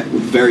quarterback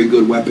with very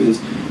good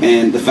weapons,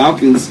 and the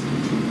Falcons.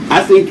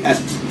 I think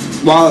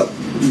while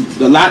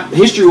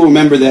history will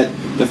remember that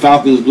the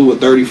Falcons blew a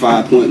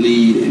 35-point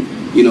lead, and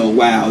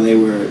wow,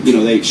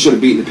 they should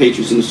have beaten the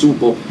Patriots in the Super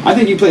Bowl. I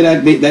think you play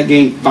that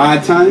game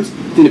 5 times.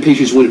 I think the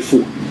Patriots win it 4.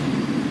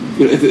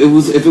 If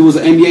it was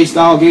an NBA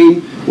style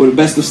game or the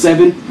best of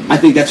 7, I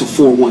think that's a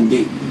 4-1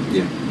 game.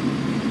 Yeah.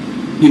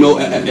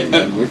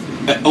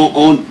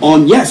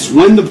 Yes,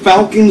 when the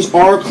Falcons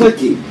are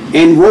clicking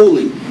and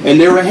rolling and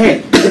they're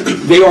ahead,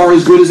 they are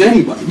as good as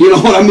anybody. You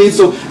know what I mean?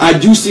 So I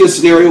do see a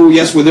scenario,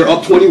 yes, where they're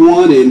up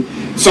 21 and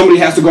somebody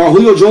has to guard.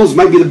 Julio Jones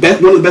might be one of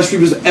the best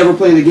receivers to ever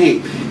play in the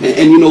game,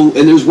 and you know,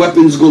 and there's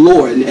weapons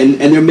galore, and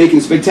they're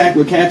making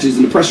spectacular catches,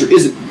 and the pressure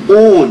isn't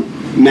on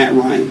Matt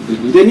Ryan.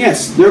 Then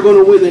yes, they're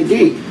going to win that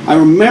game. I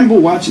remember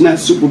watching that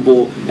Super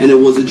Bowl, and it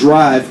was a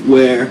drive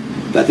where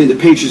I think the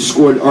Patriots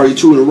scored already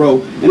 2 in a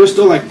row, and there's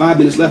still like 5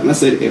 minutes left. And I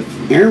said, if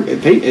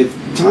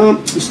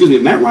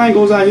Matt Ryan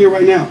goes out here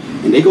right now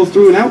and they go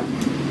 3 and out,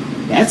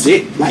 that's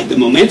it. Like, the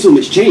momentum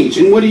has changed.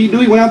 And what did he do?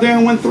 He went out there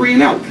and went 3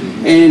 and out.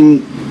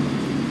 And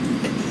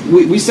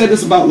we said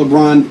this about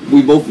LeBron.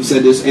 We both have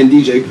said this, and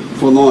DJ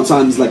for a long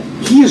time. He's like,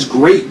 he is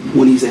great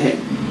when he's ahead.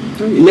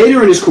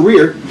 Later in his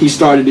career, he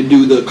started to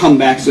do the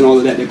comebacks and all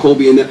of that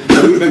Kobe and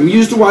we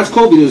used to watch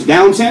Kobe. It was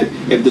down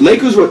 10. If the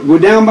Lakers were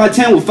down by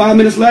 10 with 5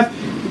 minutes left,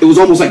 it was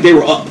almost like they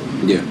were up.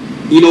 Yeah.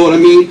 You know what I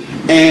mean?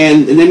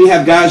 And then you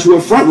have guys who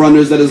are front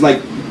runners that is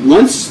like,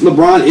 once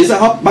LeBron is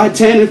up by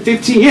 10 and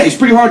 15, yeah, it's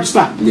pretty hard to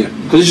stop. Yeah.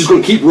 Because it's just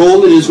going to keep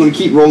rolling, it's going to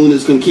keep rolling,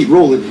 it's going to keep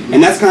rolling.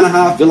 And that's kind of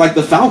how I feel like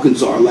the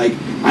Falcons are. Like,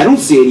 I don't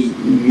see any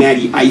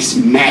Matty Ice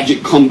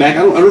magic comeback.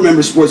 I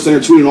remember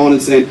SportsCenter tweeting on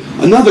and saying,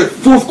 another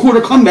fourth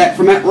quarter comeback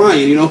for Matt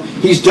Ryan. You know,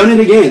 he's done it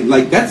again.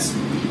 Like, that's,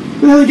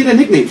 where the hell did he get that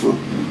nickname from?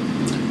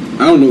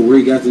 I don't know where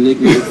he got the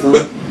nickname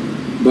from,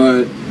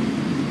 but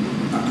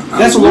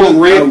that's a long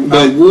rant.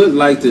 I would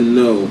like to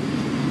know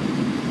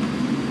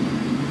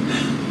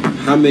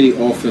how many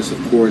offensive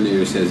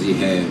coordinators has he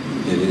had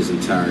in his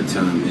entire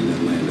time in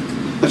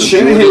Atlanta.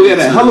 Shanahan had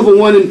a hell of a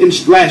one in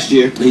last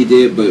year. He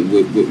did, but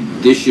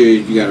with this year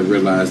you got to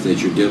realize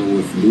that you're dealing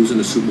with losing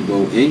the Super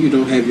Bowl, and you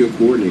don't have your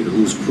coordinator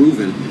who's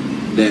proven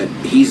that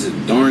he's a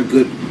darn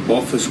good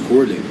offensive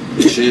coordinator.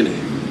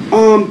 Shanahan.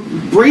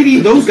 Brady,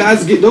 those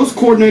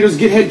coordinators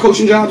get head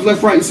coaching jobs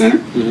left, right, and center.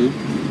 Mm-hmm.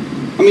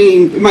 I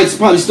mean, it might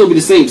probably still be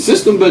the same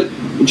system, but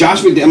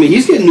Josh McDaniels, I mean,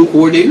 he's getting new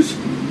coordinators.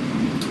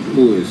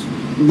 Who is?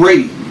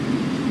 Brady.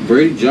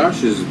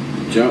 Josh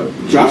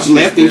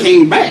left and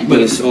came back. But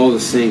it's all the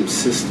same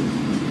system.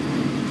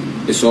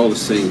 It's all the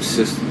same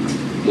system.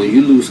 When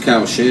you lose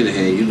Kyle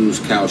Shanahan, you lose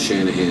Kyle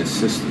Shanahan's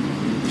system.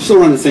 Still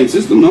run the same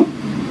system, no?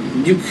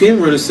 You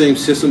can run the same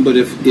system, but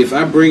if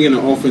I bring in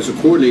an offensive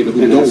coordinator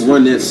who don't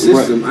run that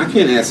system, right. I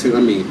can't ask him. I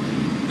mean,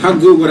 how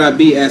good would I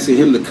be asking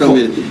him to come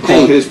in?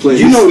 Hey, his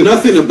plays. You know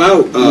nothing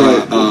about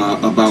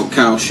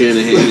Kyle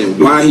Shanahan and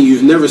why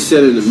you've never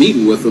sat in a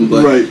meeting with him,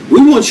 but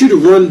we want you to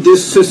run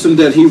this system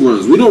that he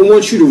runs. We don't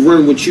want you to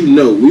run what you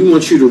know. We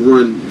want you to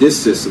run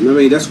this system. I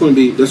mean, that's going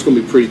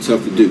to be pretty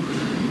tough to do.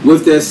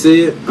 With that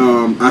said,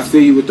 I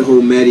feel you with the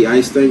whole Matty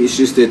Ice thing. It's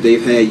just that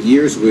they've had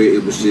years where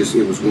it was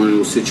one of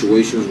those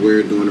situations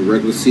where during the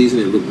regular season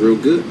it looked real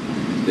good.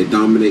 They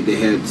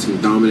had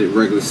some dominant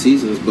regular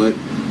seasons, but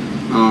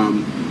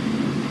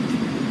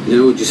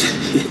it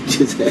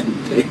just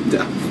hasn't panned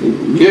out for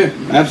him. Yeah,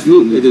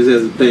 absolutely. It just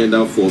hasn't panned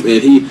out for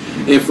him.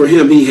 And for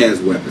him, he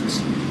has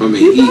weapons. I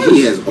mean,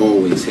 he has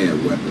always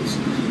had weapons.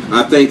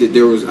 I think that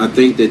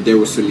there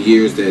was some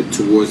years that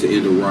towards the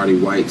end of Roddy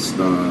White's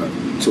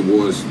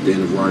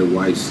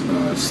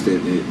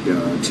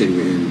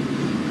tenure in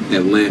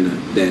Atlanta,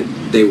 that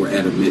they were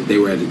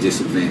at a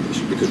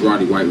disadvantage because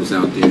Roddy White was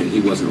out there and he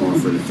wasn't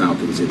offering the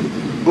Falcons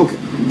anything. Okay.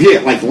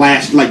 Yeah,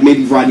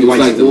 maybe Roddy White's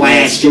like the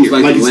last year. It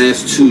was like the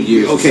last 2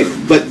 years. Okay,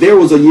 but there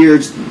were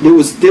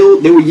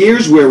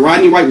years where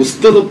Rodney White was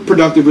still a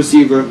productive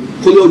receiver,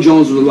 Julio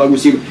Jones was a lug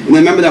receiver, and I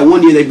remember that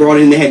one year they brought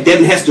in, they had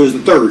Devin Hester as the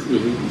third.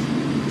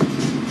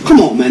 Mm-hmm. Come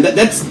on, man,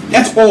 that's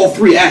all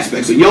three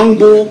aspects: a young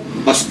bull,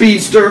 a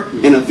speedster,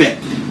 and a vet.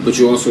 But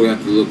you also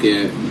have to look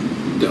at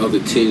the other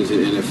teams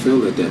in the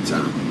NFL at that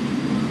time.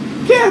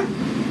 Yeah.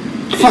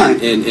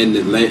 Fine. And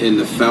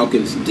the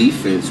Falcons'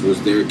 defense was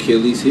their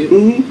Achilles heel.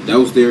 Mm-hmm. That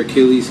was their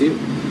Achilles heel.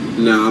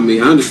 Now, I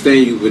mean, I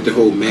understand you with the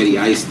whole Matty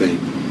Ice thing.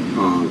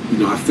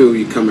 I feel where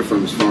you're coming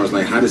from as far as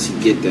like, how does he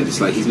get that? It's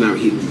like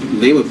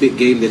name a big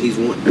game that he's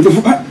won.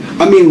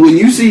 I mean, when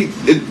you see,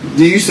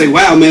 do you say,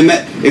 "Wow, man,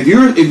 Matt, if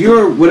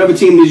you're whatever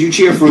team it is you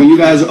cheer for, and you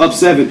guys are up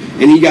 7,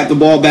 and he got the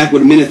ball back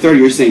with 1:30,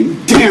 you're saying,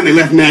 damn, they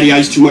left Matty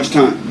Ice too much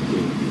time."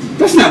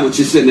 That's not what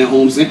you're sitting at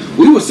home saying.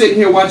 We were sitting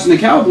here watching the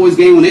Cowboys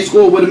game when they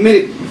scored with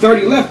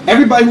 1:30 left.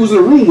 Everybody who was in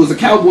the room was a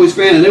Cowboys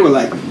fan, and they were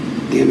like,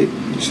 damn it,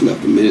 just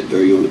left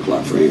 1:30 on the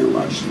clock for Aaron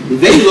Rodgers.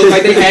 They looked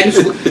like they hadn't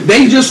scored.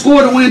 They just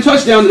scored a winning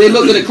touchdown, and they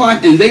looked at the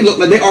clock, and they looked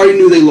like they already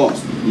knew they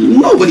lost.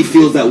 Nobody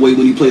feels that way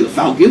when you play the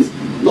Falcons.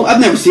 No, I've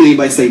never seen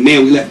anybody say,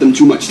 man, we left them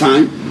too much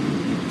time.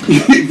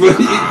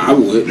 I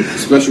would,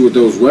 especially with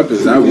those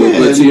weapons. I would, yeah,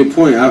 but to your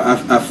point,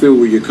 I feel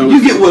where you're coming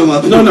from. You get where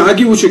I'm No, I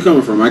get what you're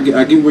coming from. I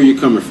get where you're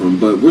coming from.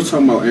 But we're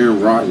talking about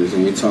Aaron Rodgers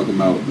and we're talking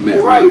about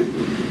Matt Ryan.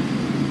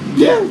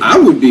 Yeah, I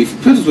would be.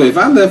 Put it this way: if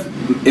I left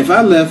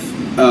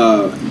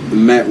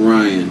Matt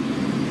Ryan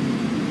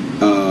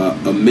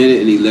 1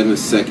 minute and 11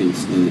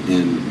 seconds and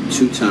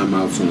 2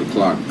 timeouts on the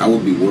clock, I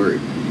would be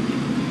worried.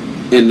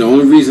 And the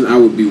only reason I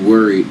would be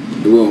worried,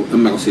 well,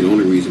 I'm not gonna say the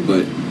only reason,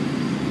 but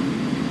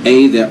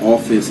A, that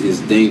offense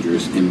is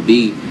dangerous, and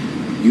B,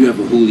 you have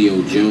a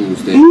Julio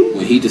Jones that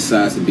when he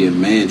decides to be a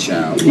man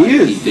child,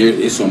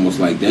 it's almost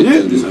like that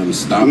dude is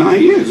unstoppable. No,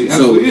 he is. He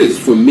absolutely is.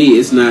 For me,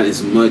 it's not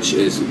as much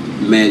as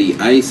Matty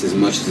Ice as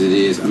much as it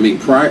is. I mean,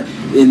 prior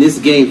in this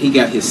game, he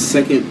got his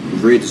second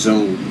red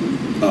zone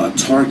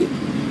target.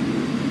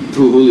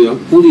 Julio,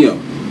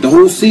 the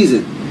whole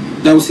season,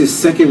 that was his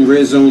second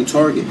red zone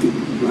target.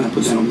 I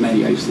put that on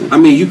Matty Ice then. I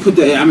mean, you could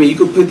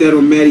put that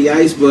on Matty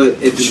Ice, but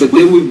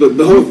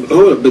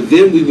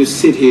then we would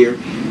sit here,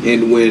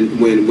 and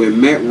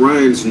when Matt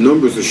Ryan's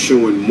numbers are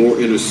showing more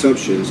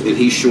interceptions, and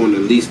he's showing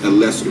at least a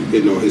less,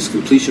 his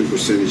completion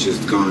percentage has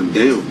gone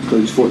down. Because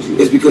he's forcing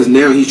it. It's because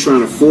now he's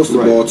trying to force the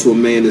ball to a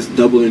man that's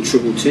double and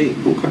triple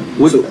team. Okay.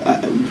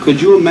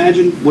 Could you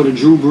imagine what a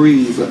Drew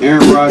Brees,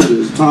 Aaron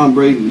Rodgers, Tom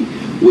Brady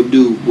would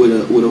do with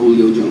a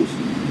Julio Jones?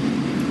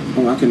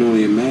 Oh, I can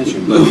only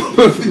imagine. But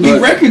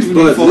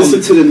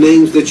listen to the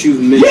names that you've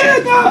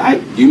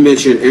mentioned. You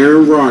mentioned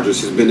Aaron Rodgers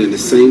has been in the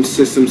same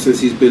system since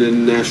he's been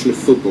in the National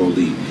Football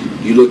League.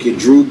 You look at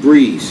Drew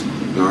Brees,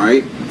 all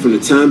right? From the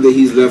time that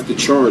he's left the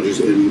Chargers,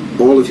 and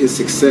all of his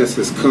success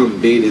has come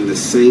being in the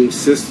same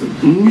system.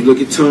 Mm-hmm. You look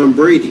at Tom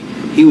Brady.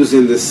 He was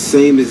in the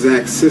same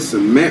exact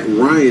system. Matt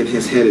Ryan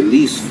has had at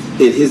least,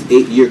 in his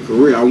 8-year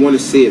career, I want to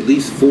say at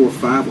least 4 or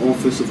 5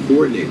 offensive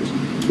coordinators.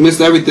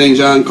 Missed everything,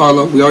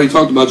 Giancarlo. We already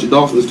talked about your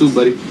Dolphins too,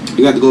 buddy.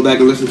 You got to go back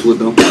and listen to it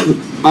though.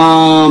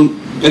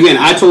 Again,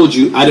 I told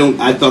you I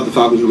thought the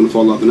Falcons were going to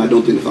fall off, and I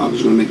don't think the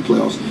Falcons were going to make the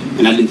playoffs,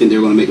 and I didn't think they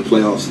were going to make the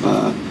playoffs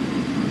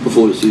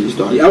before the season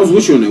started. Yeah, I was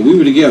with you on that. We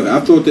were together. I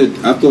thought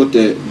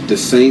that the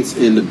Saints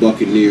and the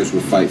Buccaneers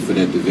will fight for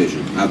that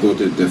division. I thought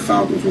that the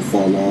Falcons will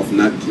fall off,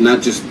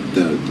 not just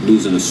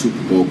losing a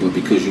Super Bowl, but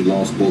because you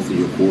lost both of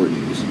your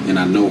coordinators, and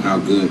I know how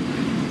good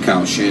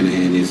Kyle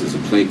Shanahan is as a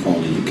play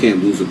caller. You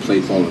can't lose a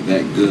play caller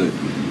that good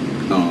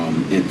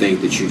and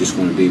think that you're just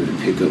going to be able to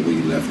pick up where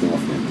you left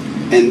off at.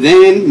 And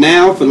then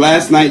now for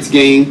last night's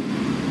game,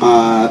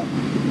 the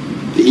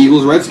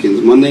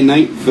Eagles-Redskins, Monday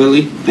night,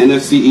 Philly,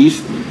 NFC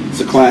East.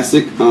 It's a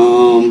classic.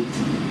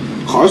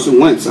 Carson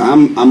Wentz.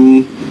 I'm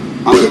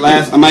the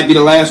last. I might be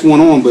the last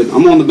one on, but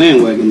I'm on the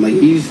bandwagon. Like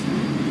he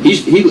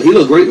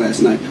looked great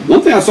last night.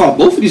 One thing I saw,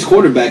 both of these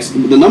quarterbacks,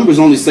 the numbers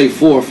only say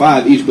 4 or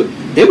 5 each, but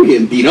they were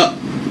getting beat up.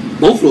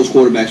 Both of those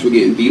quarterbacks were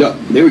getting beat up.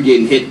 They were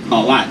getting hit a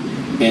lot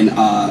and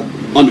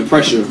under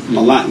pressure a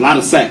lot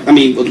of sacks. I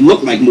mean, it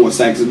looked like more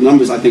sacks. The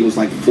numbers I think was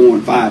like 4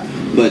 and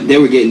 5, but they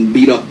were getting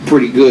beat up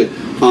pretty good.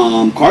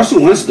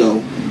 Carson Wentz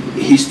though,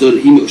 he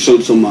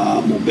showed some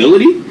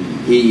mobility.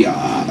 He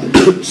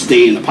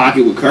stayed in the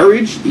pocket with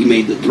courage. He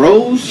made the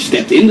throws,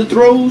 stepped in the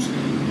throws.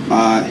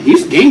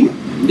 He's a gamer.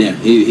 Yeah,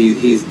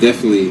 he is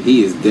definitely a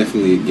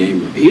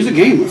gamer. He's a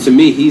gamer. To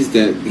me, he's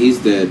that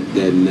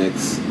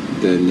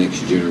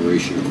next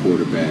generation of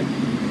quarterback.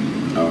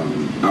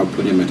 I'll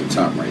put him at the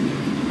top right now.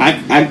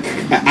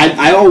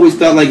 I always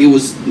felt like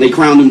they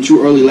crowned him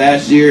too early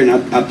last year, and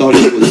I thought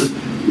it was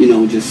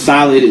just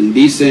solid and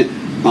decent.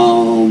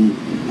 On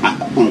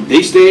a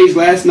big stage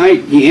last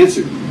night, he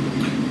answered.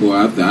 Well,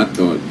 I thought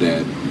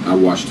that I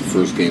watched the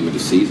first game of the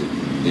season,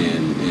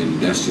 and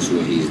that's just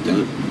what he's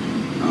done.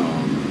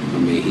 I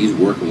mean, he's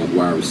working with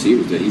wide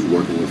receivers that he's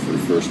working with for the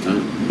first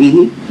time.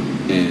 Mm-hmm.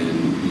 And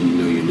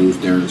you lose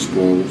Darren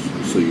Sproles,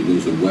 so you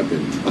lose a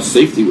weapon, a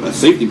safety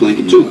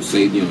blanket too.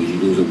 You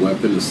lose a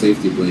weapon, a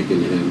safety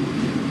blanket, and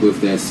with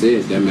that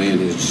said, that man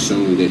has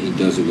shown that he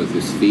does it with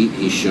his feet.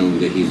 He's shown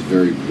that he's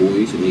very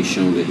poised, and he's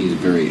shown that he's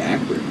very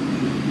accurate.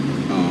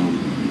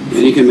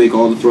 And he can make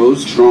all the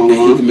throws, strong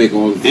arm. He can make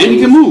all the throws. And he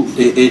can move.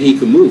 And he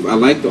can move. I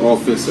like the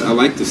offense. I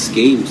like the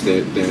schemes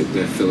that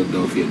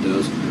Philadelphia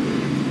does.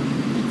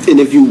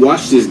 And if you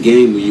watch this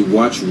game, when you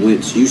watch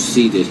Wentz, you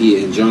see that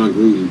he and John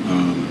Gruden,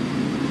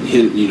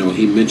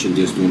 he mentioned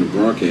this during the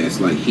broadcast,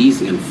 like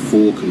he's in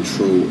full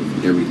control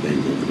of everything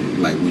over there.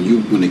 Like when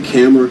the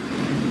camera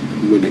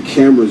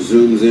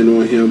zooms in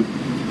on him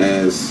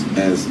as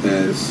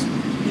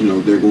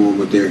they're going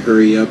with their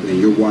hurry up, and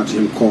you're watching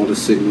him call the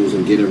signals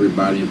and get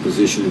everybody in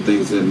position and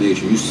things of that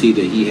nature, you see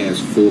that he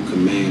has full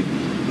command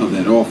of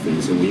that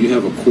offense. And when you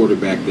have a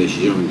quarterback that's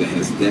young that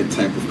has that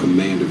type of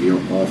command of your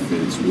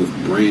offense with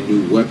brand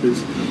new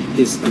weapons,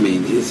 his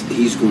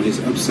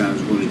upside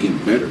is going to get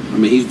better. I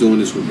mean, he's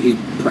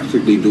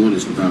practically doing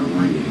this without a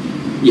run game.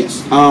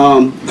 Yes.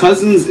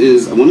 Cousins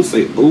is, I want to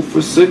say, 0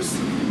 for 6.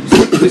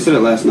 They said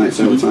it last night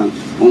several times.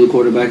 Only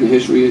quarterback in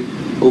history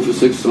 0 for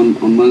 6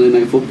 on Monday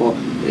Night Football.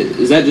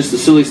 Is that just a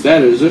silly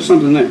stat, or is there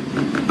something there?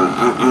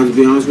 To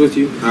be honest with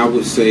you, I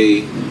would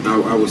say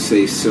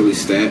silly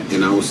stat,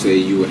 and I would say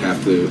you would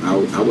have to. I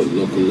would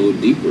look a little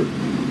deeper.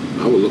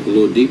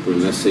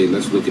 And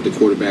let's look at the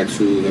quarterbacks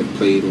who have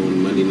played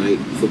on Monday Night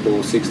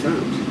Football 6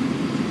 times.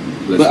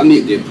 Let's look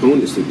at the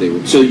opponents that they were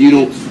playing. So you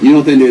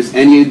don't think there's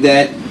any of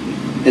that,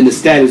 and the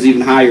stat is even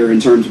higher in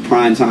terms of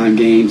primetime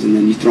games, and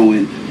then you throw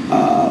in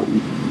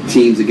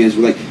teams against.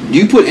 Like, do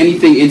you put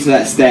anything into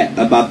that stat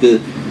about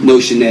the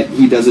notion that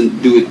he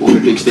doesn't do it on a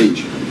big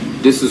stage?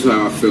 This is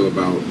how I feel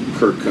about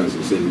Kirk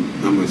Cousins, and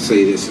I'm going to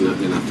say this,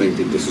 and I think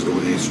that this is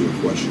going to answer your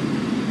question.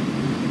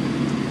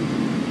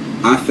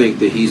 I think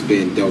that he's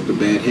been dealt a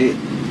bad hand.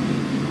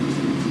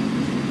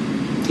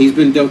 He's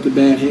been dealt a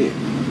bad hand.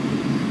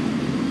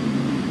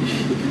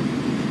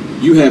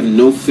 You have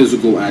no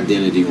physical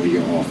identity on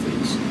your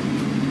offense.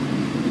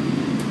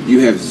 You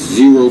have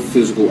zero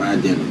physical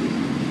identity.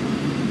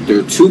 There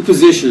are two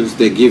positions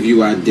that give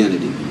you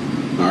identity.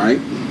 All right,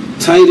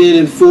 tight end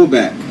and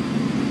fullback.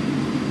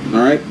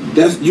 All right,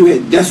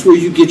 that's where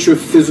you get your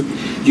physical.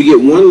 You get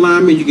one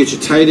lineman, you get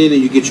your tight end,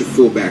 and you get your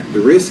fullback. The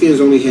Redskins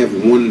only have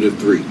one of the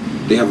three.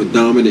 They have a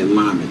dominant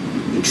lineman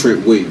in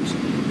Trent Williams,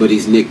 but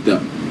he's nicked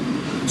up.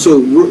 So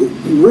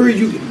where are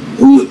you?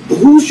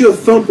 Who's your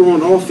thumper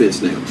on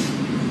offense now?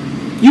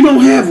 You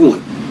don't have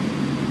one.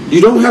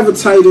 You don't have a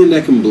tight end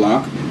that can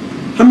block.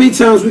 How many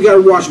times we got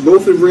to watch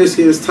both of the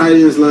Redskins tight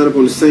ends line up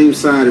on the same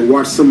side and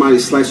watch somebody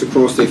slice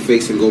across their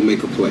face and go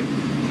make a play?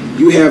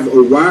 You have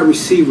a wide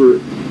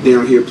receiver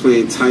down here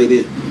playing tight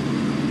end.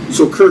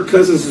 So Kirk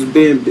Cousins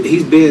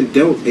he's being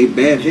dealt a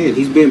bad hand.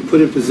 He's been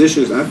put in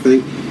positions, I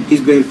think,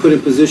 he's been put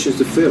in positions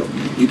to fail.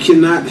 You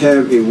cannot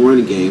have a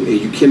run game and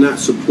you cannot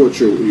support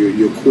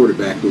your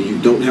quarterback when you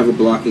don't have a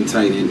blocking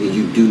tight end and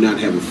you do not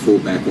have a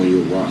fullback on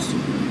your roster.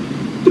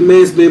 The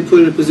man's been put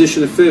in a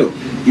position to fail.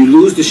 You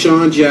lose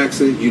Deshaun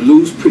Jackson, you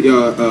lose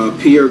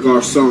Pierre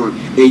Garçon,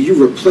 and you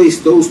replace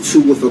those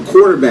two with a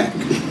quarterback.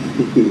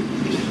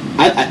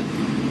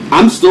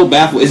 I'm still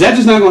baffled. Is that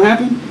just not going to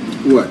happen?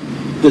 What?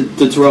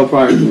 The Terrell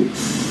Pryor thing.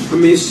 I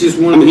mean, it's just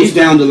one. I mean, he's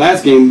down the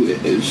last game.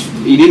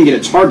 He didn't get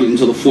a target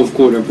until the fourth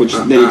quarter, which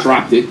then he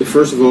dropped it.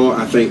 First of all,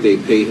 I think they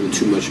paid him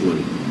too much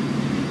money.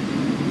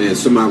 Man,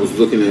 somebody was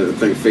looking at, I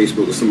think,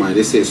 Facebook or somebody.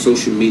 They said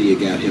social media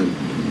got him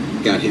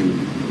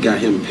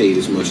paid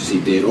as much as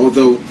he did.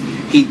 Although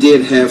he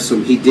did have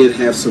some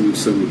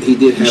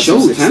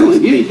showed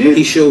talent. Yeah, he did.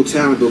 He showed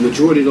talent, but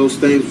majority of those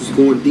things was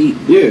going deep.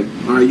 Yeah.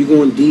 All right, you're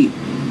going deep.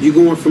 You're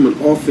going from an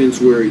offense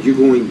where you're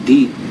going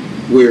deep,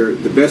 where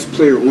the best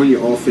player on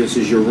your offense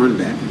is your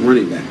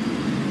running back,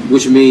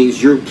 which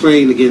means you're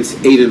playing against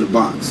 8 in the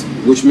box,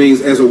 which means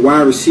as a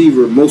wide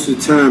receiver, most of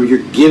the time you're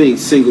getting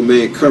single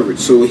man coverage.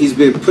 So he's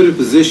been put in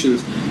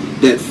positions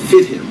that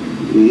fit him.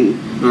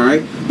 Mm-hmm. All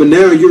right, but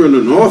now you're in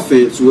an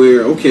offense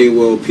where, okay,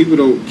 well, people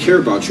don't care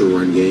about your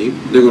run game.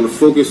 They're going to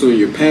focus on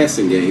your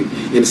passing game.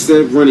 And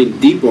instead of running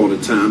deep all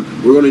the time,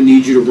 we're going to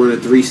need you to run a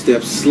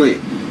 3-step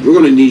slant. We're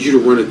going to need you to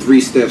run a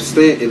 3-step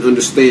slant and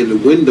understand the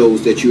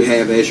windows that you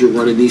have as you're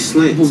running these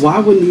slants. Well, why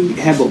wouldn't he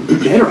have a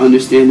better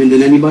understanding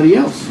than anybody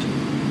else?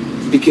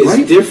 Because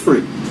it's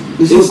different.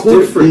 It's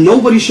different.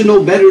 Nobody should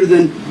know better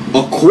than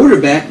a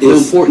quarterback how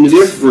important it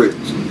is. It's different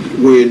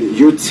when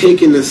you're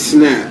taking a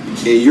snap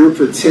and you're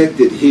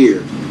protected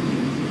here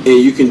and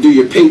you can do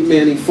your Peyton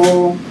Manning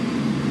fall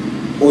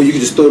or you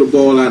can just throw the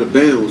ball out of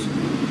bounds,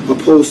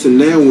 opposed to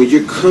now when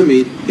you're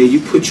coming and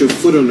you put your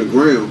foot on the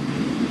ground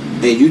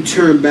and you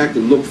turn back to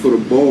look for the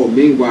ball.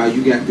 Meanwhile,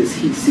 you got this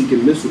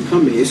heat-seeking missile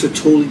coming. It's a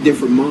totally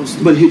different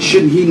monster. But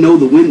shouldn't he know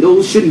the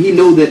windows? Shouldn't he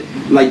know that,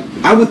 like,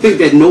 I would think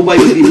that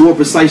nobody would be more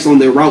precise on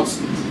their routes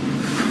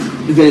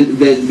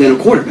than a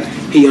quarterback.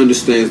 He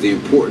understands the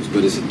importance,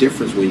 but it's a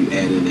difference when you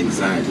add in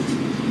anxiety.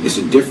 It's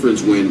a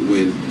difference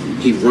when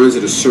he runs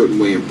it a certain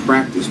way in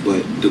practice,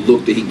 but the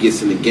look that he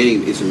gets in the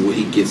game isn't what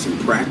he gets in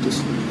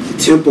practice. The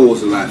tempo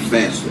is a lot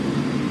faster.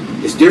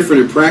 It's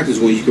different in practice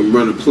when you can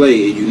run a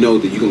play and you know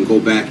that you're going to go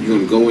back, you're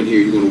going to go in here,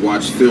 you're going to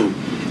watch film,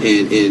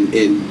 and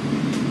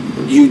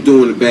you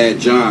doing a bad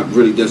job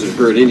really doesn't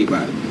hurt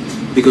anybody.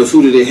 Because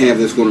who do they have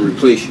that's going to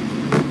replace you?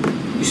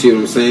 You see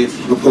what I'm saying?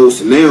 Opposed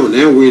to now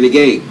we're in the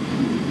game.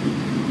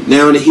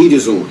 Now the heat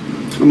is on.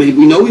 I mean,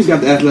 we know he's got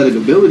the athletic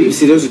ability. You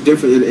see, there's a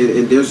difference,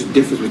 and there's a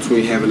difference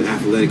between having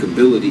athletic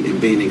ability and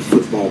being a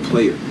football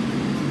player.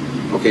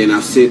 Okay, and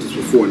I've said this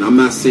before, and I'm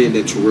not saying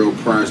that Terrell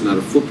Pryor is not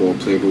a football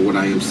player, but what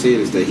I am saying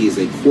is that he is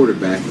a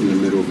quarterback in the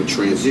middle of a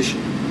transition.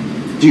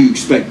 Do you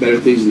expect better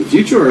things in the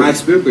future? Or? I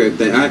expect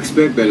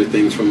better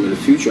things from him in the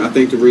future. I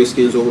think the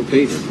Redskins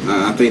overpaid him.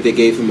 I think they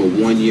gave him a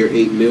 1 year,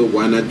 $8 million.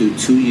 Why not do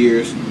 2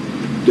 years?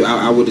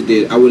 I would have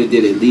did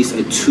at least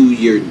a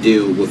 2-year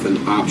deal with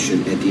an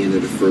option at the end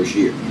of the first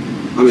year.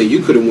 I mean, you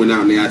could have went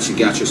out and actually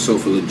got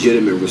yourself a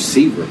legitimate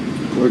receiver.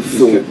 Or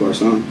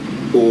Garçon.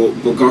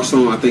 But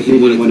Garçon, I think he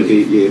didn't want to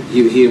be. Yeah,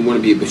 he didn't want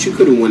to be. But you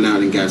could have went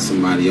out and got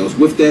somebody else.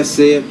 With that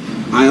said,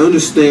 I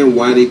understand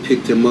why they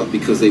picked him up,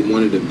 because they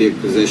wanted a big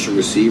possession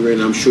receiver,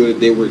 and I'm sure that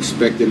they were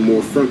expecting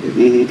more from him.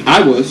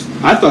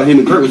 Mm-hmm. I thought him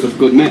and Kurt was a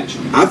good match.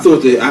 I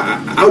thought that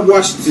I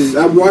watched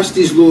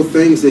these little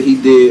things that he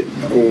did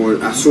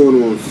on. I saw it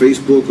on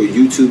Facebook or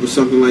YouTube or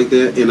something like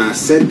that, and I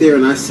sat there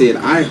and I said,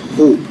 I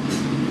hope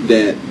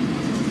that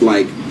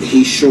like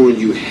he's showing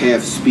you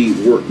half speed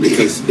work,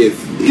 because if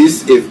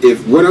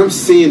what I'm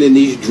seeing in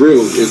these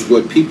drills is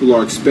what people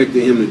are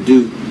expecting him to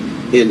do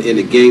in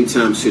a game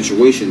time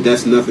situation,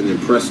 that's nothing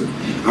impressive.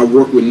 I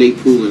work with Nate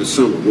Poole in the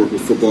summer, work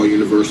with Football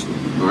University.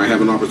 All right,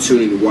 have an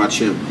opportunity to watch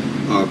him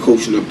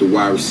coaching up the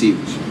wide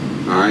receivers.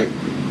 All right,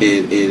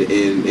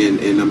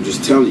 and I'm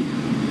just telling you.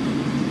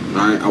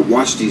 All right, I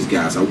watch these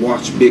guys. I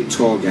watch big,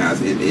 tall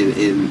guys,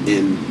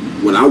 and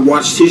when I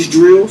watched his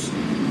drills,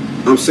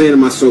 I'm saying to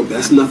myself,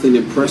 that's nothing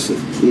impressive.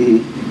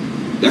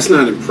 Mm-hmm. That's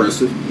not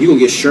impressive. You're going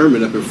to get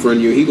Sherman up in front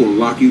of you. He's going to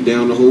lock you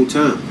down the whole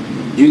time.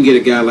 You can get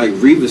a guy like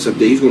Revis up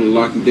there. He's going to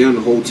lock you down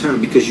the whole time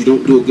because you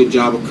don't do a good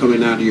job of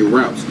coming out of your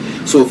routes.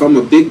 So if I'm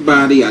a big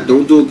body, I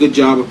don't do a good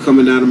job of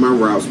coming out of my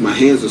routes, my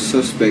hands are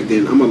suspect,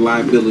 then I'm a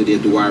liability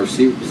at the wide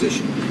receiver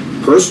position.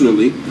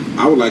 Personally,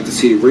 I would like to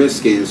see the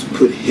Redskins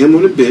put him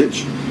on the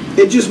bench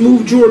and just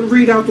move Jordan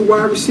Reed out the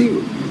wide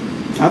receiver.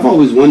 I've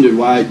always wondered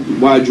why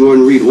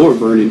Jordan Reed or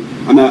Vernon.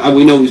 I mean,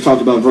 we know we've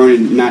talked about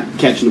Vernon not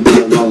catching the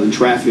ball well in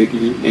traffic,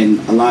 and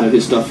a lot of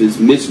his stuff is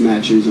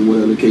mismatches and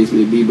whatever the case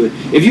may be. But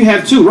if you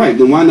have two, right,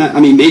 then why not? I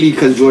mean, maybe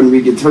because Jordan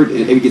Reed gets hurt,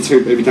 and he gets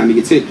hurt every time he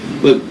gets hit.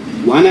 But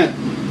why not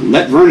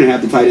let Vernon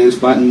have the tight end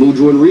spot and move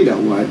Jordan Reed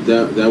out wide?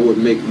 That would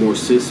make more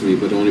sense to me.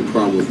 But the only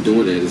problem with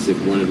doing that is if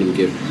one of them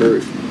get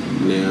hurt,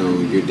 now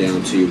you're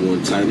down to your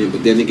one tight end.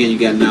 But then again, you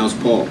got Niles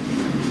Paul.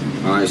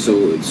 All right,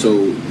 so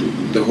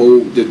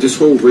this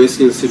whole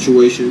Redskins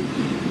situation.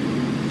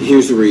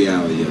 Here's the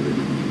reality of it.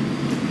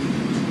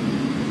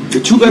 The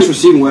two best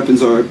receiving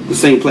weapons are the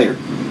same player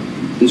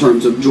in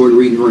terms of Jordan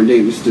Reed and Vernon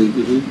Davis.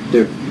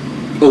 They're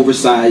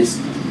oversized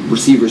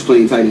receivers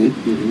playing tight end.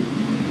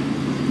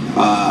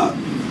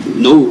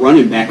 No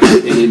running back,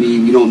 and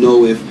you don't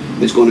know if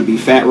it's going to be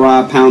Fat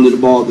Rob pounding the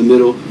ball at the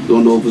middle. You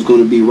don't know if it's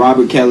going to be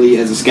Robert Kelly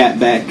as a scat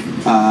back.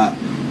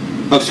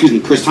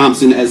 Chris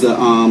Thompson as a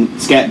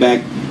scat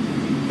back.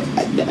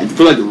 I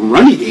feel like the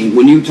running game,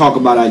 when you talk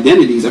about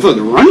identities, I feel like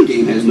the running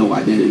game has no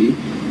identity.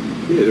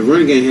 Yeah, the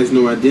running game has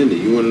no identity.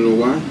 You want to know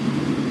why?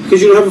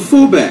 Because you don't have a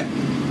fullback.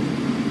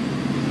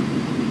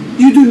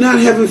 You do not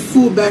have a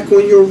fullback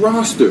on your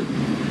roster.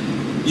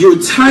 Your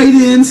tight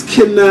ends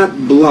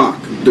cannot block.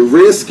 The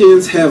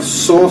Redskins have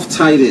soft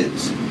tight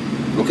ends.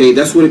 Okay,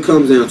 that's what it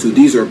comes down to.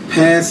 These are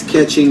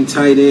pass-catching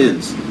tight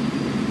ends.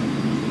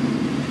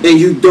 And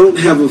you don't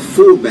have a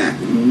fullback.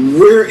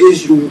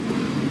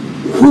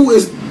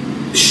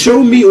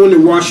 Show me on the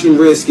Washington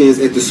Redskins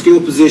at the skill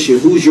position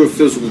who's your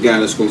physical guy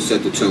that's going to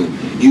set the tone.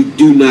 You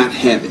do not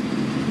have it.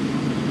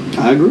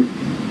 I agree.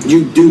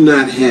 You do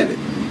not have it.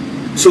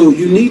 So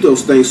you need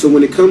those things. So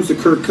when it comes to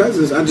Kirk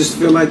Cousins, I just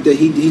feel like that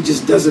he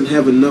just doesn't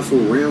have enough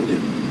around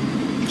him.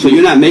 So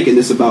you're not making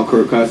this about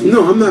Kirk Cousins?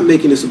 No, I'm not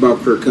making this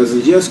about Kirk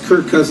Cousins. Yes,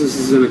 Kirk Cousins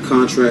is in a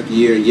contract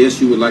year, and yes,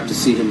 you would like to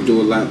see him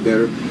do a lot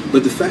better.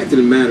 But the fact of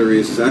the matter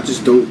is I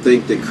just don't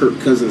think that Kirk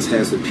Cousins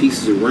has the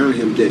pieces around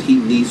him that he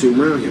needs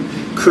around him.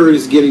 Kurt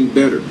is getting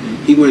better.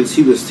 He was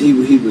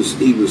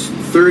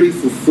 30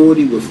 for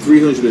 40 with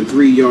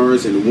 303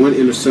 yards, and one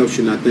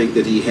interception I think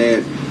that he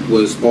had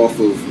was off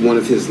of one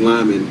of his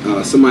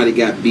linemen. Somebody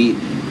got beat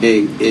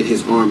and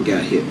his arm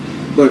got hit.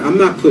 But I'm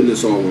not putting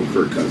this all on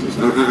Kirk Cousins.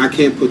 I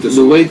can't put this.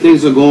 The way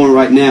things are going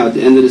right now, at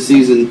the end of the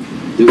season,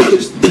 do we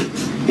just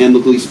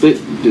amicably split?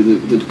 Do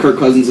the Kirk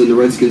Cousins and the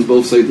Redskins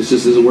both say this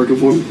just isn't working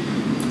for me?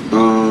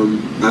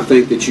 I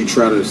think that you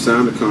try to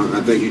sign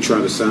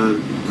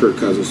Kirk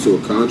Cousins to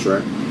a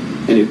contract.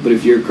 But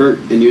if you're Kirk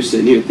and you're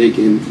sitting here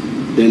thinking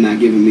they're not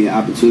giving me an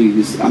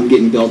opportunity, I'm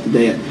getting dealt a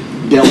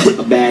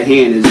bad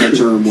hand, as that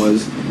term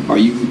was. Do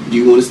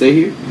you want to stay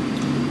here?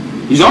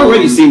 He's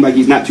already seemed like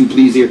he's not too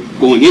pleased here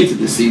going into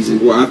the season.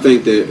 Well, I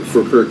think that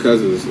for Kirk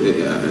Cousins,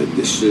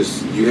 it's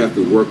just you have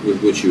to work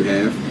with what you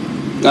have.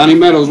 Donnie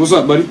Meadows, what's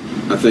up, buddy?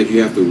 I think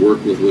you have to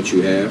work with what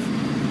you have.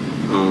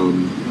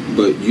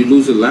 But you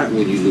lose a lot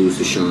when you lose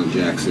to Sean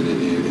Jackson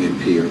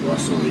and Pierre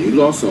Garçon. You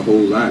lost a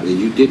whole lot, and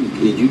you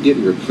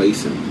didn't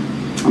replace him.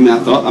 I mean,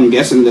 I'm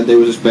guessing that they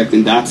was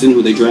expecting Dotson,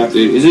 who they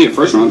drafted. Isn't he a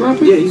first-round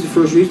draft pick? Yeah, he's the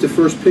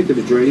first pick of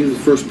the draft. He was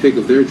the first pick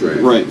of their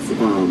draft. Right.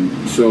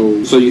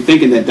 So you're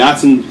thinking that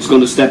Dotson's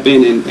going to step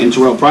in and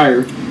Terrell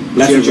Pryor.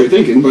 That's what you're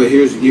thinking. But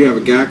you have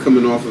a guy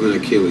coming off of an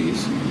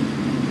Achilles.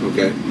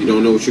 Okay, you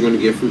don't know what you're going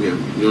to get from him.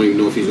 You don't even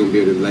know if he's going to be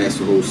able to last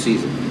the whole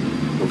season.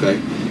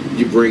 Okay,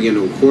 you bring in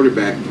a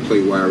quarterback to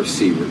play wide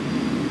receiver.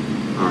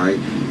 All right.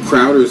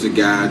 Crowder is a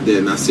guy that,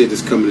 and I said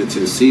this coming into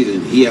the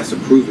season, he has to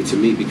prove it to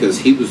me because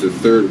he was the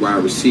third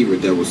wide receiver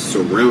that was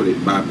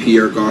surrounded by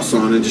Pierre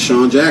Garçon and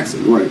Deshaun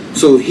Jackson. Right.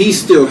 So he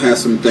still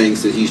has some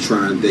things that he's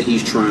trying to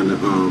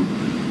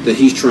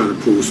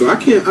prove. So I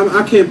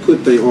can't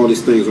put all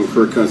these things on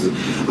Kirk Cousins.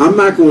 I'm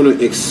not going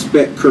to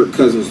expect Kirk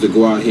Cousins to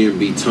go out here and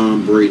be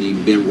Tom Brady,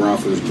 Ben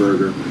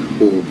Roethlisberger,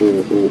 or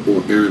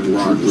Aaron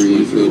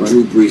Rodgers, or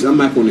Drew Brees. I'm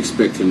not going to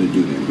expect him to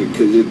do that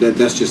because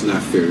that's just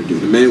not fair to do.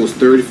 The man was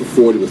 30 for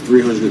 40 with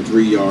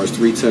 303 yards,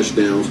 3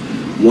 touchdowns,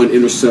 1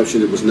 interception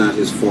that was not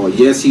his fault.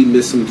 Yes, he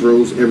missed some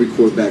throws. Every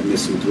quarterback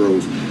missed some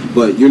throws,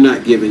 but you're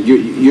not giving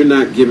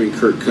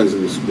Kirk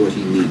Cousins what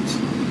he needs.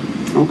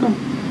 Okay.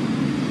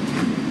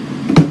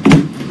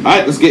 All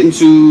right, let's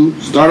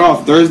start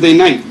off Thursday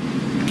night.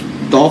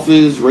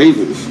 Dolphins,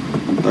 Ravens.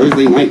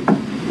 Thursday night.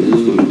 This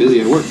is going to be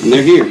busy at work. And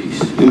they're here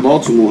in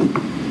Baltimore.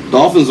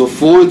 Dolphins are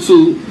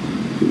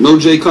 4-2. No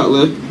Jay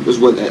Cutler. Is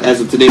what,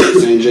 as of today, they're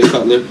saying Jay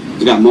Cutler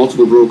has got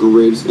multiple broken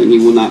ribs and he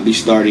will not be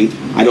starting.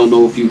 I don't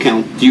know if do you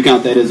count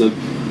that as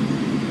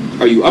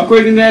are you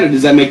upgrading that or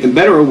does that make them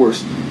better or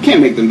worse?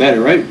 Can't make them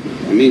better, right?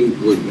 I mean,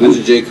 was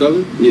it Jay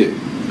Cutler? Yeah.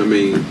 I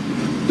mean,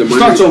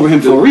 starts over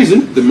him for a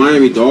reason. The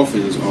Miami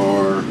Dolphins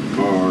are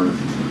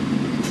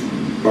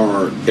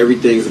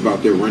everything is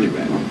about their running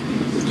back.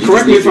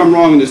 Correct me if I'm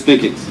wrong in this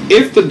thinking.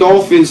 If the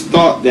Dolphins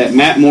thought that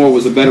Matt Moore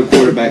was a better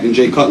quarterback than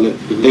Jay Cutler,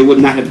 they would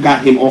not have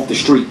got him off the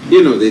street.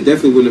 They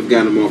definitely wouldn't have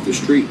gotten him off the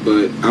street.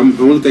 But the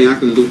only thing I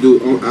can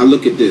do, I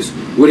look at this.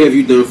 What have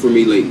you done for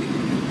me lately?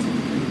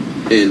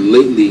 And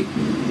lately,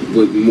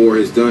 what Moore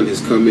has done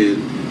is come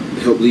in,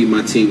 help lead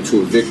my team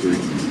to a victory,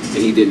 and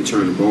he didn't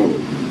turn the ball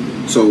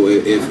over. So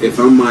if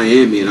I'm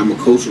Miami and I'm a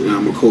coach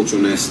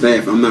on that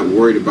staff, I'm not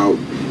worried about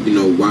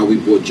why we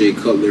brought Jay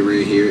Cutler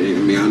in here.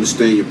 And, I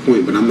understand your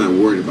point, but I'm not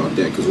worried about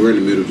that because we're in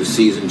the middle of the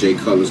season. Jay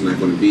Cutler's not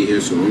going to be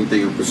here, so the only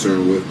thing I'm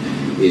concerned with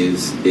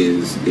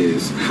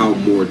is how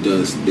Moore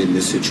does in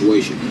this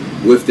situation.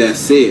 With that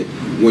said,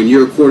 when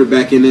you're a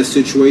quarterback in that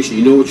situation,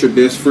 you know what your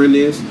best friend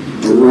is?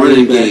 A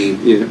running game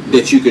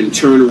that you can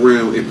turn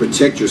around and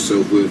protect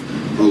yourself with,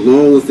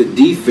 along with the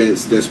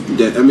defense. This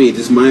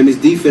Miami's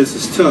defense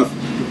is tough,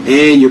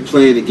 and you're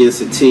playing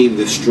against a team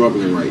that's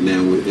struggling right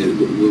now with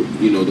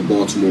the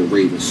Baltimore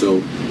Ravens.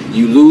 So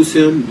you lose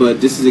him,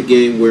 but this is a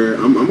game where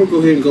I'm gonna go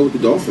ahead and go with the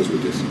Dolphins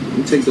with this. I'm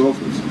gonna take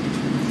Dolphins.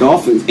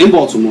 Dolphins in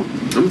Baltimore.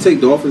 I'm gonna take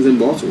Dolphins in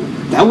Baltimore.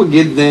 That would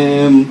give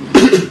them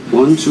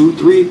 1, 2,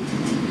 3.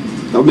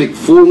 That would make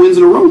 4 wins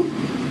in a row.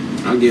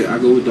 I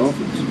go with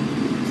Dolphins.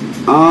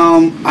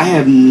 I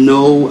have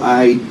no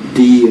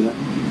idea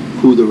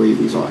who the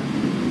Ravens are.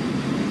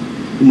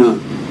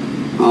 None.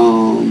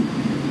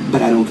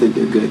 But I don't think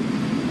they're good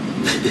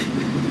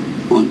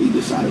on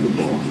either side of the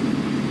ball.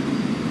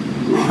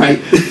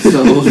 Right?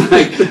 So,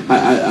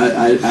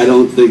 I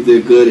don't think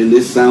they're good, and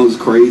this sounds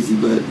crazy,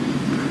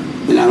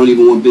 and I don't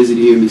even want Busy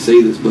to hear me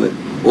say this,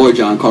 or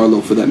John Carlo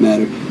for that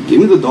matter. Give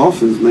me the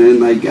Dolphins,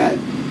 man.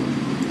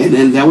 And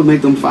then that would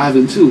make them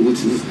 5-2,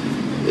 which is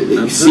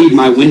exceed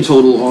my win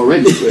total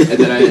already.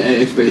 That I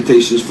had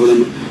expectations for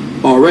them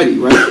already,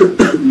 right?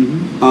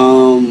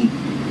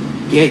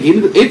 Give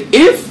me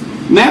if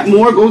Matt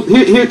Moore goes.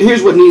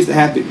 Here's what needs to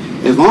happen.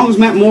 As long as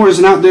Matt Moore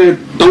isn't out there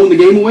throwing the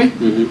game away,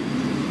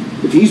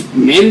 if he's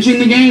managing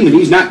the game and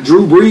he's not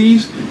Drew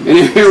Brees and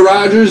Aaron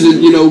Rodgers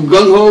and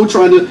gung ho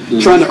trying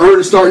to earn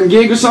a starting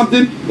gig or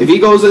something, if he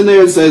goes in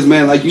there and says,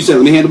 man, like you said,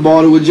 let me hand the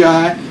ball to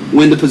Ajay,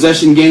 win the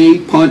possession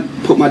game, punt,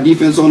 put my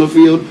defense on the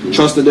field,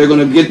 trust that they're going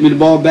to get me the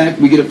ball back,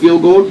 we get a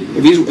field goal.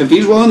 If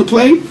he's willing to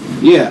play,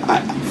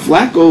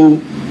 Flacco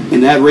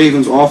and that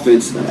Ravens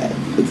offense,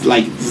 it's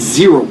like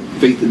zero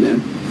faith in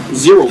them.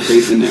 Zero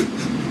faith in them.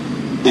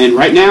 And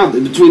right now,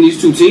 between these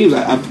two teams,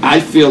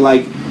 I feel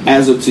like,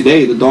 as of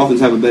today, the Dolphins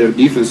have a better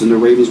defense than the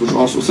Ravens, which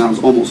also sounds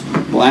almost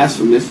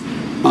blasphemous.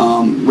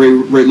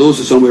 Ray Lewis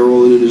is somewhere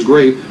rolling in his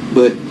grave,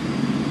 but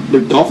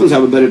the Dolphins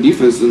have a better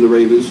defense than the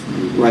Ravens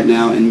right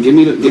now. And give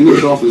me the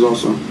Dolphins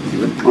also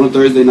on a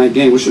Thursday night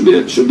game, which should be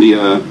a good game.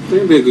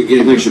 I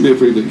think it should be a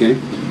pretty good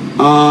game.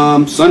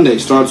 Sunday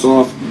starts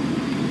off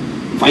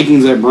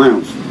Vikings at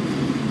Browns.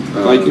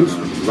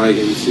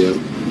 Vikings, yeah.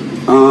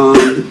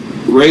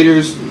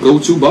 Raiders go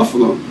to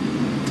Buffalo.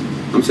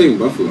 I'm taking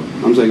Buffalo.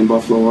 I'm taking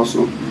Buffalo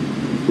also.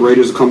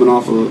 Raiders are coming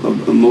off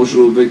an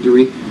emotional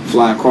victory,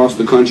 fly across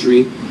the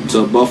country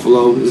to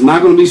Buffalo. It's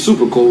not going to be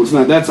super cold. It's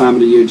not that time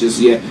of the year just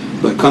yet.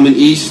 But coming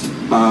east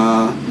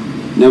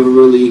never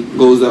really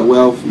goes that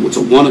well. It's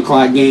a 1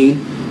 o'clock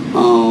game.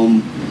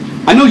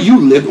 I know you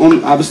lived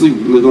on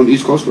the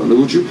East Coast, but I live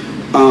with you.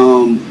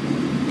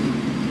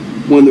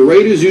 When the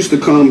Raiders used to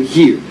come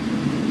here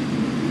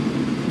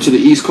to the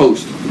East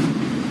Coast,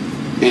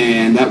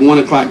 and that 1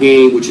 o'clock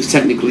game, which is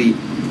technically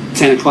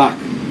 10 o'clock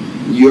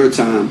your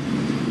time.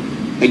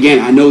 Again,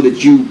 I know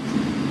that you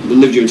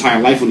lived your entire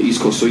life on the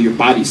East Coast, so your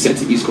body's set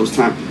to East Coast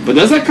time. But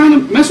does that kind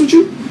of mess with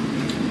you?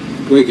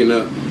 Waking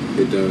up,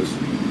 it does.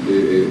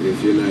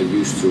 If you're not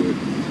used to it.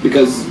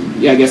 Because,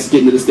 I guess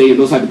getting to the stadium,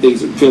 those type of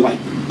things feel like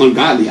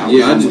ungodly hours.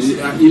 Yeah,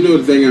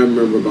 the thing I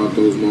remember about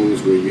those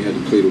moments where you had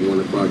to play the 1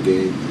 o'clock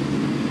game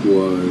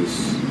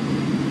was,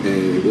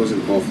 and it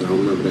wasn't often, I don't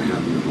remember that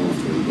happening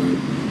often, but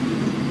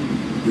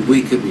you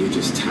wake up and you're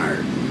just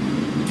tired.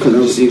 Because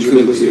it just seems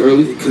ridiculously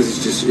early? Because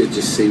it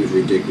just seems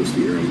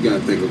ridiculously early. You got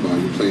to think about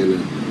it. You're playing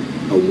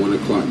a 1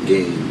 o'clock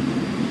game,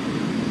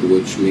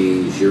 which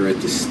means you're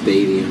at the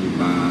stadium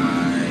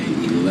by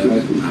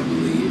 11, I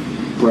believe.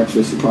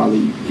 Breakfast is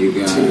probably you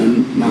got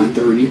 10,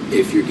 9:30.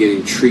 If you're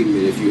getting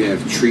treatment, if you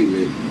have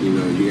treatment,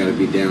 you got to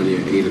be down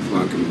there at 8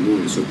 o'clock in the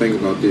morning. So think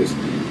about this.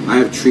 I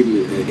have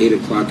treatment at 8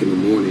 o'clock in the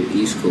morning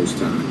East Coast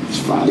time. It's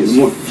 5 in the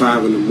morning.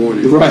 5 in the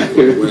morning. Right.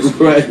 West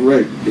Coast.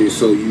 Right. And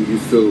so you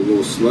feel a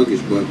little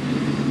sluggish, but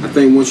I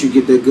think once you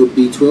get that good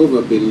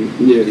B12 up in you,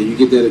 and you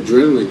get that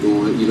adrenaline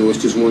going, it's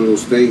just one of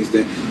those things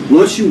that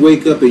once you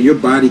wake up and your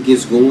body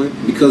gets going,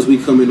 because we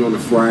come in on a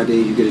Friday,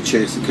 you get a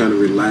chance to kind of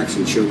relax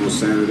and chill on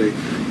Saturday.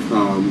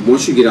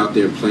 Once you get out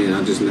there playing,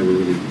 I just never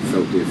really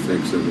felt the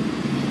effects of it.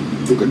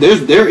 Okay.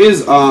 There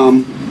is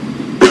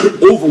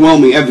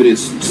overwhelming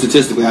evidence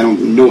statistically. I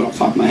don't know it off the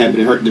top of my head, but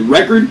it hurt the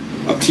record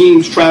of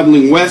teams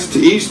traveling west to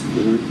east.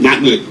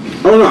 Not good.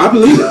 Oh no, I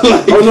believe it.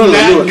 No.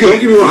 Don't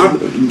get me wrong.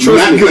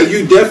 Trust me,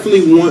 you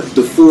definitely want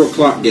the 4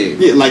 o'clock game.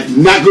 Yeah,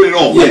 not good at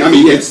all. Yeah,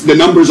 the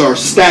numbers are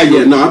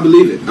staggering. Yeah, no, I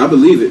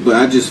believe it. But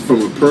I just,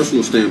 from a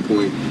personal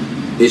standpoint,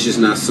 it's just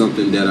not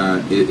something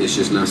that it's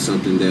just not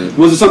something that.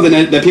 Was it something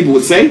that people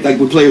would say? Like,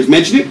 would players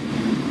mention it?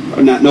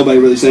 Or not? Nobody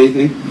really say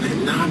anything?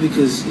 Nah,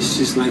 because it's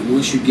just like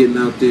once you're getting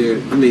out there.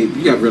 I mean,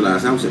 you got to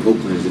realize I was in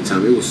Oakland at the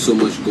time. There was so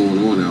much going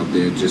on out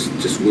there,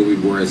 just where we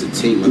were as a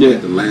team. I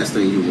think the last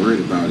thing you're worried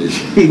about is,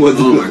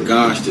 oh my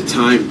gosh, the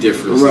time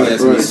difference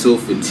has me so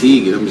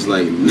fatigued. And I'm just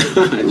like,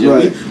 nah,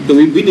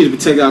 we need to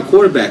protect our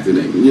quarterback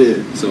today.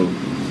 Yeah. So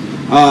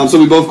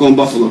we both going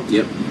Buffalo.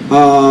 Yep.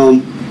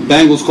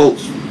 Bengals,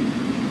 Colts.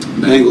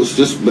 Bengals.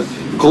 Just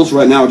Colts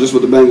right now are just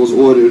what the Bengals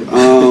ordered.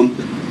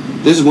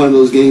 This is one of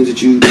those games that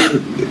you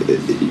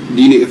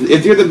need.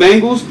 If you're the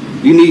Bengals,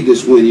 you need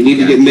this win. You need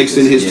to get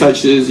Mixon his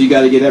touches. You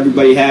got to get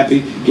everybody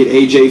happy. Get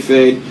AJ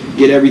fed.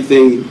 Get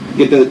everything.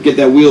 Get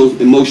that wheels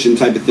in motion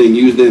type of thing.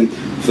 Use them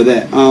for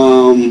that.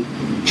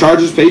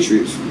 Chargers,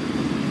 Patriots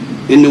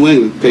in New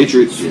England.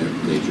 Patriots. Yeah,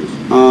 Patriots.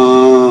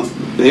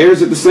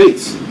 Bears at the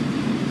Saints.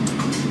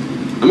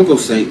 I'm gonna go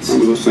Saints.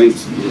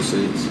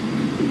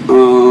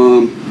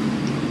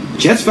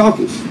 Jets,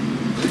 Falcons.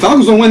 The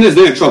Falcons don't win this,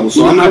 they're in trouble.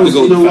 So I'm not going to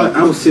go with the Falcons.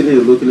 I was sitting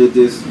here looking at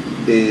this,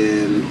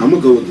 and I'm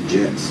going to go with the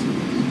Jets.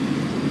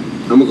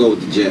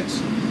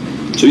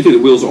 So you think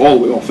the wheels are all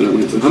the way off in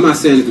Atlanta? I'm not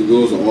saying that the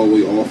wheels are all the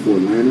way off for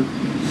Atlanta.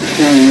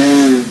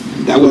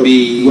 That would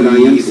be what I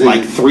am saying,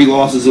 like 3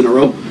 losses in a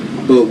row.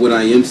 But what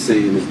I am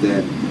saying is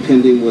that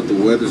pending what the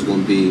weather's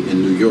going to be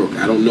in New York,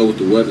 I don't know what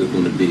the weather's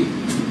going to be.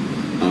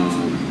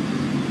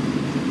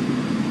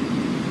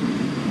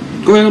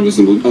 Go ahead, I'm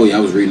listening. Oh yeah, I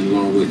was reading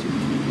along with you.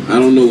 I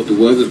don't know what the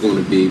weather's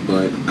going to be,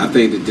 but I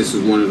think that this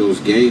is one of those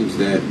games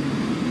that,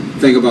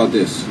 think about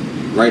this.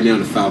 Right now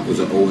the Falcons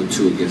are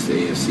 0-2 against the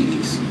AFC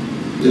East.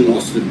 They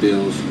lost to the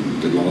Bills.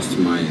 They lost to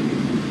Miami.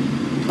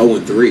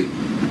 0-3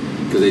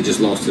 because they just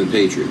lost to the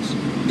Patriots.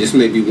 This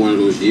may be one of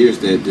those years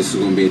that this is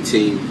going to be a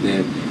team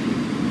that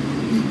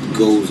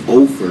goes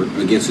over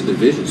against a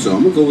division. So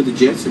I'm going to go with the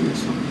Jets in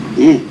this.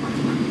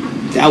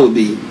 That would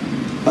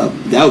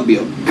be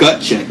a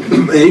gut check.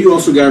 And you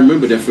also got to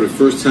remember that for the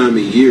first time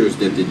in years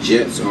that the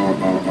Jets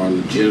are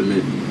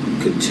legitimate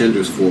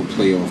contenders for a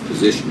playoff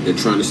position. They're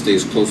trying to stay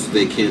as close as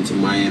they can to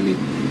Miami,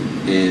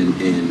 and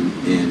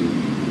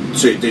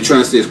so they're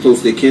trying to stay as close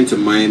as they can to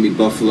Miami,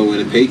 Buffalo,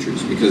 and the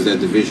Patriots because that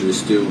division is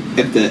still.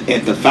 If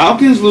the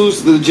Falcons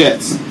lose to the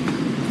Jets,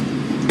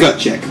 gut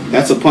check.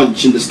 That's a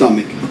punch in the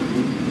stomach,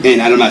 and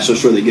I'm not so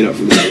sure they get up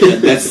from that.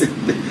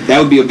 That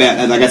would be a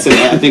bad. Like I said,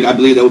 I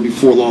believe that would be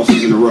 4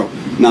 losses in a row.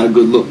 Not a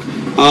good look.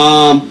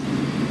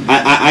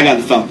 I got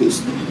the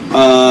Falcons.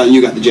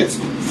 You got the Jets.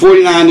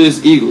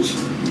 49ers, Eagles.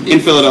 In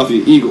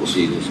Philadelphia, Eagles.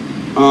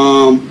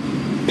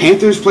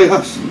 Panthers play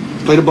us.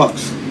 Play the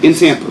Bucks. In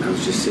Tampa. I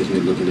was just sitting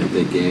here looking at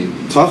that game.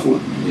 Tough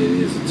one. It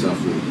is a tough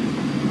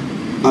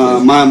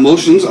one. My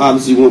emotions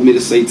obviously want me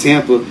to say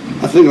Tampa.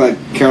 I think like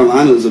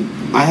Carolina is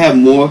I have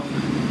more.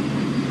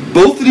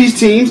 Both of these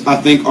teams, I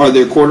think, are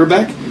their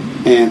quarterback.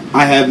 And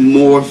I have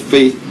more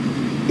faith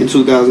in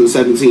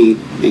 2017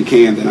 in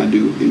Cam than I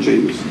do in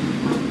James.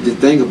 The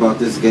thing about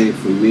this game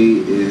for me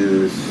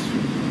is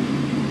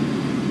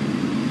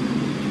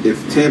if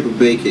Tampa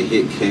Bay can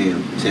hit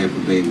Cam, Tampa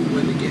Bay will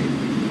win the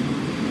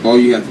game. All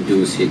you have to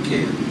do is hit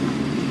Cam.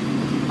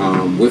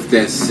 With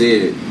that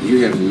said,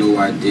 you have no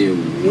idea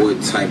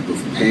what type of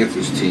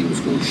Panthers team is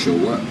going to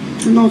show up.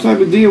 No type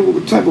of deal.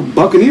 What type of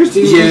Buccaneers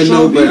team? Yeah,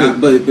 no,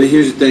 but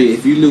here's the thing: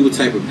 if you knew what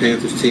type of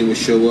Panthers team would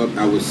show up,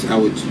 I would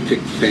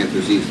pick the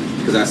Panthers easily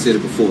because I said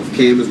it before. If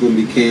Cam is going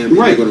to be Cam,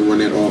 they're going to run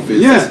that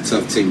offense. Yeah. That's a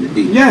tough team to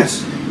beat.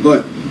 Yes,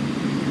 but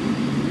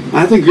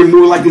I think you're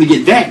more likely to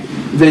get that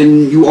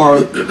than you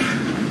are.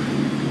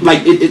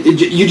 Like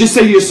you just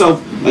say to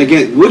yourself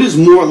again, what is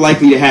more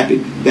likely to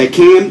happen? That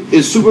Cam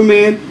is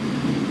Superman.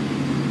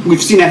 We've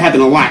seen that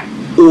happen a lot.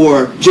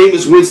 Or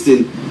Jameis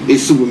Winston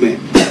is Superman,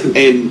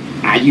 and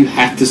you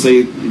have to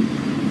say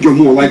you're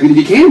more likely to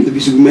get Cam to be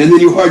Superman than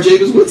you are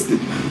Jameis Winston.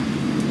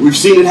 We've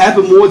seen it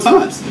happen more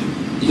times.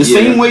 The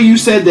same way you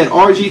said that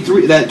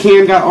that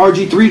Cam got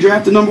RG3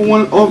 drafted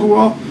 #1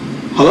 overall.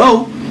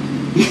 Hello,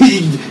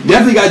 he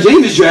definitely got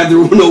Jameis drafted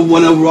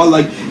 #1 overall.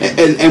 Like,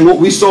 and what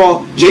we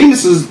saw,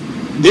 Jameis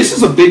this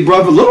is a big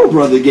brother little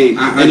brother game.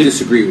 I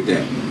disagree with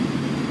that.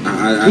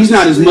 He's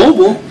not as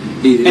mobile.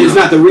 And it's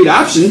not the read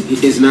option.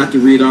 It's not the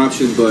read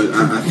option, but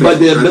I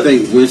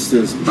think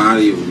Winston's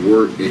body of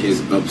work and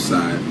his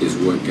upside is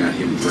what got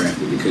him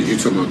drafted because you're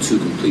talking about 2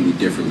 completely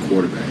different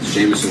quarterbacks.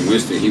 Jameis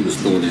Winston, he was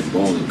throwing that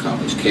ball in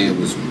college. Cam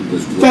was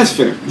That's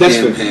fair. That's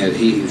fair.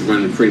 He was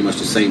running pretty much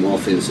the same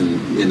offense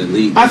in the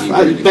league.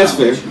 That's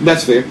fair.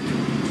 That's fair.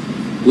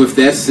 With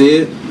that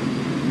said,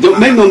 don't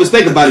make no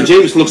mistake about it.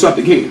 Jameis looks up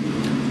to Cam.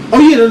 Oh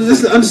yeah,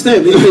 just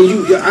understand.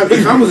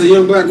 If I was a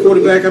young black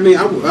quarterback,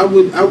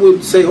 I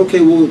would say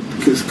okay, well,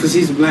 because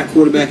he's a black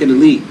quarterback in the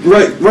league.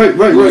 Right.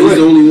 He's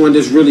the only one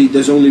that's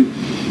only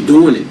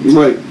doing it.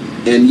 Right.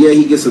 And yeah,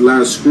 he gets a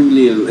lot of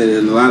scrutiny and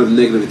a lot of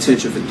negative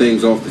attention for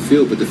things off the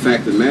field. But the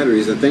fact of the matter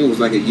is, I think it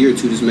was like a year or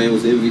 2. This man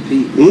was the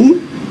MVP.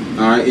 Mm-hmm.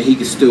 All right, and he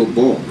could still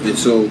ball. And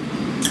so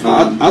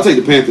I'll take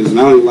the Panthers, and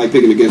I don't even like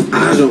picking against them.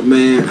 I don't,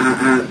 man.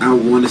 I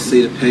want to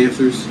say the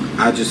Panthers.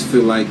 I just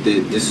feel like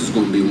that this is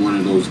going to be one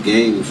of those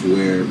games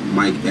where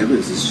Mike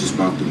Evans is just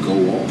about to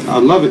go off. I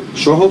love it.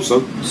 Sure hope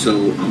so.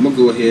 So I'm gonna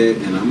go ahead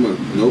and I'm gonna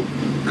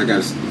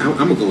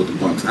go with the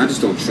Bucks. I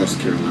just don't trust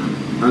Carolina.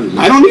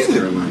 I don't either.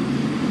 Carolina.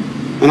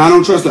 And I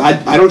don't trust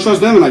I don't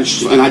trust them,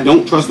 and I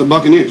don't trust the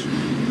Buccaneers.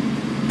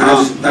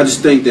 I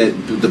just think that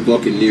the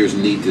Buccaneers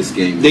need this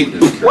game.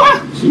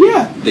 What?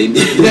 Yeah. They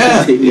need.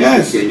 Yeah. They need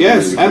Yes. this game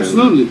Yes. more than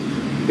Absolutely.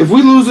 If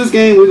we lose this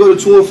game, we go to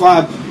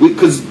 2-5.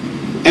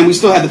 And we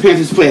still have the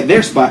Panthers play at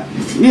their spot.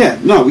 Yeah.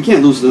 No, we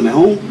can't lose to them at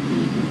home.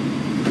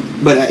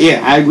 But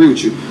yeah, I agree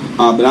with you.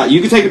 But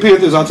you can take the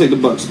Panthers. I'll take the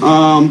Bucks.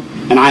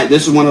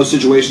 This is one of those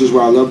situations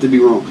where I love to be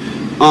wrong.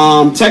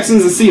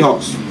 Texans and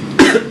Seahawks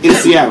in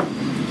Seattle.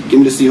 Give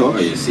me the Seahawks. Oh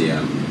yeah,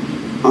 Seattle.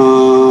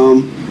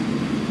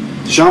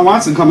 Deshaun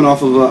Watson coming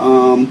off of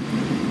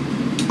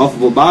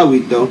a bye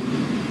week though.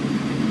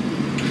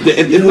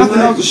 If nothing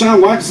else,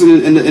 Deshaun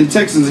Watson and the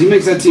Texans, he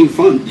makes that team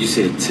fun. You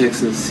said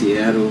Texans,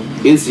 Seattle.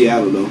 In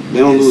Seattle though, they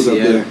don't lose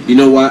Seattle. up there. You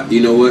know what? They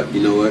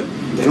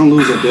don't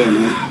lose up there,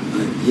 man.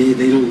 Yeah,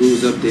 they don't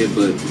lose up there,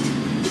 but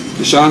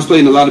Deshaun's played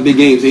in a lot of big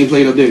games. He ain't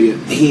played up there yet.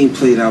 He ain't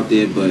played out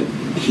there, but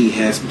he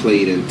has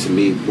played in, to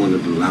me, one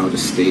of the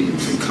loudest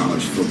stadiums in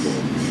college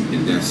football,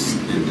 and that's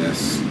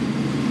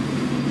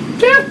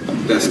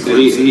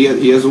Clemson.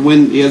 He has a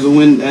win. He has a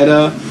win at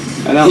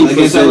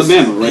against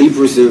Alabama, right? He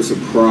presents a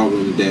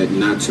problem that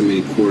not too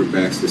many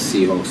quarterbacks the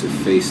Seahawks have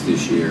faced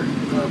this year,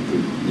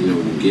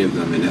 will give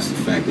them, and that's the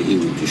fact that he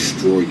will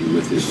destroy you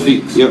with his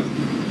legs. Yep.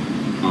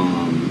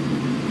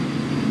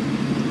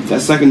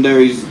 That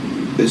secondary is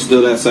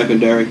still that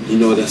secondary.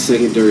 That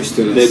secondary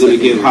still that. They're going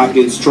to give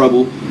Hopkins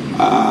trouble.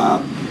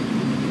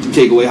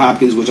 Take away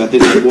Hopkins, which I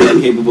think they're more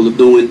than capable of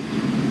doing.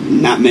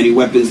 Not many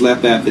weapons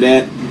left after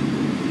that.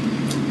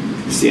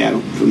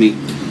 Seattle for me.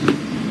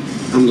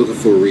 I'm looking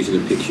for a reason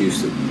to pick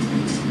Houston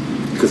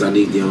because I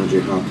need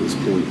DeAndre Hopkins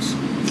points.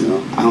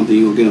 No, I don't think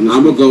you'll get him.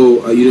 I'm gonna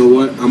go. You know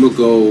what? I'm gonna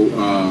go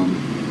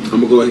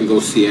ahead and go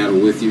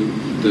Seattle with you.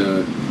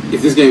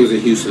 If this game was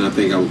in Houston, I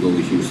think I would go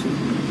with Houston.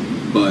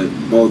 But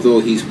although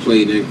he's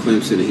played in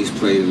Clemson and he's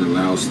played in a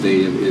loud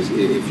stadium,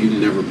 if you've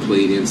never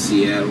played in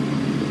Seattle,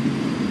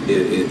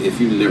 if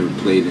you've never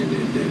played in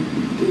it, then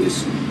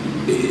it's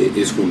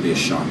going to be a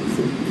shock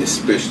for you,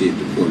 especially at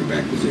the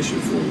quarterback position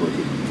for a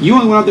rookie. You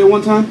only went out there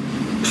one time?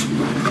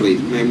 We played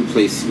them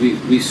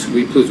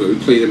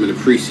in the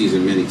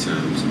preseason many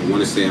times. I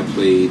want to say I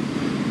played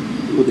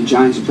with the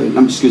Giants. You played.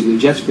 The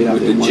Jets played out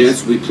there. With the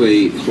Jets, we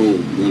played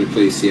home. We only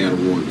played Seattle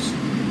once,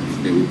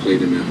 and we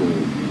played them at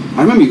home.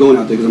 I remember you going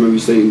out there because I remember you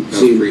saying.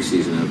 That was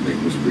preseason. I think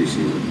it was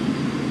preseason.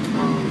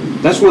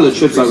 That's one of the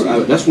trips.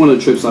 That's one of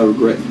the trips I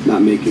regret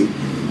not making.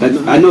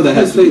 I know that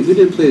has. We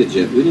didn't play the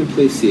Jets. We didn't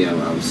play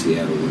Seattle. I was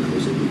Seattle when I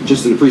was in.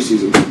 Just in the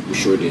preseason. We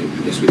sure did.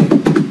 Yes, we did.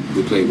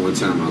 We played one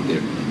time out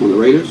there. On the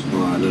Raiders? No.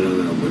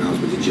 When I was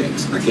with the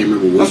Jets, I can't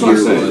remember what year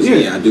it was.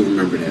 Yeah, I do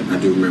remember that.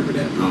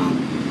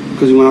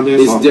 Because you went out there.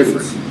 It's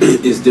different.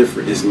 It's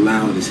different. It's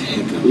loud as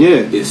heck out there.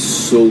 Yeah. It's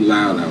so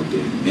loud out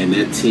there, and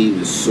that team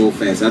is so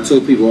fast. I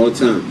tell people all the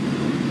time,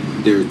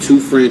 there are two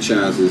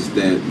franchises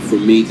that, for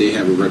me, they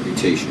have a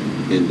reputation,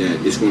 and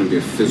that it's going to be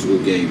a physical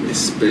game,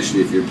 especially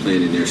if you're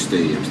playing in their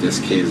stadiums. That's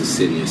Kansas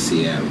City and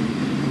Seattle.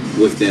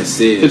 With that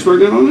said,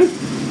 Pittsburgh got on there?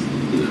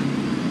 No.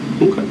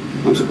 Okay,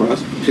 I'm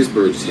surprised.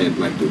 Pittsburgh just had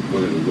like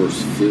one of the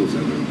worst fields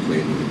I've ever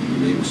played on.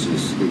 I mean, it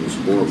was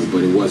horrible,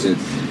 but it wasn't.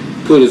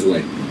 Put it this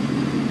way,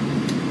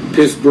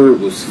 Pittsburgh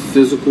was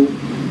physical,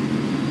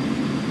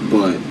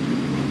 but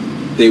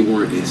they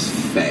weren't as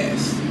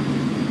fast.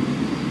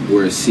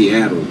 Whereas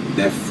Seattle,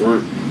 the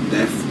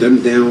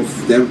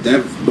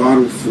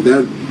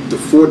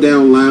four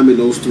down linemen,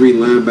 those three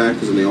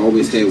linebackers, and they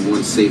always had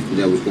one safety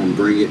that was going to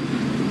bring it.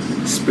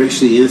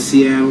 Especially in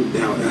Seattle,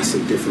 that's a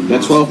different.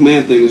 That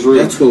 12-man thing is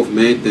real. That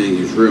 12-man thing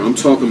is real. I'm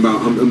talking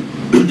about.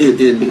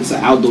 It's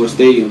an outdoor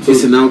stadium too.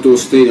 It's an outdoor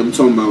stadium. I'm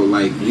talking about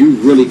like you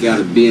really got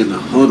to be in the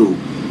huddle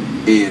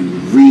and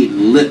read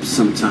lips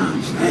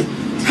sometimes.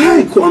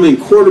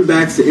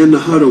 Quarterbacks are in the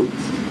huddle.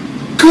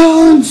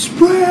 Gun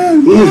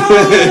spread,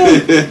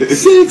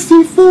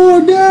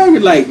 64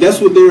 down. Like that's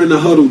what they're in the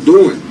huddle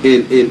doing,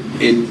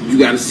 and you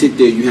got to sit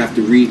there. You have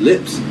to read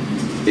lips,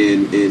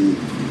 and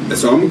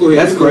so I'm gonna go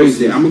ahead. That's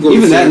crazy. I'm gonna go.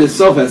 Even that in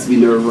itself has to be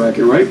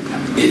nerve-wracking, right?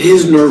 It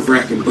is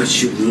nerve-wracking, but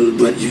you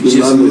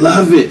just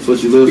love it. It's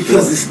what you live for.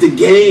 Because it's the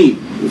game.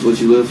 It's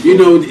what you live for.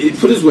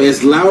 Put it this way: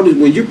 as loud as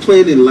when you're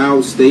playing in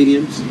loud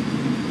stadiums,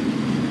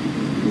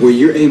 where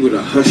you're able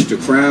to hush the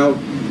crowd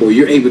or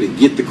you're able to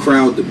get the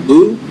crowd to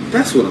boo.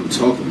 That's what I'm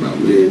talking about,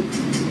 man.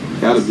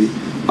 Yeah, gotta be.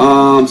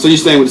 So you're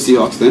staying with the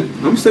Seahawks then?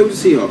 I'm gonna stay with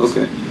the Seahawks.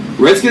 Okay.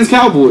 Redskins,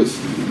 Cowboys.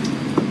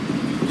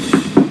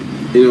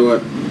 You know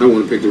what? I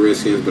want to pick the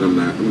Redskins, but I'm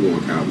not. I'm going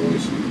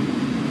Cowboys.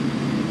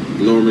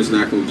 Norman's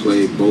not going to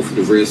play. Both of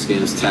the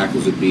Redskins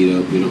tackles are beat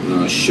up.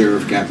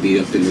 Sheriff got beat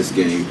up in this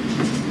game.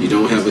 You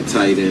don't have a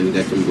tight end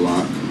that can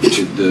block.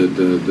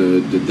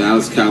 The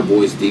Dallas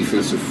Cowboys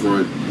defensive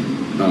front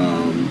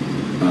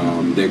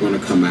They're going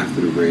to come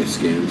after the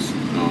Redskins.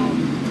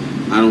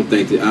 I don't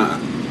think that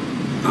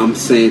I'm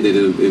saying that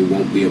it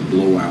won't be a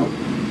blowout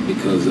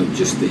because of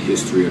just the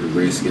history of the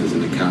Redskins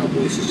and the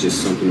Cowboys. It's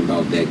just something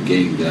about that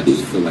game that I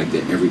just feel like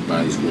that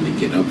everybody's going to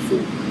get up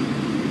for.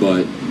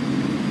 But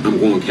I'm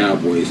going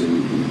Cowboys,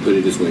 and put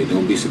it this way,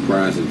 don't be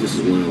surprised if this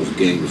is one of those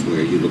games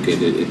where you look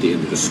at it at the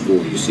end of the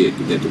score, you see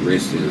that the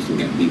Redskins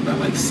got beat by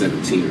like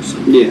 17 or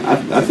something. Yeah,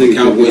 I think the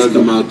Cowboys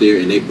come out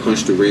there and they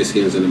punch the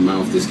Redskins in the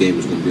mouth, this game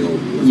is going to be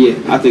over. Yeah,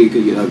 I think it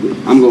could get ugly.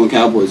 I'm going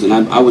Cowboys, and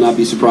I would not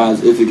be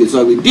surprised if it gets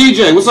ugly.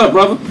 DJ, what's up,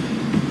 brother?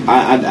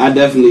 I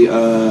definitely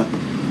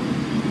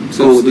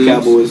going with the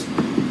Cowboys.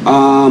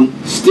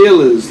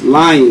 Steelers,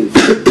 Lions.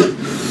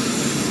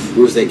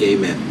 Where's that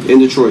game at? In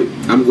Detroit.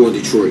 I'm going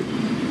Detroit.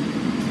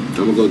 I'm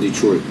going to go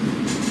Detroit.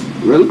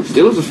 Really?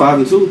 Steelers are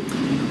 5-2.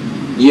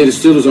 Yeah, the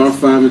Steelers are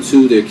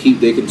 5-2.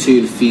 They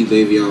continue to feed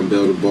Le'Veon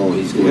Bell the ball.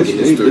 He's going to get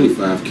his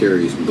 35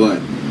 carries.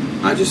 But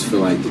I just feel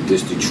like that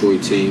this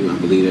Detroit team, I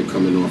believe they're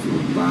coming off of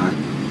a bye.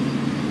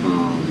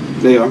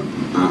 They are.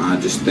 I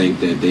just think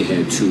that they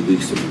had 2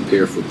 weeks to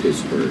prepare for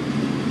Pittsburgh.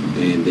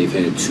 And they've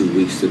had 2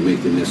 weeks to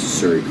make the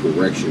necessary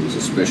corrections,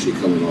 especially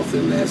coming off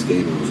their last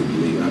game.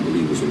 I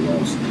believe was a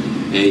loss.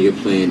 And you're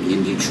playing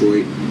in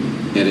Detroit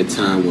at a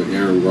time where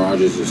Aaron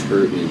Rodgers is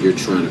hurt and you're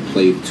trying to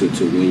play to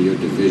win your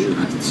division.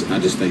 I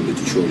just think that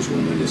Detroit is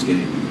going to win this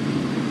game.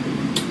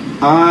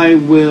 I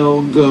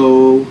will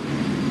go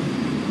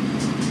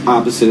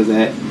opposite of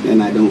that,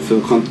 and I don't feel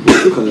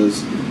comfortable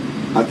because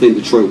I think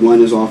Detroit, one,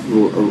 is off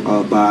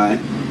a bye,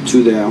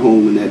 two, they're at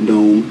home in that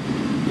dome.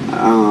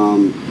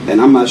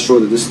 And I'm not sure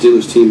that this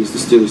Steelers team is the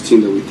Steelers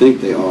team that we think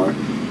they are.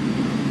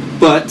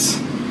 But,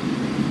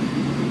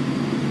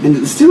 and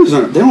the Steelers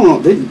aren't, they don't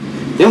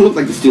look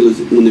like the Steelers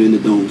when they're in the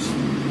domes.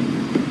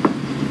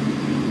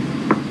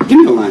 Give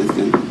me the Lions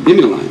then. Give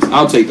me the Lions.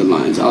 I'll take the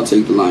Lions.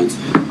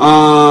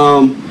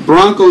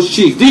 Broncos,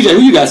 Chiefs. DJ,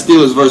 who you got,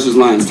 Steelers versus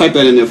Lions? Type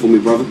that in there for me,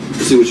 brother.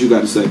 Let's see what you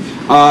got to say.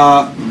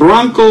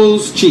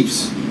 Broncos,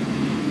 Chiefs.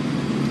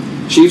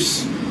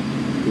 Chiefs.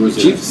 Where's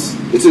that? Chiefs.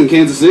 It's in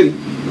Kansas City.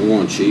 I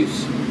want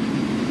Chiefs.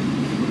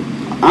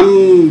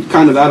 I'm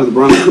kind of out of the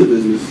Broncos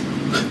business.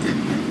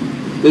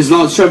 There's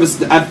no Trevor.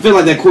 I feel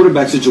like that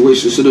quarterback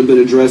situation should have been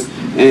addressed,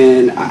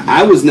 and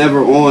I was never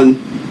on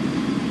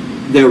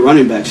their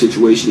running back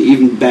situation.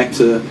 Even back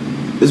to,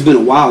 it's been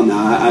a while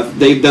now.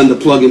 They've done the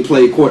plug and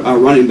play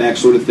running back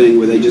sort of thing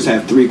where they just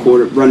have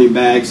 3-quarter running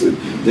backs and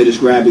they're just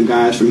grabbing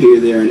guys from here,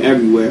 there, and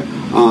everywhere.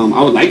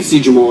 I would like to see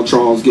Jamal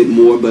Charles get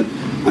more, but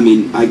I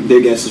mean,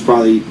 their guess is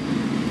probably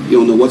you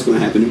don't know what's going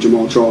to happen if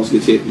Jamal Charles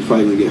gets hit. He's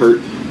probably going to get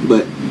hurt.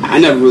 But I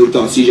never really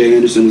thought C.J.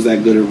 Anderson was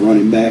that good at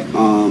running back.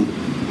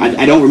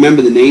 I don't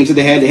remember the names that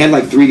they had. They had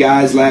like 3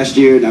 guys last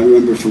year, and I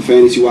remember from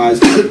fantasy-wise,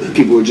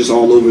 people were just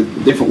all over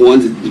different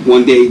ones.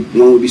 One day,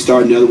 one would be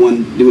starting, the other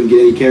one they wouldn't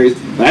get any carries.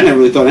 But I never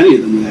really thought any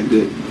of them were that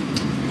good.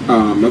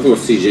 I thought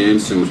C.J.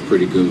 Anderson was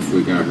pretty good before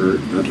he got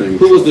hurt. I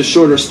think. Who was the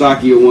shorter,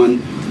 stockier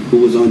one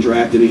who was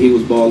undrafted, and he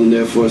was balling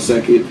there for a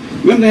second?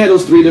 Remember they had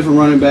those 3 different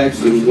running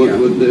backs, and it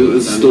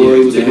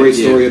was a great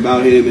story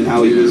about him and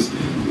how he was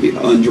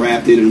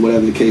undrafted and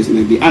whatever the case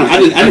may be. I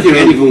didn't think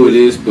any of them were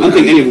this, but I don't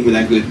think any of them were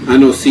that good. I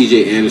know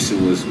C.J.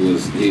 Anderson was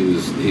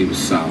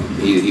solid.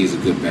 He's a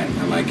good back.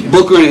 I like him.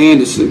 Booker and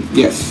Anderson,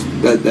 yes,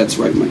 that's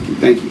right, Mikey.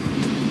 Thank you.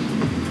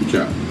 Good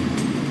job.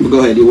 Well, go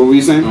ahead, dude. What were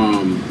you saying?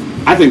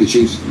 I think the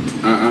Chiefs.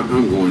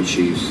 I'm going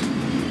Chiefs.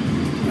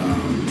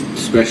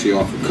 Especially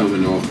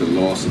coming off the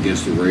loss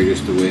against the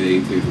Raiders, the way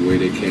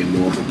they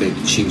came off. I think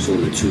the Chiefs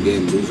on a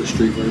 2-game losing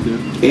streak right now.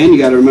 And you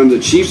got to remember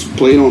the Chiefs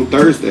played on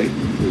Thursday.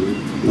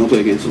 Mm-hmm. They don't play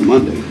again until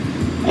Monday.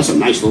 That's a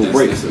nice little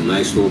break. That's a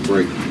nice little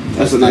break.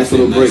 That's a nice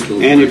little break.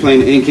 And you're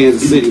playing in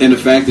Kansas City. And the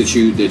fact that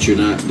you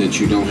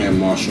don't have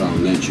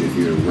Marshawn Lynch if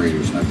you're the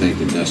Raiders, I think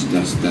that's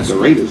the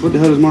Raiders. What the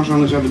hell does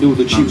Marshawn Lynch have to do with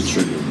the Chiefs?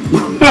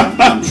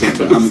 I'm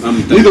tripping.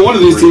 Neither one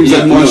of these teams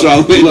have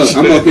Marshawn Lynch. Look,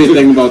 I'm up here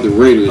thinking about the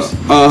Raiders.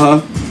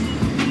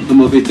 I'm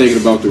up here thinking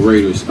about the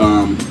Raiders.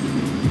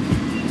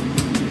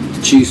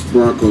 Chiefs,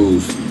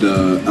 Broncos.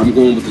 I'm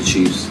going with the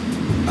Chiefs.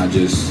 I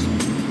just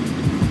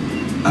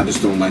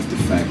don't like the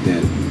fact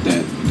that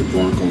the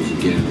Broncos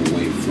are getting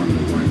away from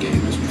the run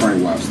game. That's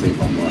probably why I was thinking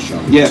about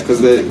Marshawn. Yeah,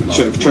 because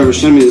Trevor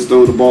Siemian is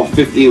throwing the ball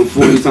 50 and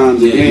 40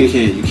 times a game.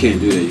 You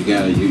can't do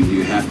that.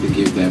 You have to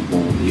give that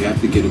ball. You have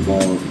to get the ball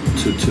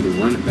to the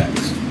running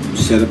backs.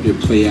 Set up your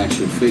play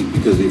action fake,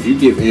 because if you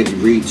give Andy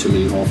Reid too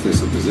many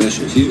offensive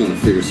possessions, he's going to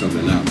figure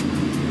something out.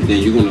 And then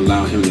you're going to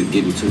allow him to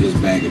get into his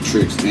bag of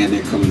tricks. And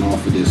they're coming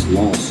off of this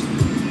loss.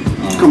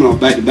 Coming off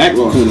back-to-back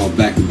losses.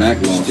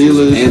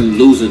 Steelers. And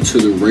losing to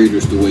the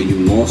Raiders the way you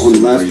lost on the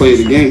last play of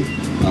the game.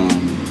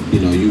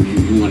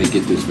 You want to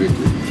get this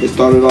victory. They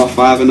started off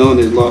 5-0 and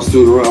they lost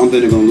 2 in a row. I don't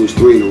think they're going to lose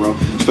 3 in a row,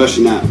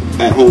 especially not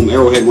at home.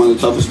 Arrowhead, one of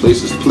the toughest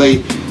places to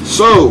play.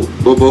 So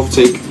we'll both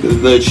take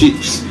the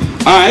Chiefs.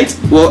 All right.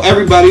 Well,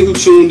 everybody who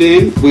tuned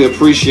in, we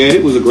appreciate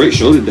it. It was a great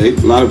show today. A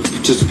lot of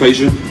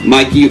participation.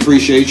 Mikey,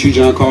 appreciate you.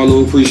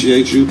 Giancarlo,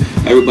 appreciate you.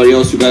 Everybody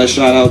else who got a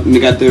shout out and they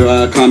got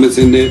their comments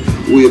in there,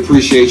 we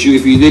appreciate you.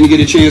 If you didn't get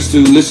a chance to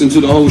listen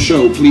to the whole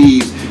show,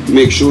 please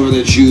make sure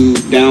that you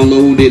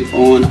download it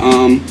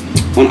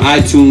on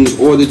iTunes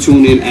or the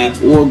TuneIn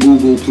app or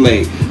Google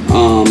Play.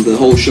 The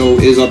whole show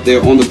is up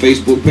there on the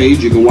Facebook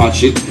page. You can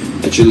watch it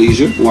at your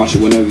leisure. Watch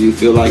it whenever you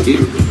feel like it.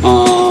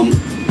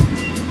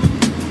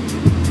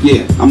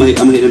 Yeah, I'm gonna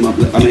hit him up.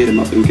 I'm gonna hit him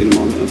up and get him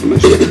all the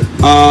information.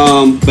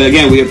 But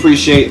again, we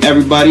appreciate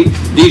everybody.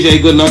 DJ,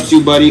 good luck to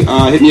you, buddy.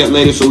 Hit me up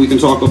later so we can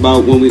talk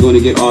about when we're going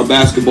to get our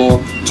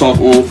basketball talk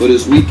on for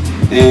this week.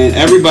 And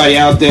everybody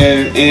out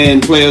there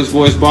and Players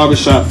Voice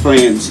Barbershop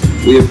fans,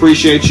 we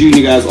appreciate you.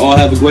 You guys all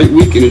have a great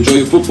week and enjoy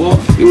your football.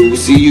 And we will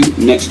see you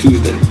next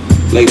Tuesday.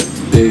 Later.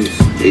 Peace.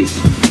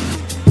 Peace.